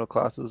educational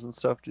classes and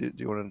stuff. Do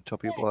you want to tell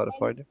Yeah, people how to and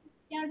find you?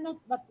 we are not,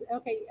 but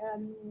okay.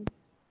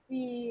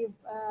 We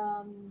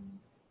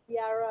we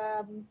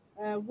are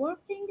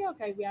working.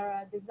 Okay, we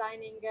are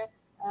designing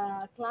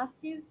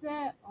classes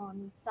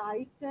on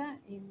site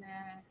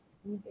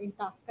in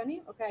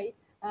Tuscany. Okay,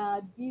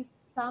 this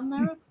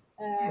summer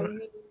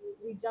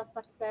we just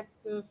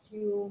accept a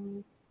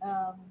few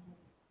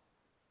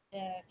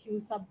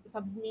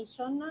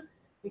submission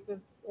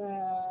because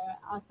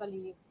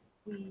actually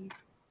we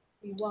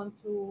we want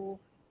to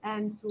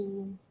and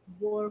to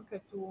work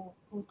to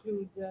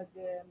conclude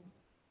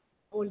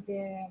all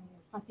the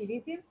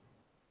facility.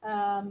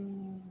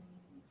 Um,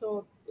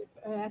 so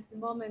at the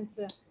moment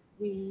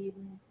we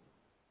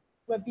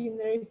we've been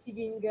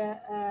receiving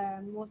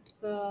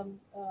most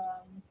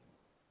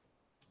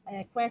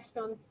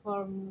questions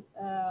from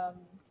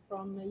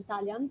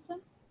Italians.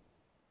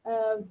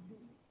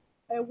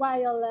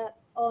 While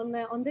on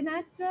the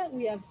net,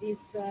 we have this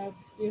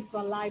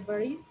virtual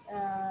library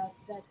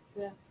that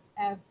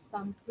have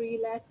some free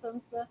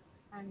lessons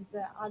and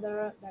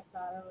other that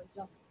are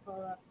just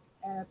for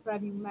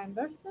premium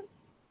members.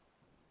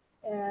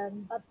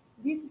 But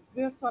this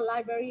virtual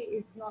library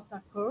is not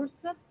a course.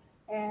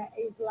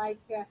 It's like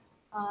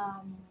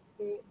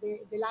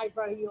the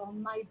library of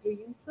my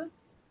dreams,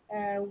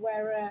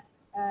 where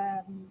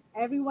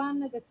everyone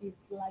that is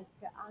like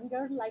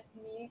hunger like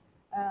me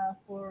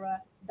for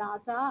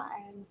data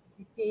and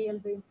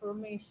detailed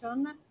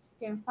information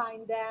can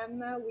find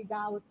them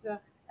without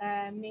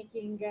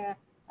making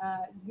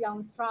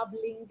beyond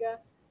traveling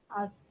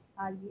as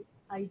I,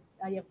 I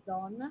have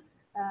done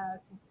to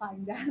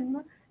find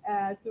them,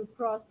 to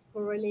cross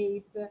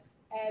correlate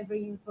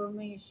every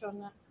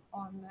information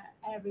on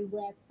every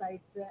website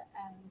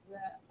and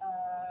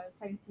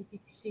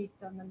scientific sheet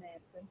on the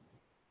net.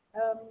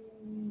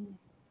 Um,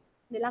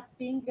 the last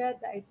thing is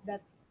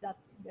that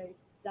there is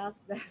just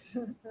that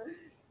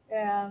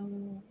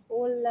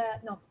all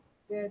no,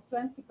 the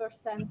 20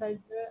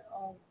 percentage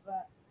of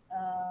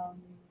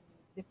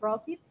the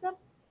profits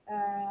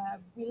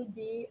will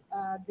be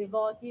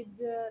devoted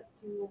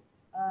to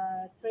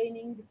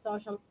training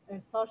social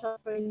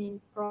training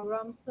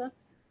programs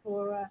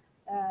for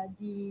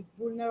the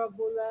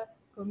vulnerable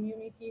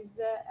communities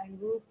and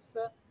groups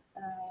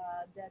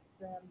that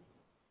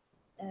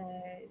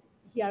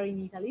here in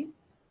Italy.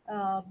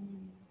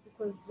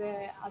 Because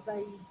as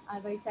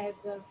I said,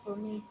 for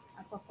me,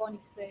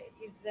 aquaponics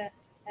is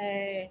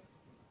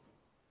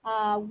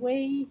a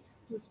way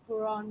to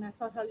spur on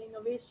social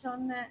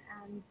innovation,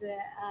 and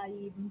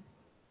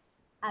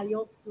I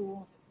hope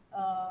to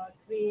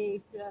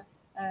create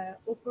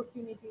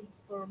opportunities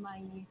for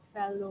my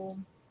fellow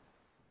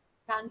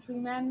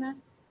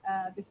countrymen,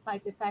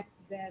 despite the fact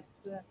that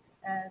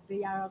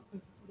they are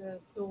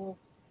so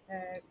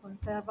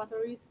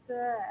conservatorist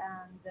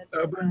and that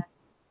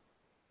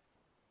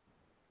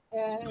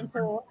and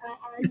so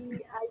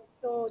I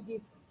saw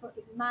this.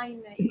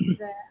 Mine is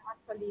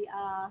actually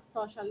a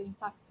social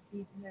impact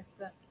business.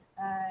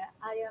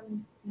 I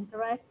am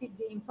interested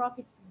in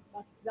profits,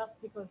 but just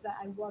because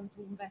I want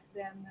to invest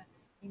them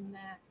in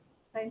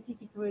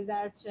scientific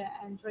research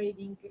and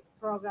trading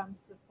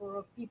programs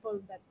for people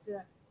that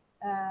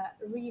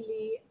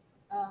really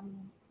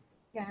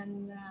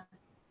can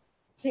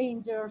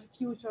change their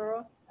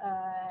future,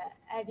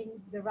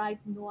 having the right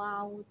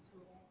know-how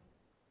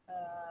to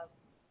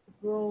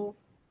grow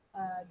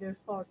their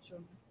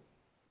fortune.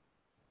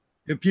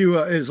 If you,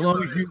 as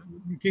long as you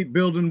keep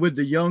building with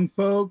the young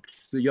folks,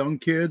 the young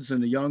kids,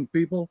 and the young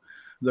people,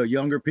 the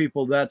younger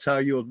people, that's how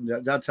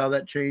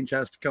that change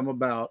has to come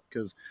about.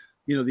 Because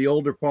the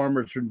older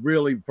farmers should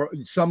really,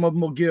 some of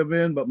them will give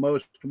in, but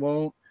most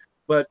won't.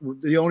 But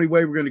the only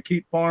way we're going to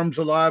keep farms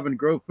alive and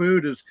grow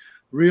food is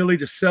really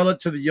to sell it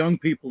to the young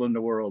people in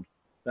the world.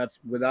 That's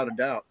without a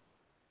doubt.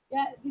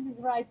 Yeah, this is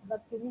right.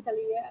 But in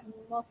Italy,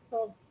 most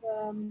of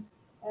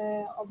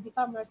the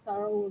farmers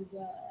are old.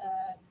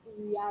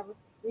 We have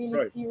really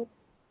Right. few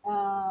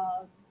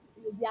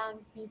young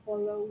people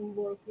who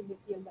work in the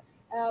field.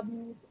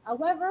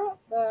 However,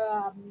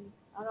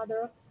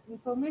 another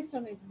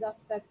information is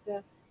just that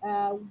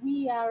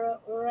we are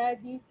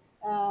already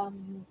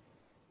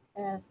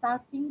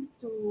starting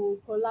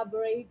to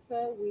collaborate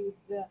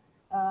with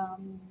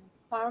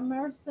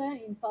farmers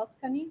in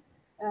Tuscany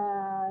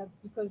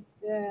because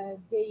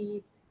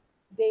they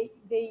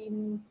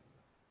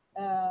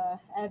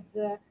had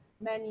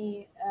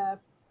many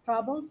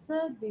troubles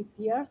these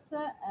years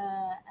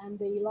and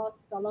they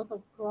lost a lot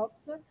of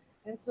crops,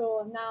 and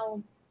so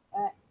now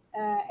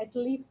at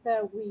least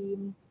the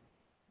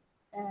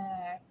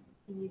I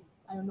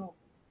don't know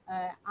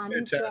an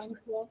Fantastic.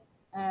 influence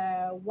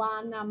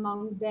one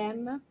among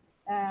them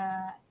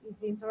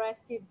is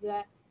interested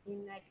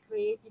in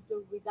creating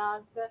with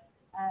us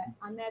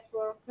a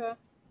network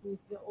with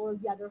all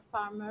the other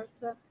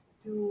farmers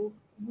to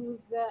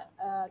use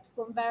to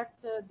convert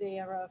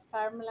their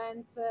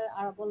farmlands,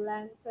 arable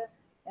lands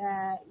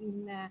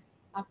in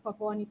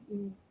aquaponic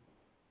in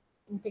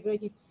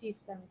integrated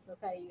systems.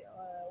 Okay,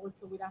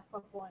 also with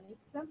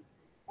aquaponics.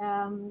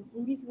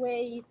 In this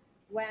way,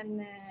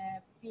 when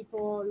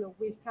people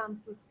will come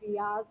to see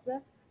us,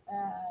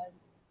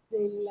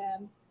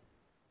 they'll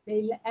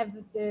they'll have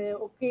the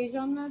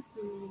occasion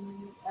to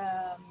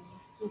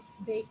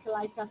make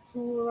like a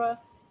tour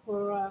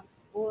for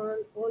all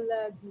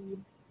the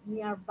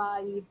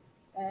nearby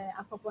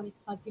aquaponic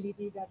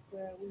facility that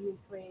we will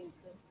create.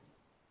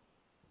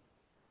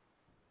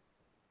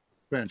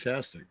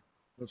 Fantastic.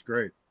 That's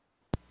great.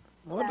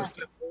 Yeah. A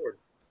step forward.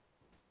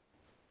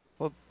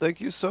 Well, thank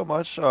you so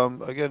much.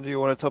 Again, do you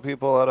want to tell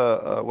people how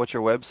to what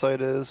your website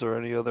is or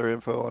any other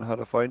info on how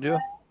to find you?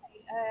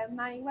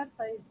 My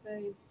website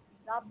is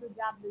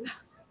www.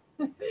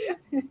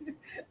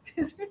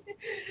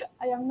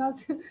 I am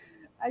not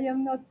I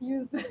am not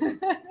used.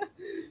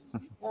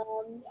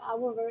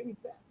 However,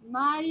 it's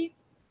my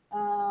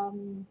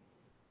oddio,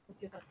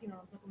 tattino,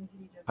 non so come si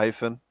dice.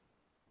 Hyphen,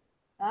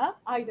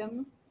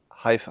 Item.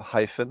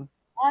 hyphen.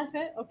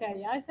 Alfe,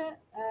 okay, Alfe,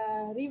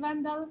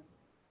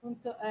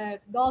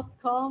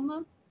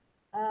 rivendell.com,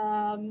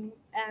 and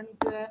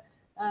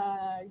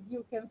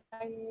you can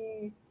find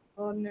me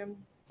on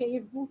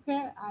Facebook.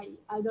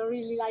 I don't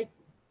really like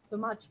so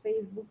much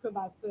Facebook,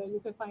 but you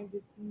can find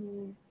it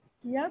me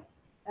here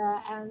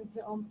and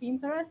on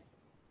Pinterest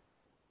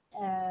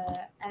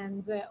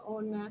and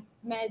on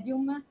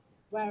Medium,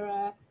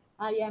 where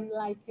I am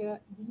like the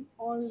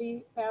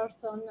only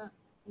person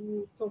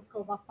who talk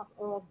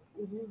of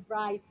who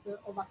writes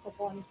of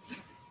aquaponics.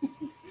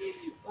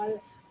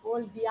 Well,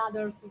 all the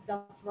others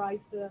just write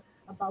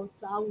about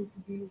how to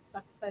be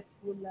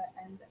successful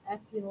and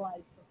happy in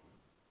life.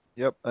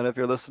 Yep. And if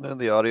you're listening to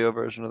the audio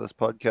version of this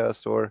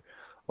podcast or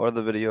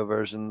the video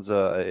versions,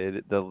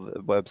 the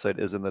website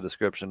is in the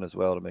description as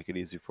well to make it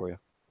easy for you.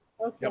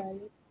 Yep. Okay.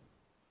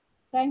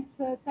 Thanks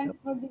for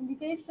the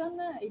invitation.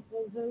 It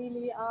was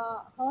really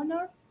a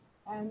honor,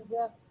 and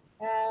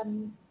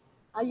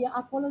I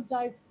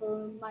apologize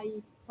for my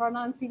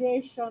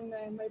pronunciation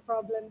and my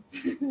problems.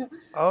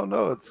 Oh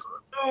no, it's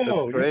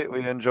Oh, yeah. great.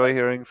 We enjoy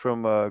hearing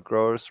from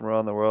growers from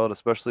around the world,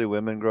 especially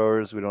women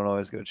growers. We don't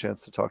always get a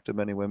chance to talk to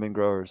many women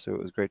growers, so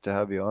it was great to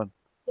have you on.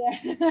 Yeah.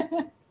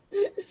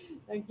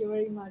 Thank you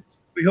very much.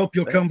 We hope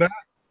you'll come back.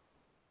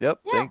 Thanks. Yep,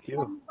 Yeah, thank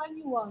you. when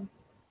you want.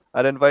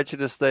 I'd invite you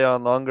to stay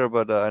on longer,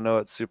 but I know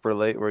it's super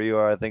late where you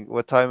are. I think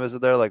what time is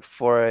it there? Like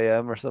 4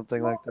 a.m. or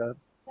something like that?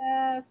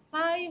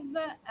 5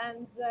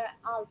 and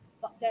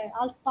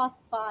half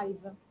past 5.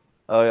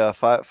 Oh yeah,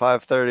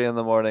 5:30 in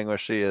the morning where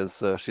she is.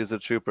 So she's a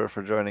trooper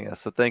for joining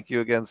us. So thank you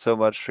again so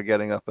much for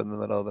getting up in the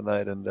middle of the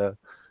night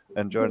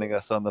and joining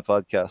us on the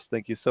podcast.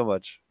 Thank you so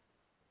much.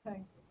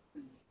 Thanks.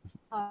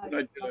 Hi. Good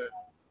night, Julia.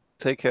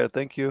 Take care.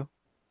 Thank you.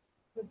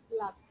 Good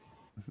luck.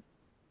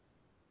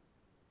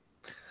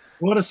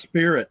 What a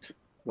spirit.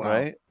 Wow.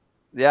 Right?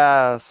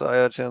 Yeah, so I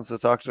had a chance to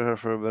talk to her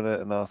for a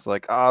minute, and I was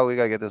like, "Oh, we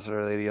gotta get this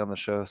other lady on the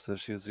show." So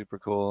she was super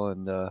cool,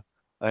 and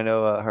I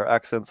know her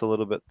accent's a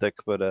little bit thick,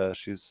 but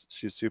she's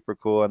super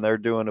cool, and they're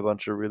doing a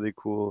bunch of really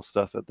cool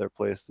stuff at their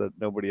place that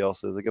nobody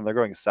else is. Again, they're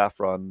growing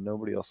saffron.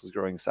 Nobody else is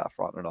growing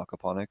saffron in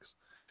aquaponics,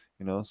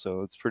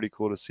 So it's pretty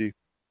cool to see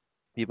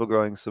people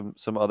growing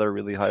some other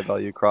really high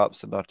value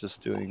crops and not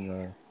just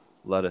doing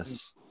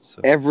lettuce. So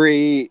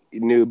Every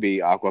newbie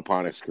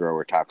aquaponics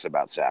grower talks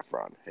about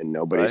saffron, and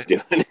nobody's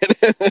right? doing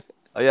it.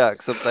 Oh yeah,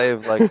 except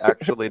they've like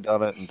actually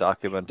done it and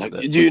documented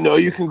Like, it. do you know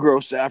you can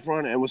grow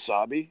saffron and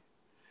wasabi?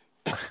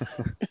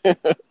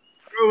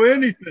 Grow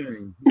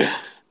anything.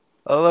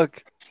 Oh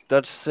look,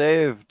 Dutch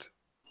saved.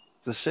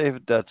 It's a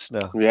shaved Dutch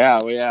now.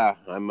 Yeah, well, yeah.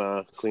 I'm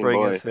a clean Spring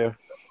boy. is here.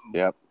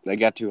 Yep, they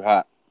got too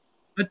hot.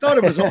 I thought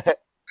it was all,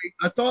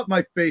 I thought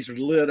my face was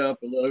lit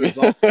up a little. It was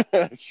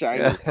all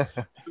Shiny. Yeah.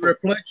 the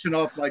reflection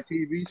off my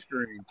TV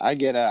screen. I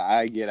get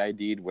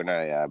ID'd when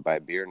I buy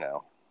beer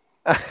now.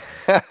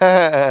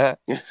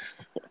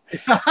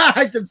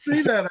 I can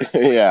see that.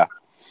 Yeah.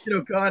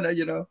 Kind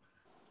of.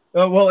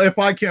 Well, if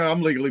I can,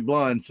 I'm legally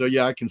blind, so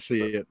yeah, I can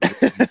see it.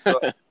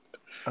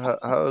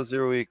 How was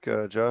your week,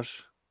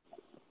 Josh?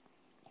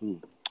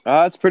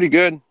 It's pretty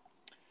good.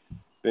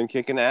 Been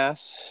kicking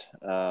ass.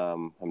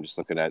 I'm just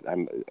looking at.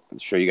 I'm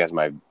show you guys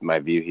my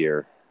view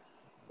here.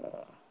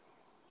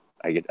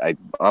 I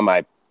on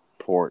my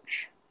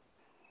porch.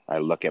 I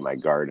look at my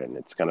garden.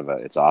 It's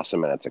it's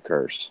awesome and it's a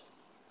curse.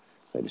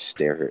 So I just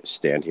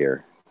stand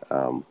here.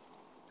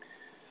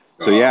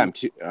 So yeah, I'm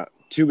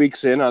 2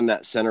 weeks in on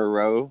that center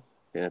row,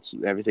 and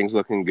everything's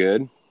looking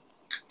good.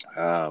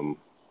 The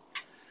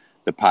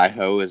pie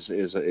hoe is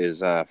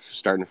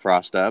starting to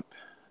frost up,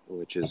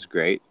 which is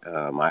great.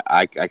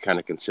 I kind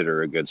of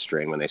consider a good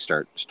strain when they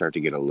start to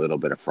get a little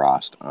bit of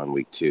frost on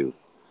week 2.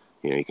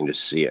 You can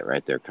just see it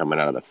right there coming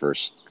out of the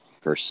first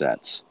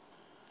sets.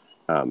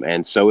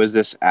 And so is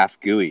this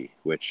Guy,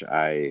 which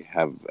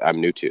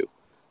I'm new to,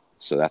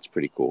 so that's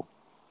pretty cool.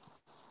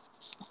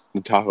 The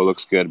Tahoe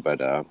looks good,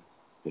 but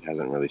it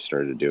hasn't really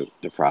started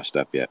to frost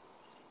up yet,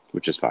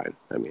 which is fine.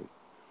 I mean,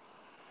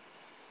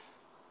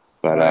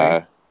 but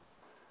Right.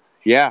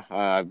 yeah,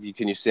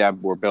 can you see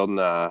we're building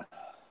I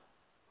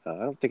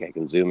don't think I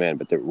can zoom in,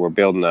 but we're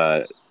building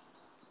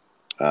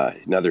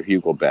another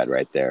hugel bed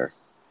right there,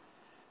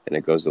 and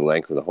it goes the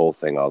length of the whole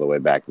thing all the way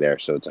back there.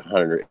 So it's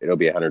 100. It'll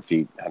be 100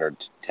 feet,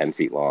 110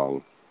 feet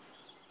long,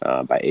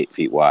 by 8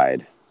 feet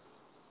wide.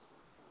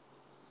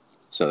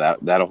 So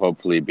that'll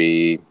hopefully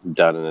be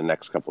done in the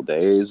next couple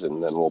days,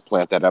 and then we'll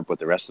plant that up with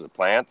the rest of the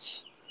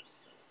plants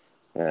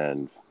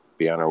and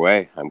be on our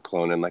way. I'm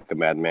cloning like a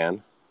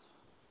madman.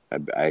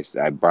 I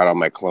brought all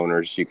my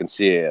cloners. You can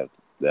see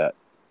that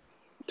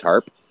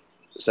tarp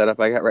setup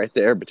I got right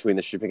there between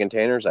the shipping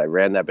containers. I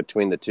ran that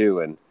between the two,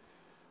 and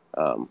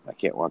I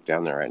can't walk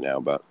down there right now,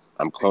 but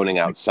I'm cloning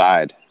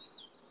outside.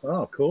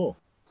 Oh, cool.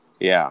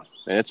 Yeah,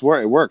 and it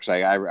works.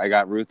 I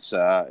got roots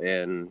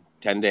in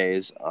 10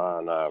 days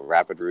on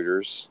rapid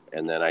rooters,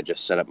 and then I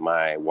just set up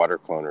my water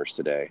cloners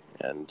today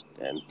and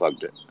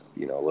plugged it, a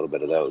little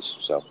bit of those.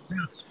 So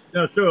Yes.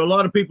 Yeah, so a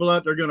lot of people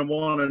out there are going to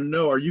want to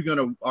know: Are you going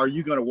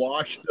to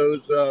wash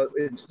those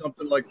in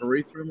something like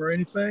erythrum or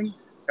anything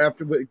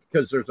after?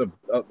 Because there's a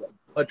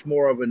much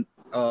more of an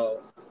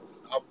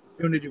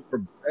opportunity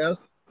for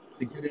pests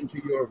to get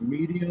into your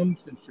medium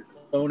since you're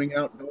cloning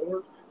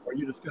outdoors. Or are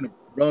you just going to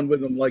run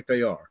with them like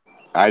they are?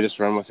 I just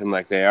run with them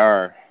like they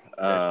are.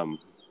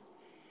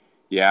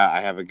 Yeah, I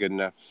have a good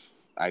enough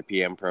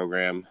IPM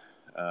program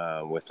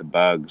with the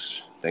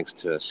bugs, thanks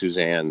to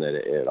Suzanne, that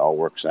it all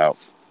works out.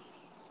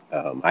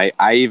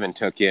 I even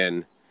took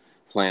in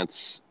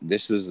plants.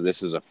 This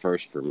is a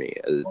first for me.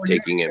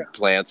 Taking in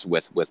plants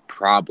with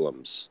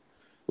problems,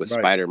 with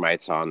spider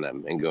mites on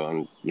them, and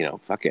going,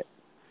 fuck it,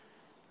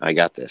 I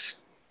got this,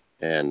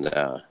 and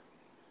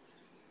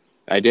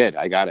I did.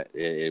 I got it.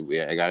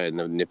 I got it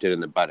and nipped it in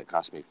the bud. It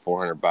cost me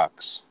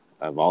 $400.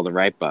 of all the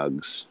right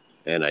bugs,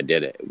 and I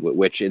did it.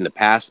 Which in the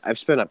past I've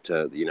spent up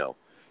to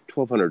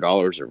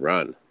 $1,200 a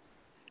run,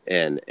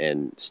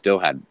 and still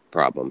had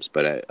problems.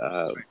 But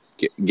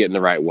getting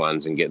the right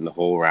ones and getting the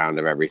whole round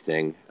of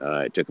everything,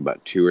 it took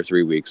about 2 or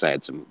 3 weeks. I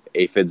had some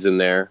aphids in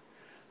there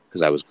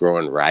because I was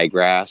growing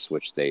ryegrass,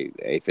 which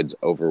aphids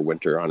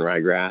overwinter on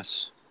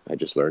ryegrass. I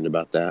just learned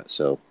about that.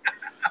 So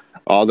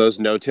all those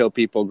no-till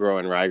people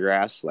growing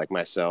ryegrass like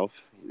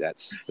myself,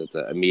 that's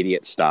an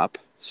immediate stop,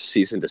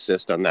 cease and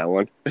desist on that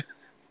one.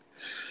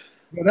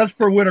 Yeah, that's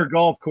for winter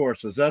golf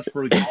courses. That's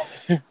for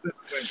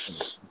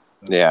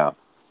yeah.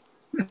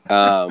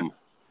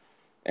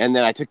 And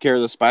then I took care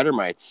of the spider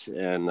mites,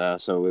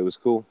 and so it was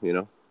cool,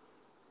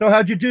 So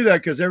how'd you do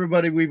that? Because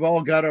we've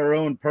all got our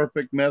own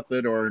perfect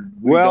method, or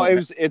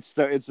it's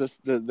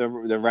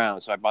the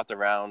round. So I bought the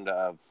round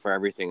for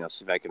everything. I'll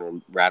see if I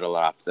can rattle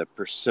off the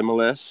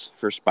Persimmilus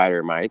for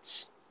spider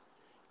mites,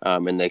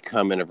 and they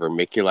come in a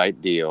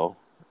vermiculite deal.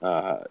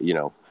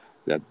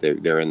 That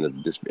they're in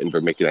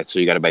vermiculite. So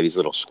you got to buy these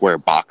little square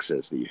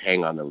boxes that you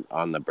hang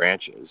on the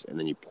branches, and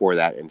then you pour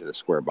that into the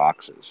square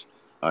boxes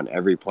on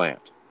every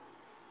plant.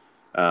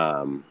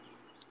 And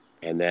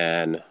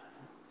then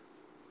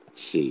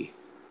let's see.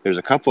 There's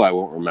a couple I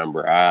won't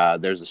remember.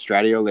 There's a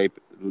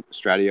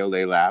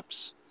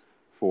Stratiolalaps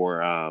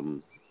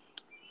for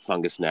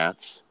fungus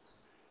gnats.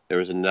 There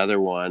was another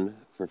one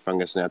for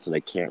fungus gnats, and I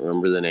can't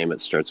remember the name.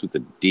 It starts with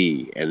a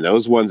D, and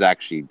those ones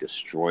actually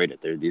destroyed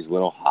it. They're these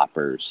little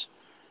hoppers,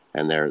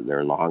 and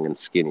they're long and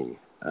skinny.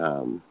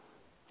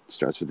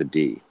 Starts with a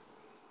D.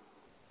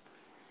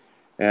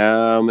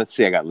 Let's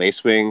see. I got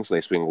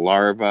lacewing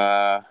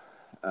larva.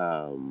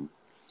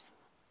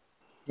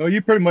 No,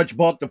 you pretty much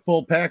bought the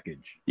full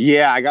package.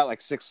 Yeah, I got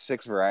like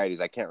six varieties.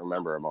 I can't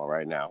remember them all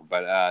right now,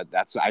 but I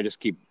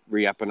just keep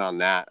re-upping on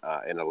that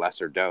in a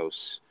lesser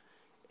dose,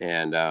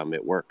 and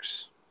it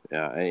works.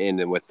 And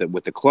then with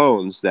the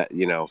clones, that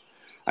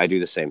I do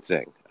the same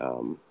thing.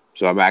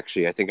 So I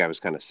think I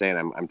was kind of saying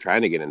I'm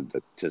trying to get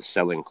into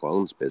selling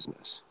clones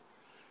business.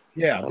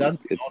 Yeah,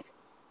 it's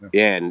awesome.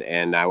 Yeah,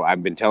 and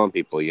I've been telling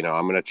people, I'm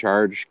going to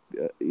charge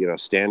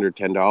standard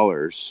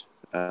 $10.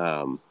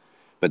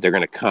 But they're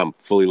going to come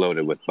fully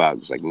loaded with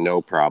bugs, like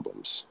no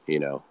problems,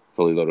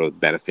 fully loaded with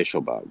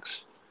beneficial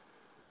bugs.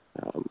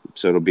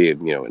 So it'll be,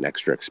 an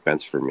extra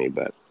expense for me,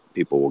 but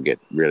people will get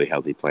really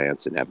healthy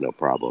plants and have no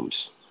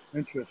problems.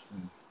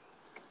 Interesting.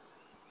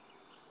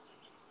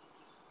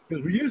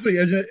 Because usually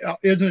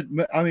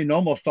isn't I mean,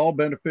 almost all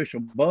beneficial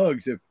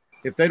bugs,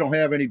 if they don't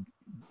have any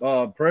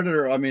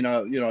predator,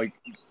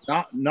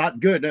 not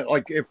good.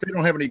 Like if they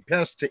don't have any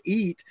pests to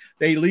eat,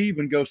 they leave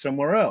and go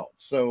somewhere else.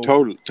 So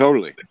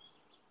totally.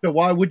 So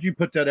why would you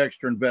put that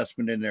extra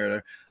investment in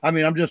there? I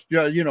mean, I'm just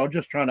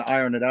just trying to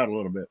iron it out a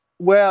little bit.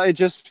 Well,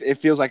 it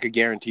feels like a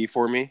guarantee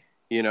for me,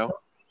 All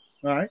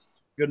right,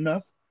 good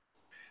enough.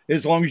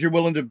 As long as you're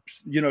willing to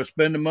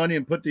spend the money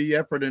and put the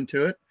effort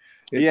into it.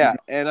 Yeah,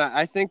 and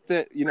I think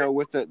that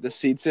with the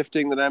seed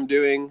sifting that I'm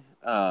doing,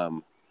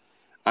 I'm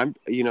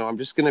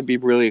just going to be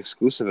really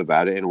exclusive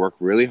about it and work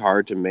really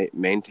hard to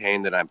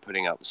maintain that I'm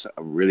putting out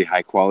a really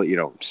high quality,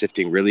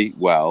 sifting really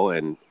well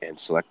and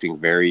selecting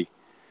very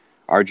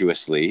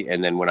arduously,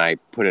 and then when I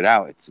put it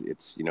out,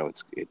 it's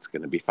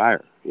going to be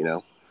fire,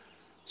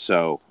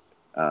 So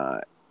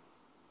I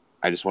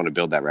just want to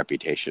build that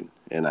reputation,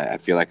 and I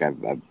feel like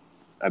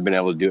I've been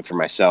able to do it for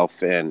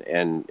myself and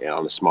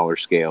on a smaller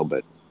scale,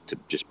 but to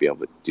just be able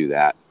to do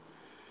that,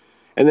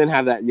 and then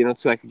have that,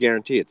 it's like a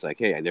guarantee. It's like,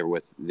 hey, they're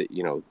with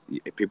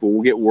people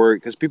will get worried,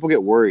 because people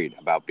get worried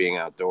about being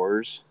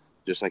outdoors,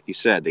 just like you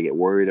said, they get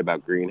worried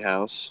about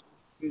greenhouse,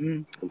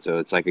 and so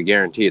it's like a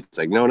guarantee. It's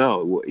like no,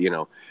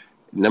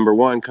 number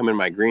one, come in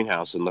my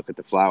greenhouse and look at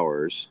the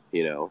flowers,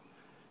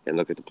 and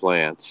look at the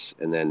plants.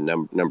 And then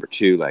number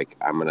two, like,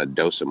 I'm going to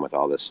dose them with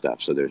all this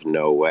stuff. So there's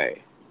no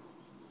way.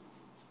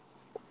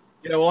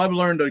 Yeah, well, I've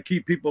learned to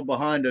keep people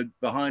behind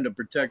a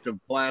protective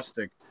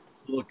plastic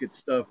to look at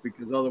stuff,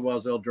 because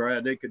otherwise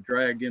they could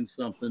drag in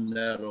something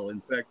that'll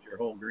infect your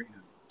whole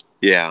greenhouse.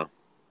 Yeah.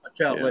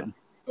 Watch out, letting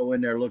people go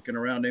in there looking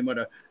around. They might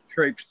have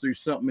traipsed through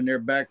something in their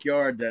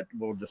backyard that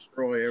will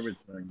destroy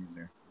everything in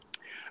there.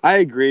 I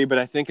agree, but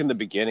I think in the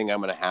beginning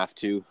I'm going to have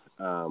to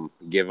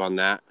give on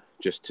that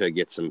just to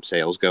get some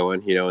sales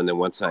going, and then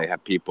once I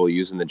have people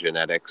using the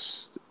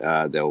genetics,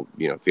 they'll,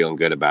 feeling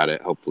good about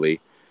it,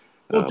 hopefully.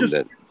 Well, just,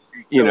 don't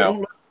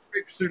let it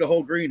traipse through the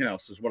whole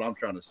greenhouse is what I'm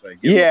trying to say.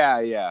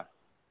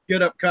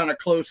 Get up kind of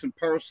close and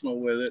personal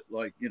with it,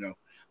 like,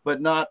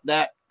 but not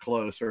that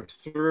close or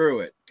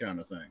through it kind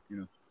of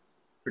thing,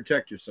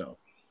 protect yourself.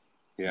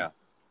 Yeah.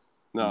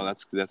 No,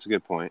 that's a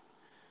good point.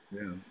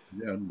 Yeah.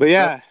 But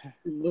yeah,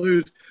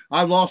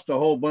 I lost a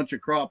whole bunch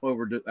of crop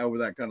over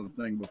that kind of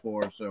thing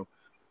before. So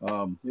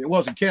it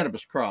wasn't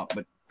cannabis crop,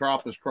 but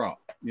crop is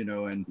crop,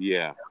 and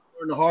yeah, I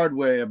learned the hard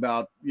way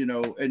about,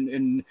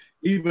 and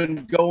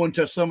even going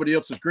to somebody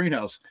else's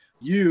greenhouse.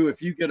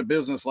 If you get a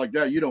business like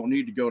that, you don't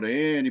need to go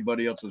to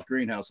anybody else's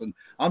greenhouse. And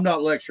I'm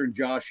not lecturing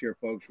Josh here,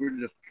 folks. We're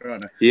just trying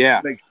to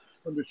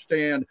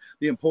understand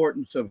the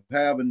importance of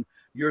having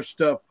your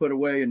stuff put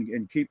away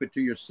and keep it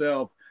to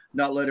yourself,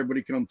 not let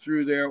everybody come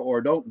through there,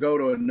 or don't go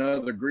to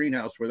another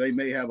greenhouse where they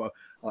may have a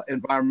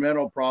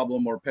environmental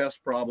problem or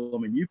pest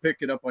problem, and you pick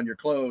it up on your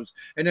clothes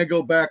and then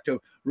go back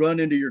to run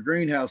into your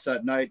greenhouse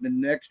that night, and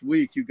the next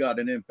week you got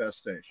an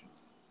infestation.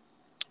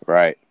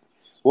 Right.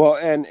 Well,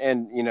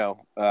 and you know,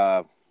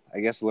 I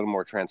guess a little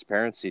more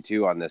transparency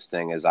too on this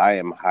thing is I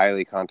am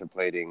highly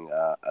contemplating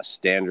a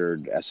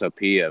standard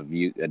SOP of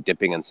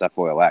dipping in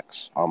Cefoil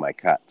X on my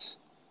cuts,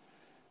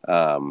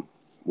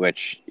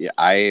 which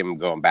I am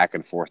going back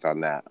and forth on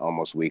that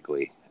almost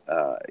weekly.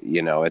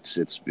 You know, it's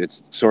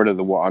sort of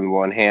on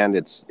one hand,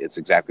 it's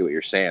exactly what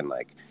you're saying.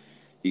 Like,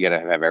 you got to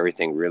have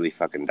everything really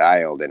fucking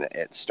dialed, and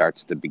it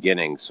starts at the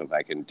beginning. So if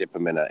I can dip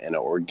them in an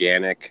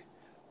organic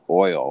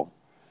oil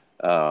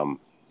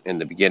in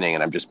the beginning,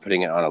 and I'm just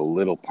putting it on a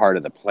little part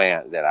of the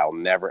plant that I'll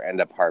never end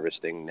up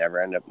harvesting,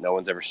 no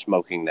one's ever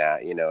smoking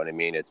that, you know what I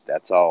mean?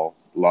 That's all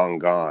long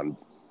gone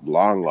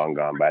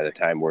by the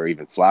time we're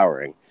even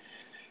flowering.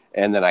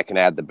 And then I can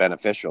add the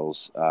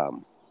beneficials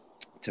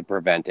to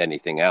prevent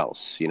anything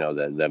else, you know,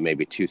 the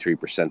maybe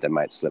 2-3% that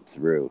might slip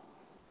through.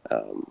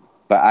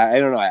 But I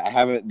don't know. I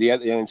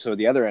haven't so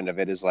the other end of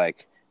it is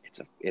like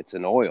it's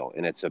an oil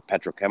and it's a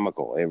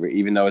petrochemical.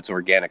 Even though it's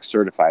organic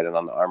certified and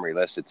on the Armory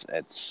list,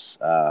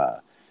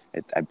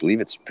 I believe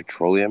it's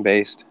petroleum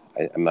based.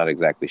 I'm not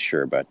exactly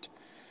sure, but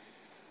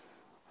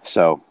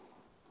so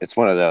it's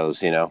one of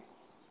those, you know.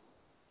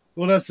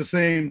 Well, that's the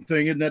same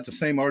thing, isn't that the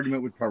same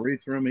argument with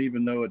pyrethrum?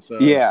 Even though it's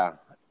yeah.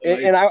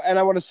 And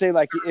I want to say,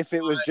 like, if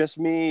it was just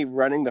me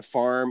running the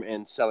farm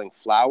and selling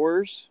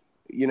flowers,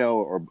 you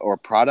know, or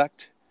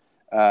product,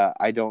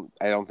 I don't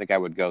think I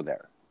would go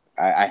there.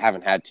 I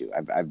haven't had to.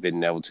 I've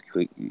been able to,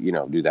 you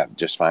know, do that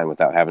just fine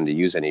without having to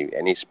use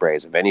any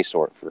sprays of any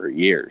sort for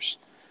years,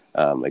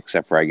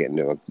 except for I get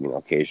into a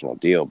occasional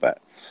deal.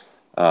 But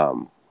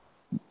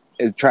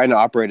trying to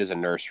operate as a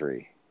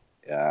nursery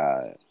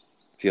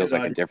feels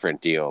like a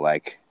different deal.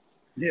 Like,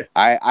 yeah,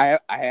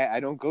 I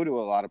don't go to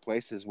a lot of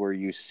places where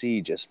you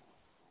see just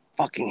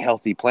fucking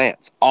healthy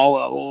plants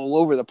all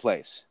over the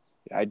place.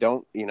 I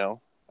don't, you know,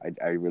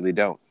 I really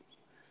don't.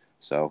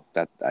 So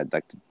that I'd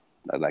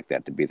like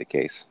that to be the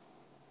case.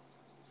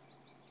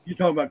 You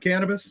talking about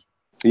cannabis?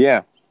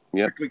 Yeah.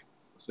 Yeah.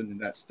 In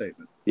that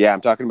statement. Yeah,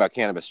 I'm talking about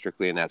cannabis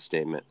strictly in that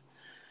statement.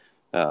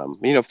 You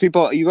know,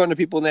 you go into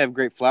people and they have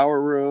great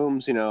flower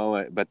rooms, you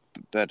know, but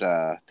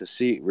to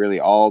see really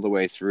all the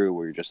way through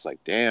where you're just like,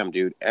 damn,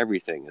 dude,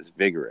 everything is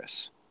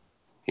vigorous,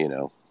 you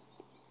know.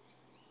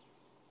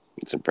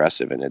 It's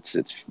impressive, and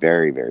it's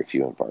very, very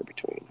few and far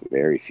between.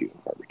 Very few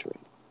and far between,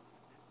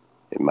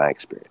 in my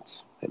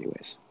experience,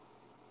 anyways.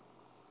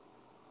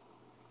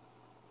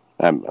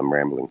 I'm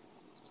rambling.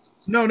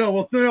 No, I know.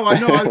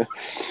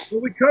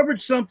 Well, we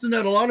covered something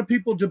that a lot of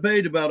people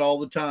debate about all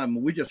the time.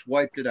 We just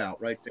wiped it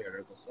out right there.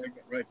 There's a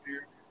segment right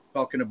there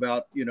talking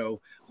about, you know,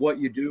 what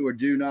you do or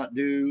do not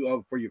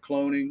do for your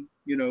cloning,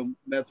 you know,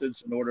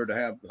 methods in order to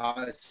have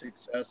high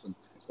success and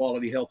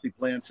quality, healthy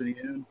plants in the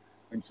end.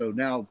 And so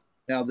now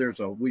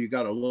we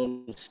got a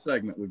little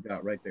segment we've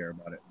got right there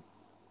about it.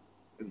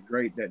 It's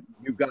great that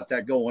you've got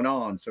that going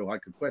on, so I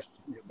could question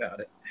you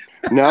about it.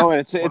 No,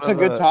 it's a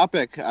good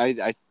topic.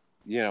 I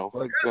you know,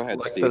 go ahead,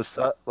 Steve.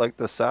 Like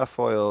the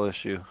Safoil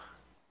issue.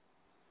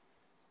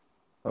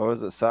 Or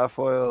is it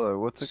Safoil, or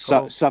what's it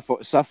called?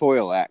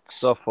 Cefoil X.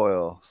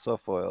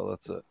 Cefoil,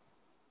 that's it.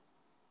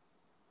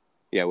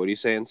 Yeah, what are you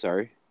saying?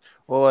 Sorry.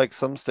 Well, like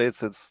some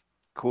states it's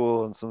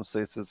cool and some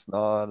states it's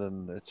not,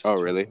 and it's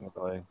just really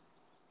annoying.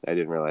 I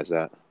didn't realize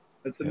that.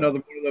 It's another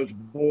one of those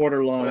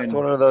borderline. It's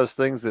one of those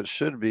things that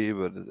should be,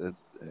 but it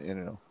you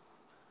know.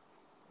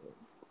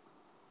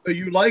 So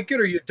you like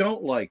it or you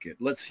don't like it?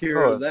 Let's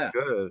hear that.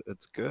 Good.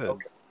 It's good.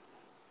 Okay.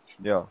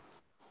 Yeah.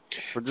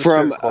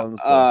 From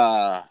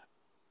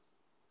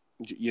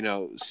you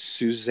know,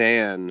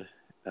 Suzanne,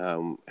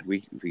 we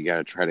got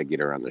to try to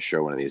get her on the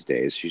show one of these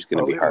days. She's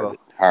going to be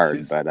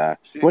hard, but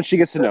once she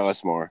gets to know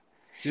us more.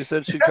 She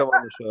said she'd come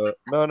on the show.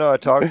 No, I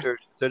talked to her.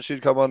 She said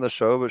she'd come on the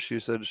show, but she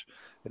said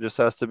it just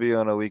has to be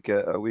on a week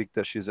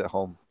that she's at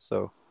home.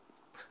 So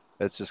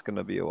it's just going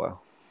to be a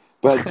while.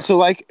 But so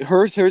like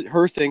her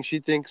thing, she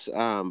thinks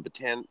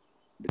Botanigard,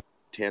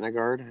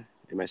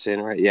 am I saying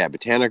it right? Yeah,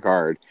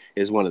 Botanigard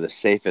is one of the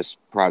safest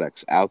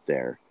products out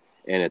there,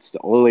 and it's the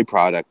only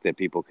product that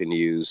people can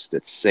use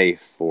that's safe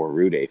for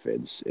root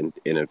aphids. And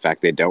in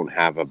fact, they don't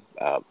have a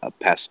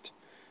pest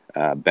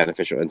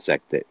beneficial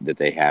insect that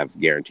they have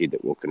guaranteed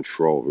that will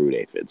control root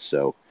aphids.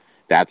 So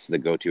that's the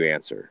go-to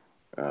answer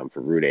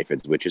for root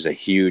aphids, which is a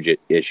huge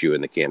issue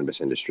in the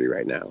cannabis industry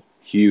right now.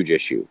 Huge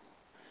issue.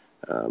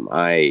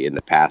 In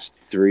the past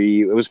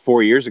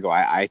 4 years ago,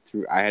 I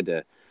had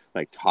to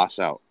like toss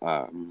out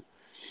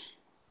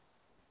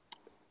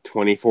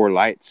 24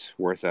 lights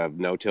worth of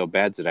no-till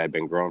beds that I'd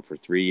been growing for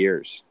 3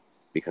 years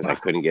because I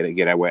couldn't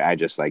get away. I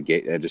just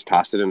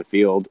tossed it in the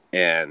field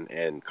and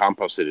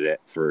composted it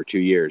for 2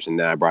 years, and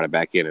then I brought it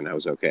back in and I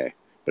was okay.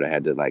 But I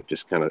had to like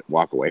just kind of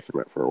walk away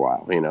from it for a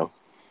while, you know.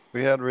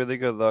 We had really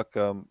good luck.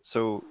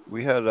 So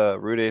we had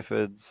root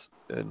aphids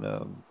in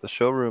the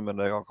showroom at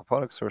the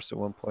aquaponics source at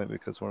one point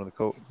because one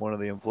of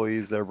the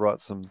employees there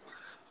brought some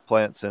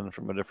plants in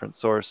from a different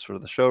source for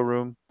the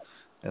showroom,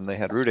 and they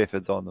had root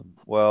aphids on them.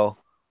 Well,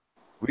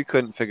 we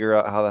couldn't figure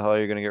out how the hell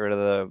you're going to get rid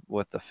of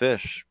the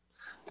fish,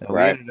 and we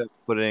Right. ended up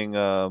putting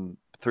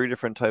 3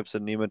 different types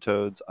of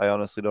nematodes. I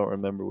honestly don't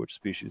remember which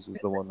species was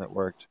the one that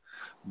worked,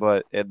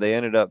 but they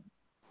ended up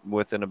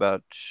within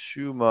about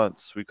 2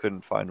 months we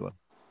couldn't find one.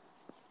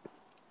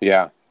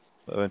 Yeah.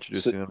 So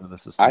introducing them to the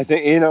system. I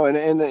think,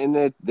 and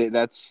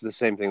that's the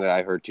same thing that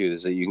I heard too,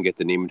 is that you can get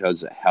the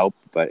nematodes that help,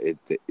 but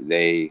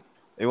they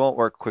won't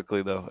work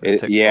quickly though. It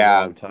takes a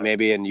yeah, long time.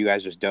 maybe, and you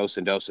guys just dose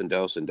and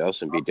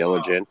be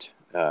diligent,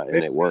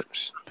 and it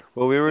works.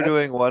 Well, we were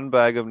doing 1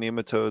 bag of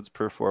nematodes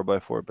per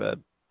 4x4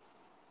 bed.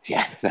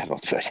 Yeah, that'll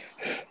do it.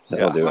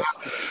 That'll do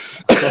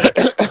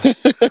it.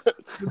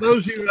 For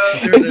those of you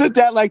out there, Isn't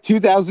that like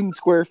 2,000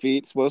 square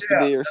feet supposed to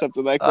be, or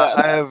something like that?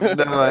 I have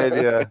no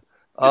idea.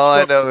 All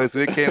I know is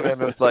we came in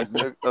with like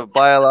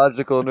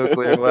biological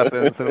nuclear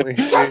weapons, and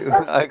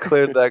I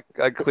cleared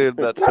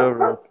that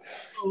showroom.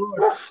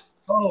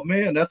 Oh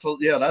man, that's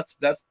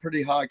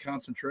pretty high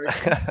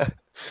concentration.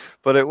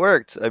 But it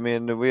worked. I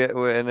mean, I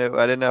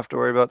didn't have to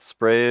worry about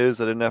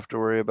sprays. I didn't have to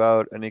worry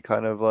about any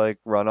kind of like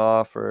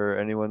runoff or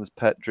anyone's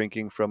pet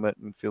drinking from it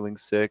and feeling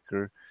sick,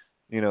 or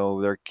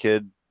their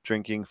kid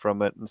drinking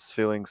from it and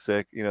feeling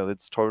sick.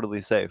 It's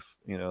totally safe.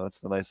 That's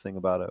the nice thing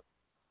about it.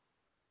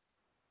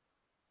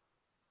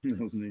 That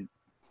was neat.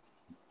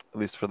 At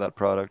least for that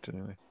product,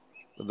 anyway.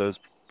 But those,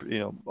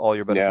 all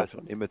your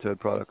beneficial nematode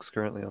products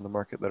currently on the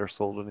market that are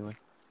sold anyway.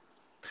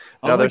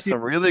 Now there's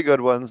some really good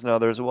ones. Now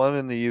there's one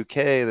in the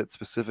UK that's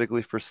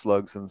specifically for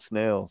slugs and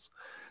snails,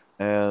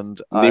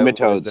 and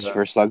nematodes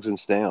for slugs and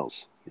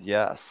snails.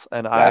 Yes,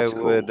 and That's I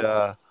would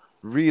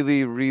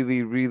really,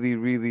 really, really,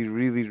 really,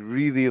 really,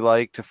 really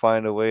like to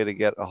find a way to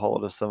get a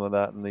hold of some of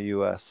that in the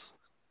US.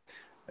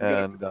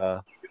 And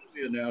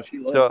Giulia now, she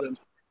loves them.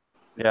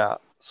 Yeah,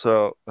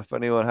 so if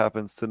anyone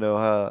happens to know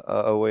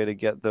a way to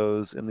get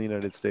those in the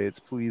United States,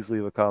 please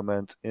leave a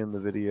comment in the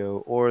video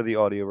or the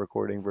audio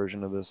recording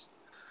version of this.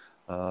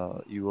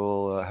 You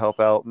will help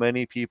out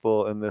many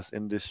people in this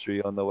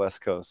industry on the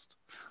West Coast.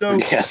 So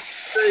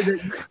yes,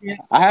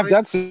 I have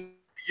ducks in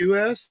the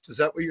U.S. Is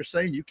that what you're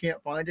saying? You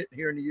can't find it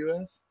here in the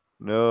U.S.?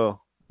 No,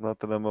 not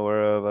that I'm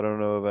aware of. I don't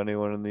know of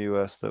anyone in the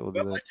U.S. that will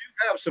do that. I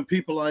do have some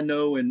people I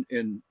know in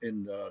the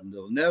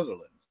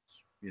Netherlands.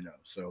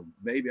 So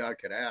maybe I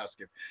could ask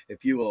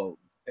if you will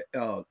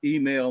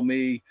email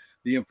me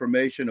the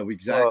information of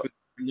exactly what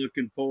you're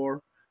looking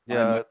for.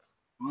 Yeah, I might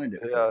find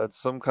it. Yeah,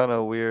 it's some kind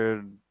of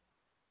weird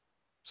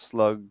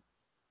slug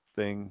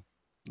thing.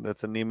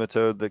 That's a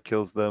nematode that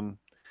kills them,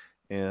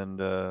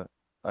 and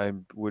I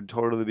would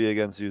totally be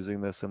against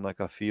using this in like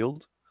a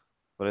field,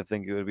 but I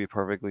think it would be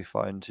perfectly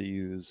fine to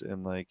use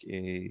in like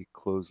a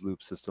closed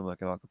loop system,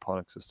 like an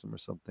aquaponic system or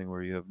something,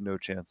 where you have no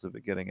chance of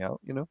it getting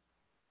out.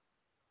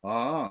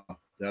 Ah,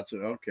 that's it.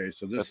 Okay,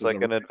 so that's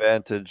like an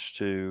advantage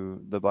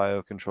to the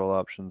biocontrol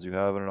options you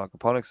have in an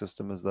aquaponic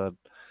system, is that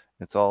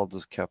it's all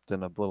just kept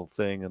in a little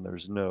thing, and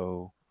there's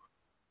no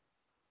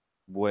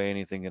way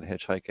anything can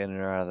hitchhike in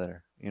or out of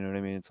there. You know what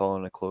I mean? It's all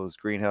in a closed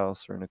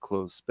greenhouse or in a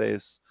closed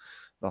space.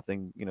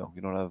 Nothing, you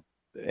don't have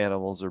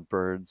animals or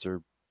birds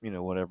or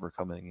whatever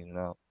coming in and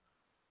out.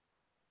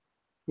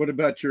 What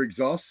about your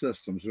exhaust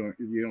systems? You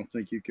don't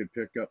think you could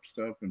pick up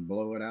stuff and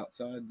blow it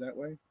outside that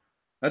way?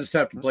 I just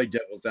have to play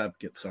devil's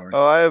advocate. Sorry.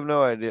 Oh, I have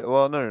no idea.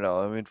 Well,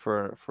 no. I mean,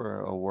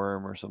 for a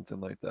worm or something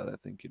like that, I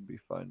think you'd be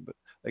fine. But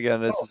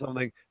again, it's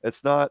something.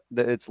 It's not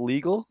that it's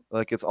legal.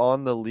 Like, it's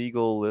on the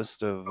legal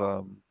list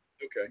of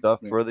stuff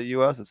for the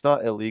U.S. It's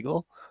not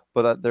illegal,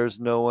 but there's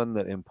no one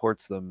that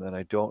imports them, and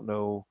I don't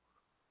know.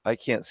 I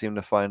can't seem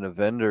to find a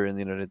vendor in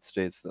the United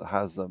States that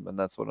has them, and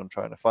that's what I'm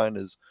trying to find,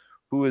 is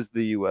who is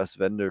the U.S.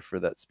 vendor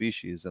for that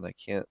species, and I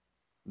can't.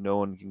 No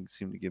one can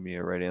seem to give me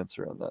a right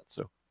answer on that.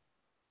 So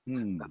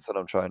that's what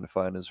I'm trying to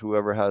find, is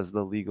whoever has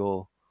the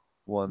legal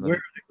one that's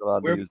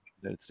allowed to use in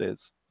the United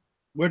States.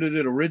 Where did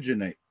it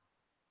originate?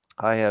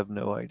 I have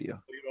no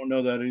idea. You don't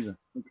know that either.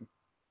 Okay.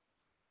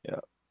 Yeah.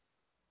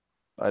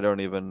 I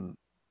don't even.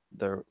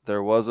 There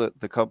was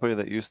the company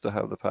that used to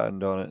have the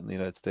patent on it in the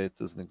United States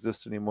doesn't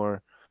exist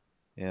anymore,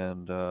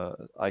 and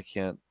I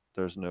can't.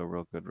 There's no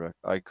real good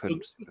I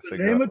couldn't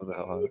figure out who the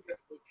hell it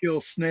kill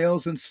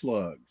snails and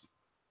slugs.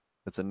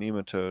 It's a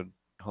nematode.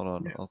 Hold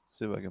on, I'll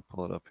see if I can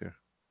pull it up here.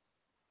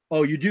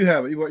 Oh, you do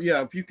have it. Well,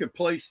 yeah, if you could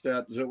place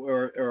that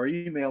or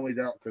email me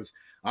that, because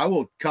I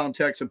will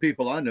contact some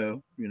people I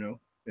know,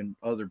 in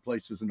other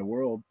places in the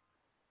world,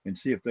 and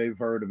see if they've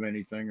heard of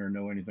anything or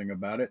know anything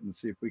about it, and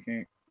see if we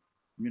can't,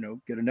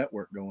 get a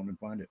network going and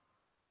find it.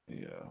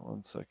 Yeah,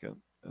 1 second.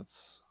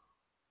 It's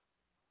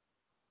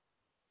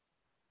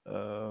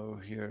oh,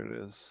 here it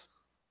is.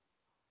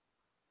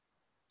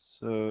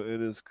 So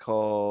it is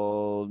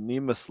called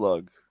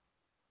Nemaslug.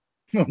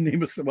 Oh,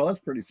 Nemaslug. Well, that's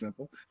pretty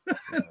simple.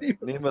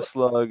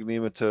 Nemaslug,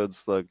 nematode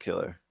slug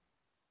killer.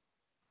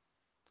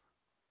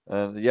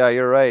 And yeah,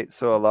 you're right.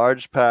 So a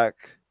large pack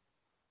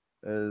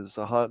does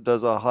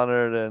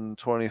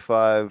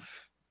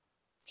 125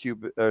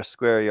 cubic or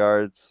square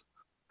yards.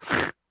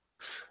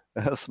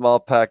 A small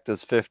pack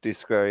does 50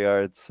 square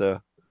yards.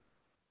 So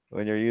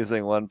when you're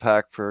using one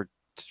pack per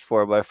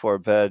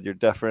 4x4 bed, you're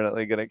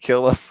definitely gonna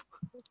kill them.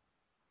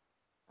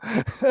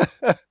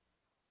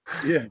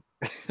 Yeah.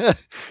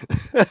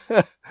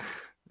 That's-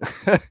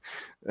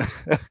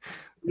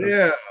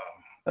 Yeah.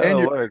 And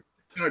That'll work.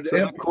 you're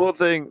So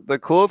the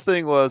cool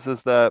thing was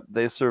is that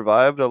they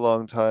survived a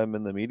long time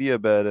in the media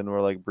bed and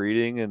were like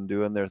breeding and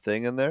doing their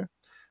thing in there.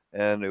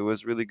 And it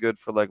was really good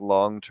for like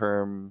long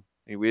term.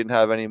 We didn't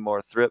have any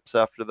more thrips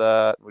after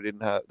that. We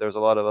didn't have. There's a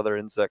lot of other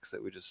insects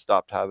that we just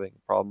stopped having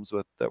problems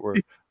with. That were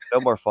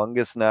no more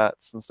fungus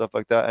gnats and stuff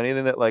like that.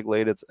 Anything that like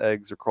laid its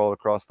eggs or crawled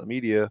across the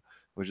media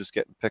was just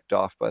getting picked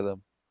off by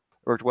them.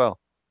 It worked well.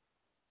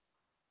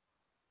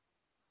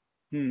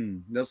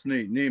 That's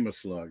neat. Nema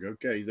slug.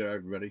 Okay, there,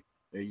 everybody.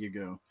 There you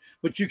go.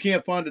 But you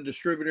can't find a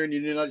distributor in the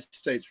United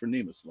States for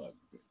Nema slug.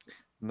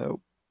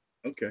 Nope.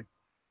 Okay.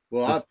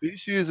 Well, The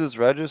species is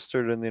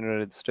registered in the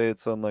United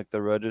States on like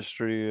the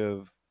Registry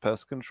of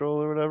Pest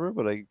Control or whatever,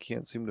 but I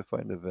can't seem to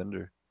find a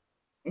vendor.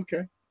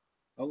 Okay.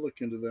 I'll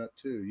look into that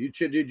too.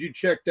 Did you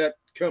check that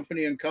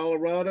company in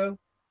Colorado?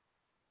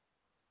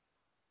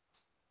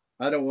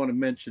 I don't want to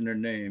mention their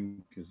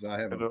name because I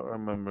have I a don't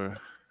remember.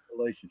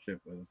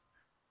 relationship with them.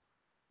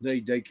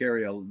 They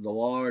carry a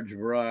large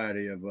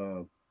variety of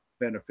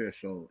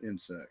beneficial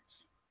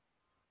insects.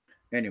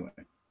 Anyway,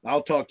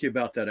 I'll talk to you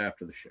about that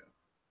after the show.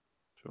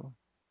 Sure.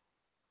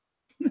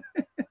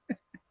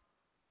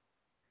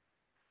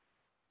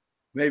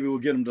 Maybe we'll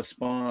get them to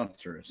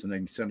sponsor us, and they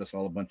can send us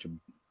all a bunch of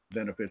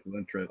beneficial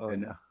interest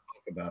and talk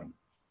about them.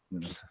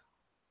 You know.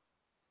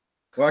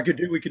 Well,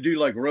 we could do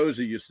like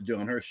Rosie used to do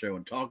on her show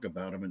and talk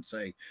about them and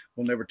say,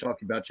 we'll never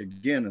talk about you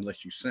again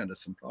unless you send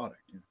us some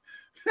product. You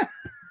know?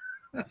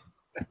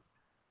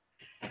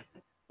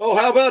 Oh,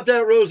 how about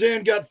that?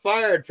 Roseanne got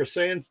fired for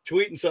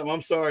tweeting something.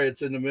 I'm sorry,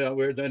 it's in the middle.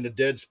 We're in the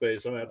dead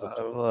space. I'm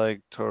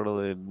like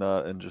totally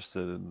not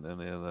interested in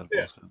any of that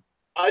bullshit.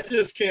 I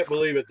just can't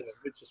believe it, though.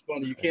 It's just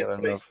funny. You can't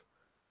say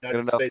get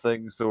enough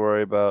things to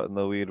worry about in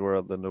the weed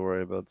world than to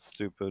worry about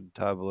stupid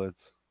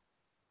tablets.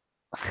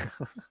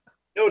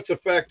 No, it's the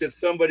fact that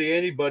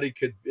anybody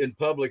could in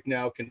public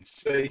now can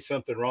say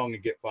something wrong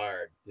and get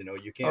fired. You know,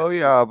 you can't. Oh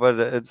yeah, but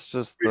it's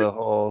just the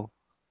whole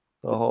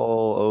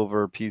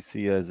over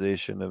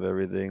PCization of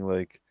everything.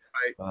 Like,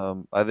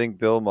 I think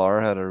Bill Maher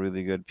had a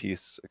really good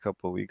piece a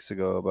couple of weeks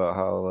ago about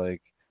how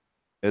like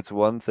it's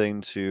one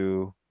thing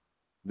to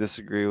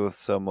disagree with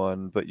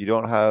someone, but you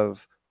don't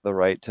have the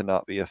right to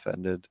not be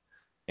offended.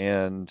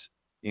 And,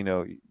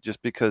 just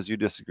because you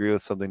disagree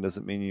with something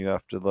doesn't mean you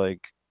have to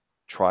like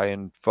try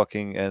and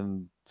fucking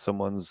end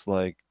someone's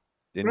like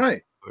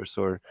intercourse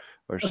or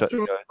shut.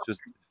 It's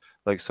just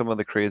like some of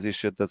the crazy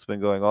shit that's been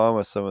going on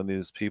with some of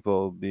these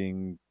people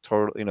being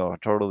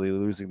totally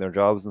losing their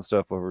jobs and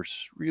stuff over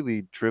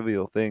really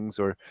trivial things,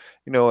 or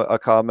a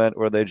comment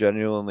where they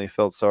genuinely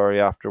felt sorry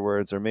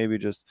afterwards, or maybe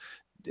just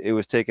it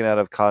was taken out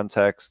of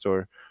context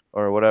or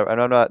whatever.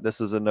 And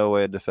this is in no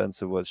way a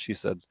defense of what she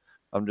said.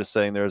 I'm just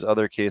saying there's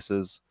other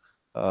cases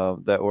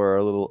that were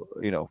a little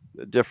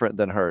different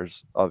than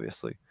hers,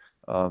 obviously,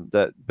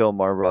 that Bill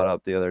Maher brought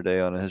up the other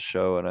day on his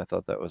show, and I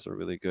thought that was a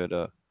really good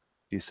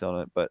piece on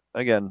it. But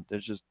again,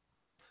 it's just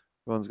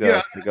everyone's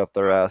got to stick up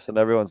their ass, and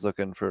everyone's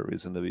looking for a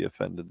reason to be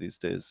offended these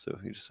days, so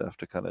you just have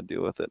to kind of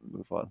deal with it and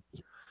move on.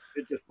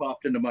 It just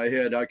popped into my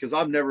head because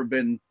I've never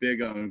been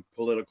big on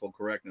political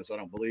correctness. I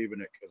don't believe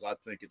in it because I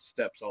think it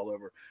steps all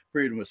over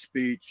freedom of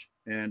speech,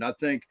 and I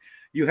think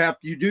you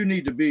do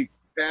need to be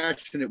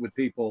passionate with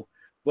people,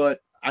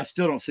 but I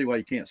still don't see why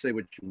you can't say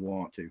what you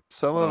want to.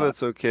 Some of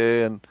it's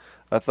okay, and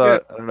I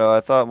thought I don't know. I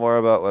thought more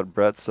about what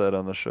Brett said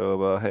on the show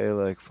about, hey,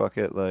 like fuck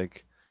it,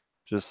 like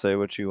just say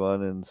what you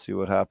want and see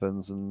what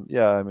happens. And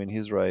yeah, I mean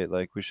he's right.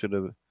 Like we should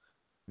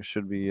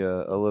be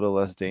a little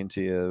less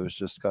dainty. It was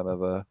just kind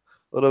of a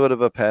little bit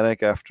of a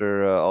panic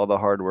after all the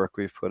hard work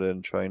we've put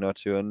in trying not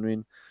to. And I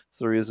mean it's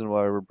the reason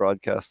why we're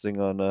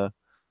broadcasting on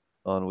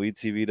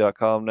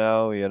weedtv.com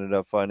now. We ended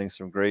up finding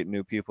some great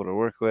new people to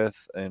work with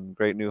and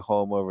great new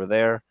home over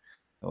there,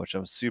 which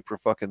I'm super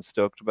fucking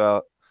stoked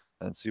about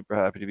and super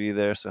happy to be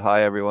there. So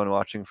hi everyone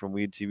watching from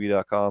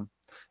weedtv.com.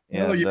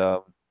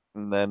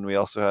 And then we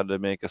also had to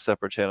make a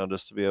separate channel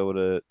just to be able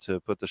to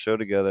put the show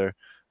together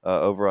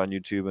over on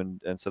YouTube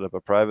and set up a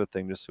private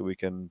thing just so we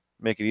can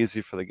make it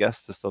easy for the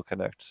guests to still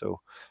connect. So,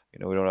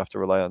 we don't have to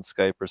rely on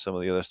Skype or some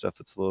of the other stuff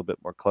that's a little bit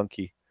more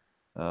clunky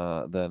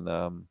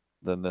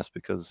than this,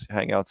 because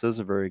Hangouts is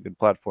a very good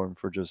platform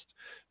for just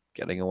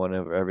getting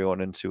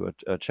everyone into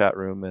a chat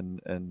room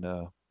and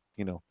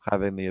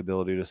having the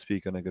ability to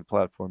speak on a good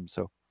platform.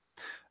 So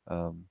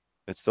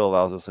it still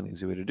allows us an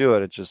easy way to do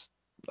it. It's just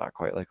not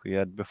quite like we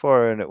had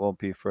before, and it won't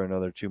be for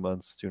another 2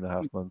 months,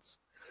 2.5 months.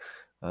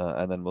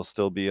 And then we'll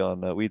still be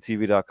on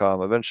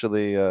weedtv.com.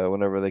 Eventually,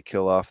 whenever they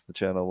kill off the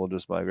channel, we'll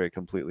just migrate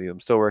completely.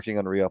 I'm still working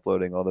on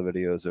re-uploading all the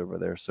videos over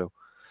there. So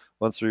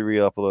once we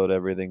re-upload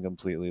everything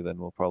completely, then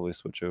we'll probably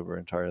switch over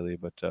entirely.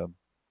 But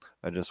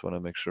I just want to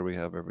make sure we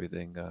have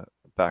everything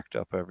backed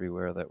up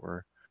everywhere that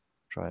we're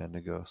trying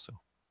to go. So,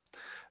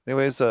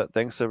 anyways,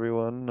 thanks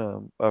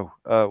everyone. What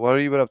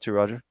have you been up to,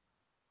 Roger?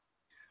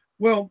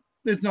 Well,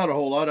 it's not a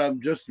whole lot.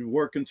 I'm just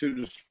working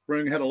through the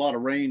spring. Had a lot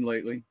of rain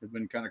lately. It's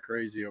been kind of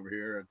crazy over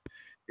here.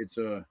 It's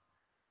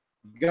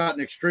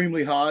gotten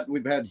extremely hot.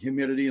 We've had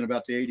humidity in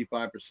about the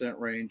 85%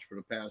 range for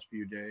the past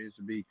few days.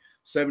 It'd be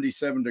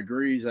 77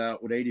 degrees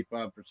out with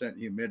 85%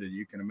 humidity.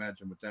 You can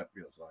imagine what that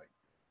feels like.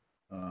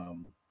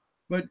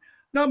 But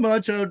not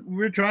much.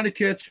 We're trying to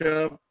catch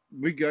up.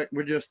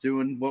 We're just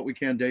doing what we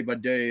can day by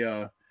day.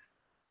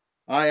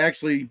 I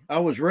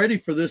was ready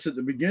for this at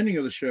the beginning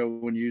of the show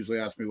when you usually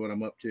ask me what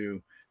I'm up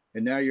to,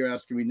 and now you're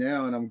asking me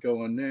now, and I'm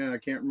going, nah, I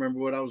can't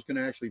remember what I was going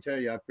to actually tell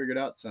you. I figured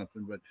out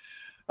something, but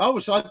I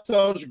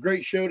thought it was a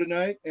great show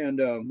tonight, and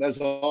as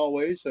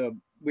always,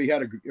 we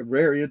had a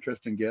very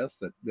interesting guest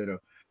that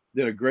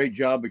did a great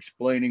job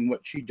explaining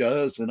what she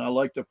does, and I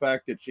like the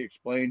fact that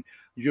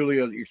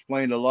Giulia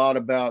explained a lot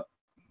about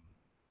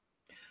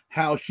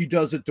how she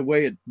does it the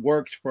way it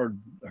works for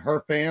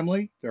her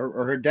family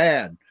or her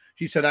dad.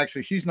 She said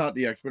actually she's not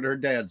the expert, her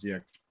dad's the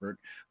expert,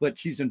 but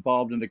she's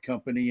involved in the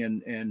company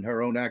and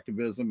her own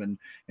activism and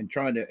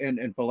trying to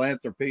and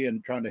philanthropy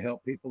and trying to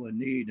help people in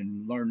need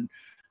and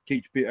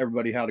teach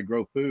everybody how to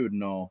grow food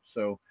and all.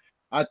 So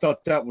I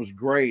thought that was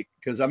great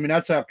because I mean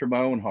that's after my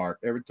own heart.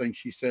 Everything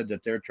she said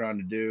that they're trying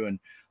to do, and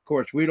of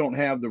course we don't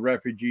have the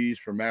refugees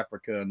from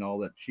Africa and all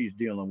that she's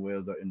dealing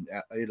with in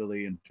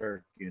Italy and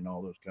Turkey and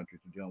all those countries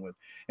are dealing with.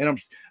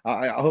 And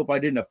I hope I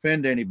didn't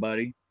offend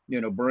anybody,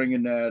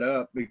 bringing that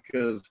up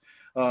because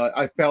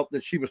I felt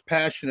that she was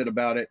passionate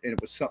about it and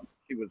it was something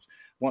she was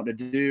wanting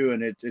to do,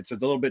 and it's a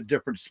little bit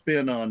different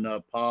spin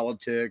on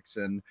politics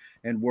and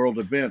world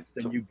events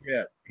than you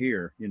get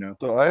here.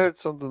 So I heard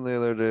something the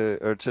other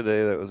day or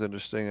today that was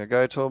interesting. A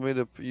guy told me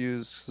to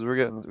use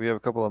because we have a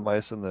couple of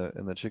mice in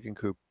the chicken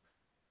coop,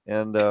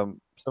 and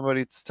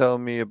somebody's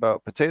telling me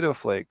about potato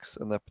flakes,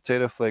 and that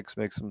potato flakes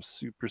makes them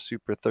super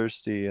super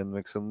thirsty and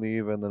makes them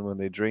leave. And then when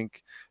they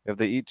drink, if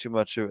they eat too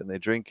much of it and they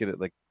drink it, it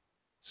like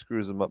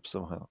screws them up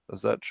somehow.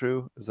 Is that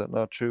true? Is that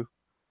not true?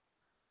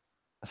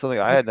 Something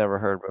I had never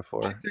heard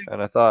before, and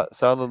I thought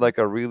sounded like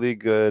a really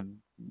good,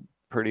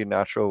 pretty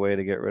natural way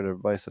to get rid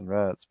of mice and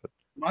rats. But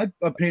my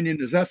opinion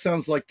is that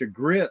sounds like the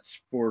grits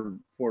for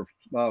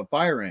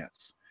fire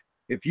ants.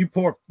 If you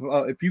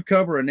if you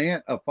cover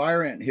a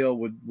fire ant hill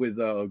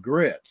with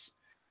grits,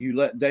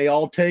 they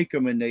all take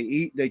them and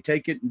they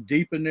take it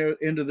deep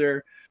into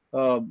their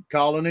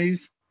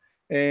colonies,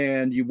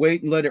 and you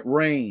wait and let it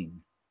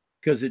rain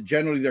because it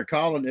generally their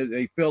colony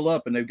they fill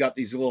up and they've got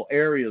these little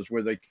areas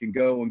where they can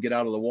go and get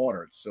out of the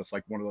water. It's just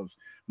like one of those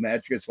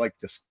magic. It's like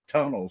the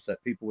tunnels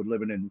that people would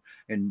live in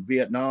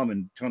Vietnam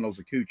and tunnels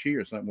of Cu Chi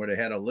or something where they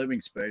had a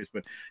living space,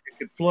 but it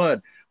could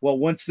flood. Well,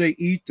 once they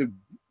eat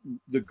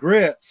the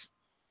grits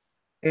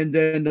and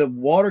then the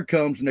water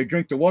comes and they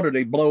drink the water,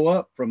 they blow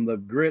up from the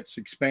grits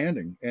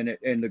expanding, and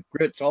the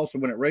grits also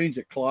when it rains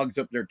it clogs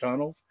up their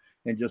tunnels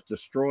and just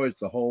destroys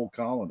the whole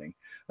colony.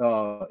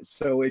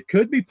 So it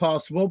could be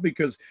possible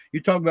because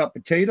you talk about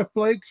potato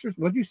flakes, or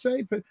what'd you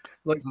say?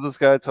 Like so this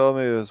guy told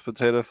me it was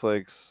potato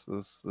flakes.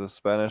 The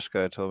Spanish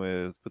guy told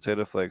me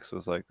potato flakes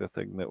was like the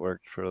thing that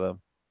worked for them.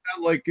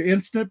 Like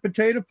instant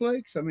potato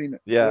flakes. I mean,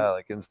 yeah,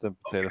 like instant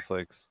potato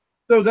flakes.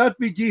 So that'd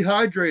be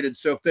dehydrated.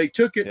 So if they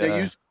took it, they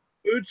used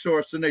food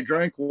source and they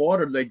drank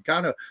water, they'd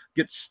kind of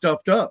get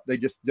stuffed up.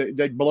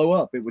 They'd blow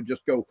up. It would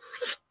just go.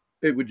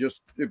 It would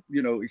just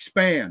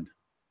expand.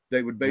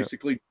 They would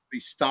basically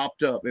be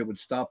stopped up. It would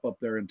stop up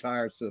their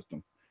entire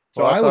system.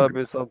 So I thought it'd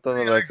be something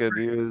that I could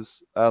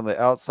use on the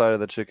outside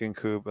of the chicken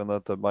coop and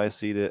let the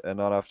mice eat it and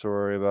not have to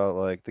worry about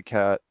like the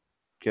cat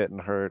getting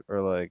hurt or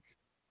like,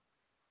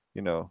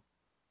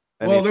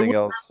 anything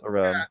else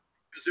around.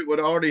 Because it would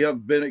already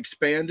have been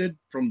expanded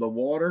from the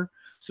water.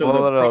 So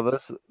no.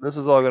 This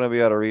is all going to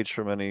be out of reach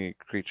from any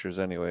creatures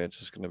anyway. It's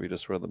just going to be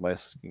just where the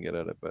mice can get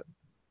at it, but.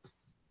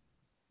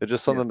 It's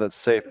just something that's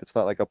safe. It's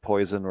not like a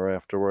poison where I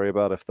have to worry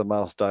about if the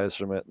mouse dies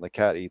from it and the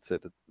cat eats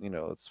it.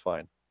 It's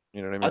fine.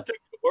 You know what I mean? I think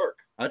it'll work.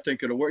 I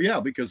think it'll work. Yeah,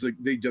 because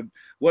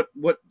what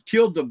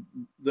killed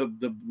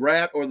the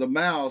rat or the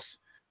mouse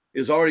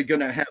is already going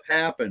to have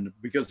happened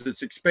because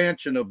it's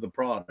expansion of the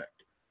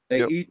product.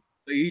 They eat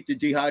the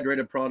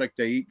dehydrated product.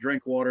 They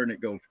drink water, and it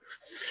goes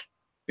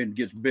and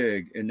gets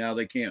big, and now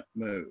they can't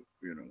move.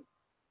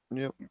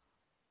 Yep.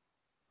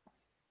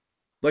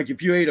 Like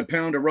if you ate a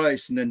pound of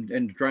rice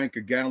and drank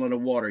a gallon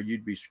of water,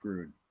 you'd be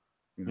screwed.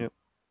 Yep.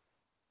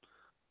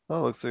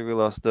 Oh, looks like we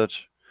lost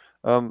Dutch.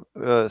 So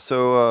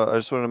I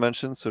just want to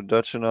mention, so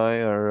Dutch and I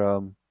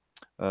are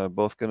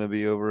both going to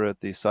be over at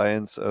the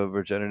Science of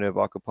Regenerative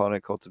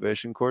Aquaponic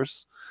Cultivation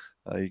course.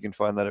 You can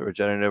find that at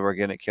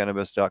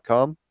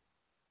regenerativeorganiccannabis.com.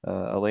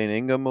 Elaine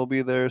Ingham will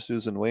be there,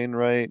 Susan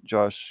Wainwright,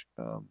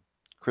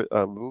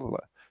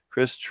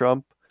 Chris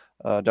Trump,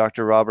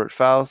 Dr. Robert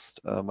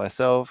Faust,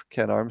 myself,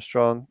 Ken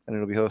Armstrong, and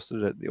it'll be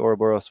hosted at the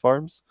Ouroboros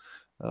Farms.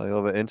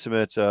 You'll have an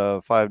intimate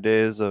 5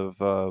 days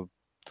of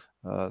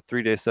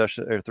 3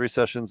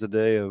 sessions a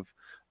day of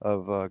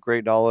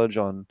great knowledge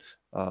on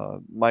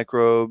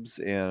microbes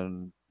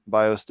and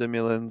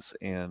biostimulants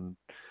and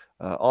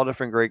all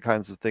different great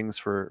kinds of things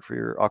for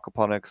your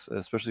aquaponics,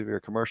 especially if you're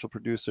a commercial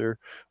producer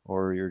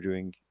or you're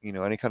doing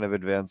any kind of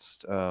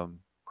advanced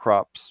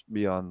crops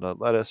beyond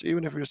lettuce.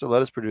 Even if you're just a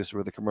lettuce producer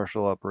with a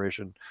commercial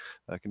operation,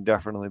 can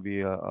definitely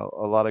be a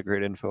lot of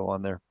great info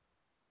on there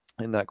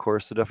in that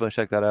course. So definitely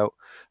check that out.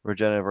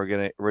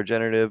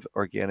 Regenerative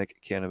organic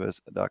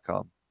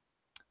cannabis.com.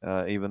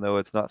 Even though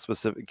it's not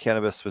specific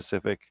cannabis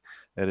specific,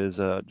 it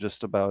is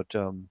just about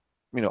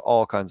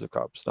all kinds of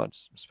crops, not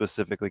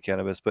specifically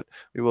cannabis, but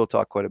we will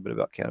talk quite a bit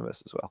about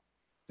cannabis as well.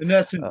 And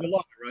that's in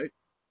July, right?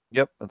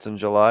 Yep, that's in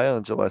July,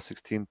 on July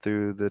 16th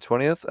through the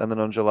 20th, and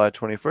then on July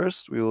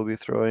 21st we will be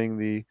throwing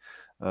the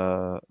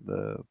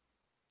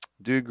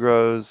Dude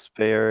Grows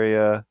Bay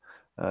Area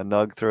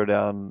Nug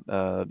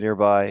Throwdown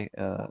nearby,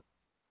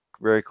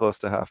 very close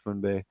to Half Moon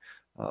Bay,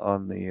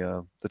 on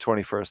the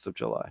 21st of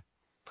July.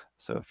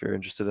 So if you're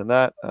interested in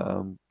that,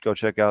 go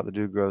check out the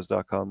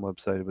dudegrows.com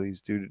website.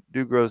 Please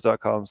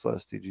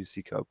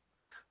dudegrows.com/TGC Cup.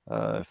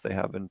 If they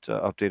haven't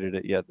updated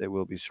it yet, they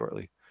will be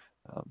shortly.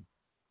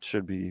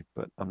 Should be,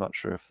 but I'm not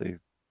sure if they've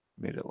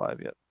made it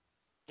live yet.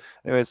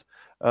 Anyways,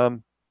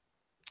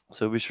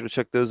 so be sure to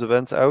check those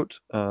events out.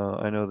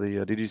 I know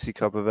the DGC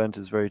Cup event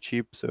is very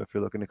cheap, so if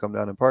you're looking to come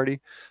down and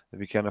party, if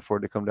you can't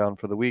afford to come down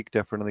for the week,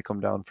 definitely come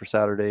down for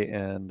Saturday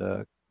and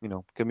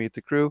come meet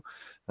the crew.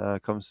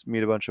 Come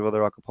meet a bunch of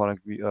other aquaponic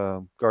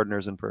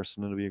gardeners in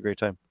person. It'll be a great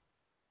time.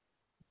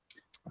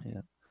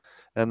 Yeah.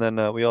 And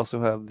then we also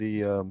have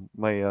the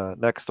my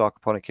next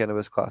aquaponic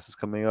cannabis class is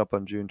coming up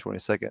on June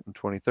 22nd and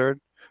 23rd,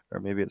 or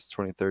maybe it's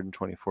 23rd and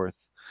 24th,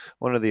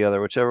 one or the other,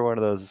 whichever one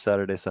of those is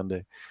Saturday,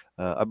 Sunday.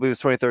 I believe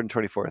it's 23rd and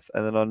 24th.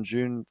 And then on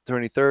June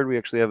 23rd, we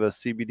actually have a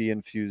CBD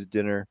infused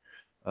dinner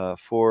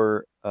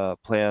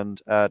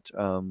planned at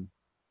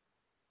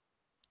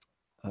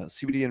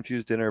CBD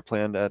infused dinner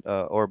planned at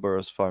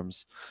Ouroboros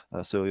Farms.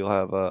 So you'll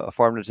have a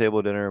farm to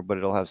table dinner, but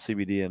it'll have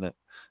CBD in it,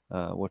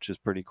 which is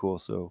pretty cool.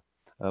 So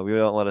we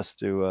don't let us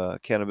do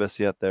cannabis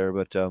yet there,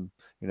 but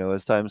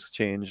as times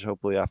change,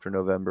 hopefully after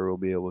November we'll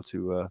be able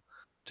to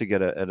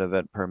get an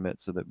event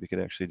permit so that we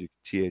can actually do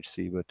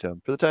THC. But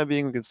for the time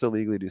being, we can still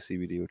legally do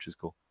CBD, which is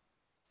cool.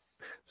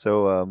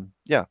 So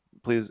yeah,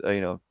 please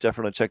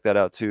definitely check that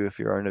out too. If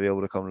you aren't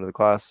able to come to the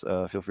class,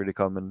 feel free to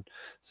come and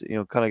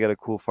kind of get a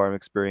cool farm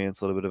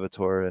experience, a little bit of a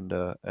tour, and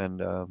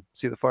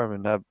see the farm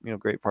and have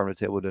great farm to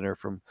table dinner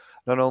from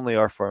not only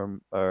our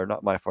farm, or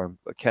not my farm,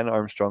 but Ken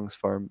Armstrong's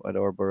farm at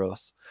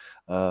Ouroboros,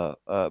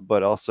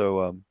 but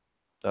also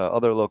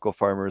other local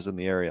farmers in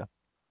the area.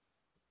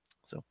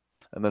 So,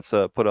 and that's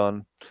put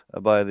on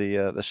by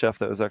the chef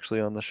that was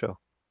actually on the show.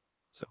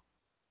 So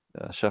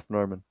Chef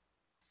Norman,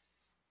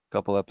 a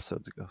couple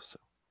episodes ago. So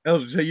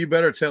you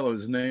better tell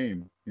his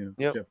name.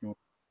 Yep. Chef Norman.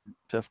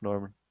 Chef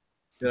Norman.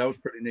 Yeah, that was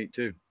pretty neat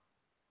too.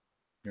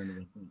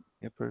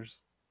 Yippers.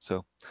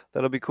 So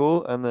that'll be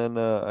cool. And then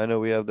I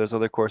know there's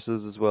other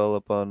courses as well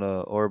up on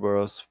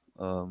Ouroboros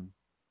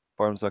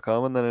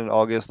farms.com. And then in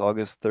August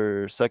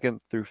 2nd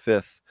through 5th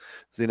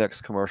is the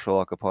next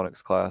commercial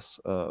aquaponics class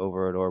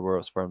over at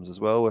Ouroboros Farms as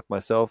well, with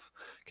myself,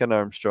 Ken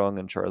Armstrong,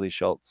 and Charlie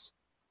Schultz.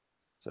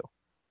 So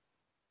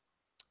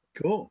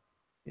cool.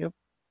 Yep.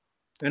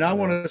 And I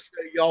want to say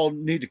y'all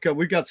need to come.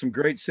 We've got some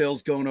great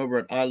sales going over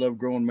at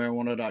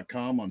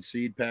ilovegrowingmarijuana.com on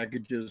seed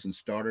packages and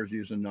starters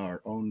using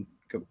our own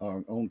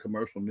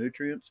commercial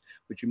nutrients,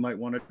 which you might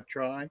want to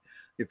try.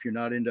 If you're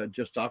not into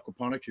just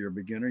aquaponics, you're a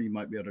beginner, you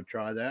might be able to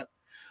try that.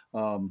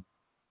 And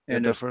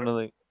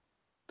definitely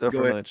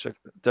check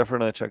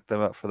them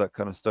out for that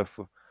kind of stuff.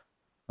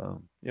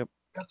 Yep.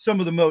 Got some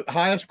of the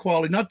highest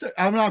quality.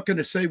 I'm not going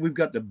to say we've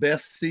got the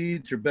best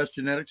seeds or best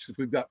genetics, because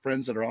we've got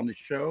friends that are on the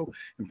show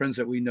and friends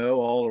that we know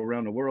all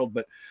around the world.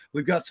 But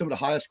we've got some of the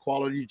highest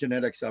quality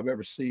genetics I've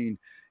ever seen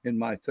in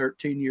my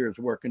 13 years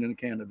working in the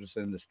cannabis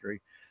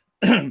industry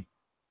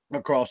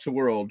across the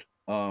world.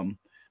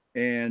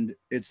 And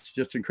it's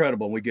just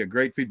incredible. We get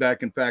great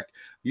feedback. In fact,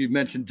 you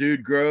mentioned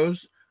Dude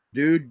Grows.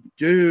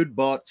 Dude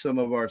bought some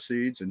of our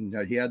seeds, and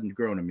he hadn't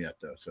grown them yet,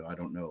 though. So I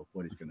don't know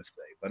what he's going to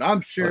say, but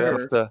I'm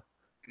sure.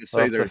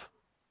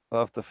 I'll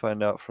have to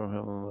find out from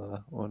him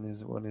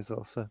when he's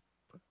all set.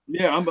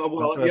 Yeah, I'm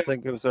trying to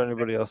think if there's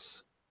anybody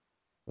else.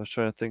 I was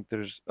trying to think.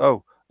 There's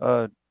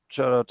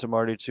shout out to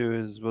Marty too.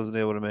 Wasn't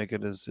able to make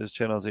it. His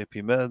channel's AP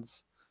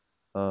Meds.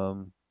 Yeah.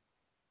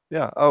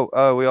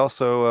 We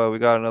also we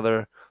got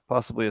another,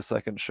 possibly a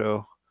second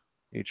show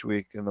each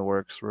week in the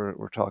works.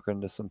 We're talking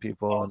to some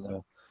people,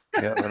 awesome. And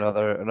we have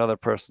another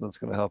person that's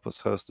going to help us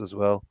host as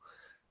well.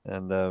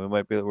 And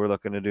we're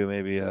looking to do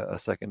maybe a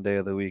second day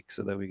of the week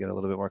so that we get a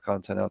little bit more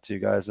content out to you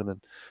guys, and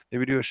then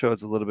maybe do a show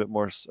that's a little bit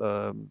more.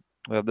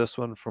 We have this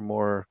one for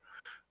more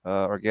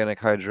organic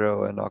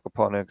hydro and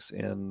aquaponics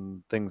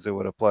and things that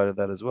would apply to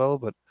that as well.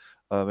 But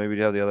maybe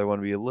to have the other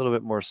one be a little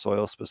bit more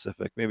soil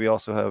specific. Maybe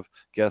also have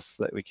guests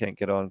that we can't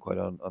get on quite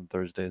on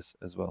Thursdays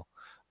as well.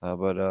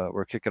 But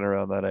we're kicking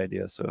around that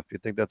idea. So if you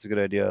think that's a good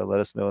idea, let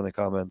us know in the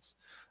comments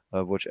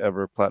of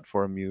whichever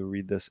platform you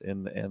read this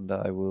in, and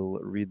I will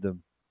read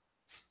them.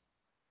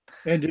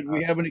 And did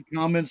we have any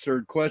comments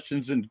or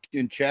questions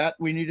in chat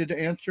we needed to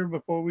answer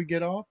before we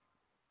get off?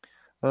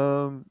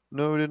 No,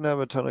 we didn't have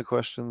a ton of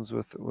questions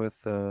with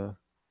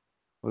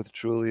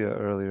Giulia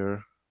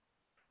earlier.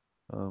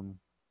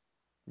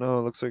 No,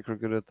 it looks like we're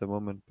good at the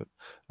moment. But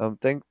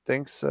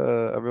thanks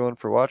everyone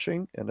for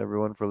watching and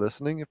everyone for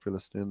listening. If you're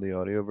listening to the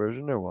audio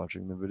version or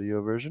watching the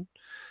video version,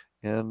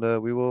 and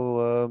we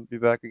will be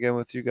back again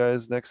with you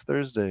guys next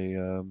Thursday.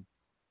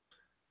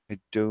 I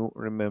don't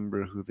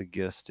remember who the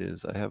guest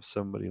is. I have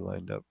somebody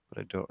lined up,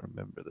 but I don't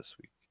remember this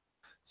week.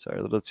 Sorry,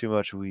 a little too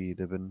much weed.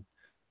 I've been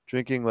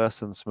drinking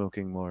less and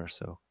smoking more,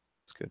 so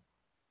it's good.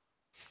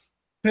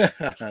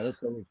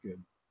 That's always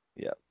good.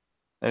 Yeah.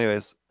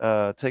 Anyways,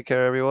 take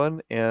care,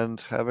 everyone, and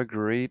have a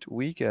great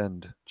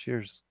weekend.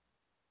 Cheers.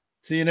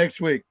 See you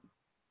next week.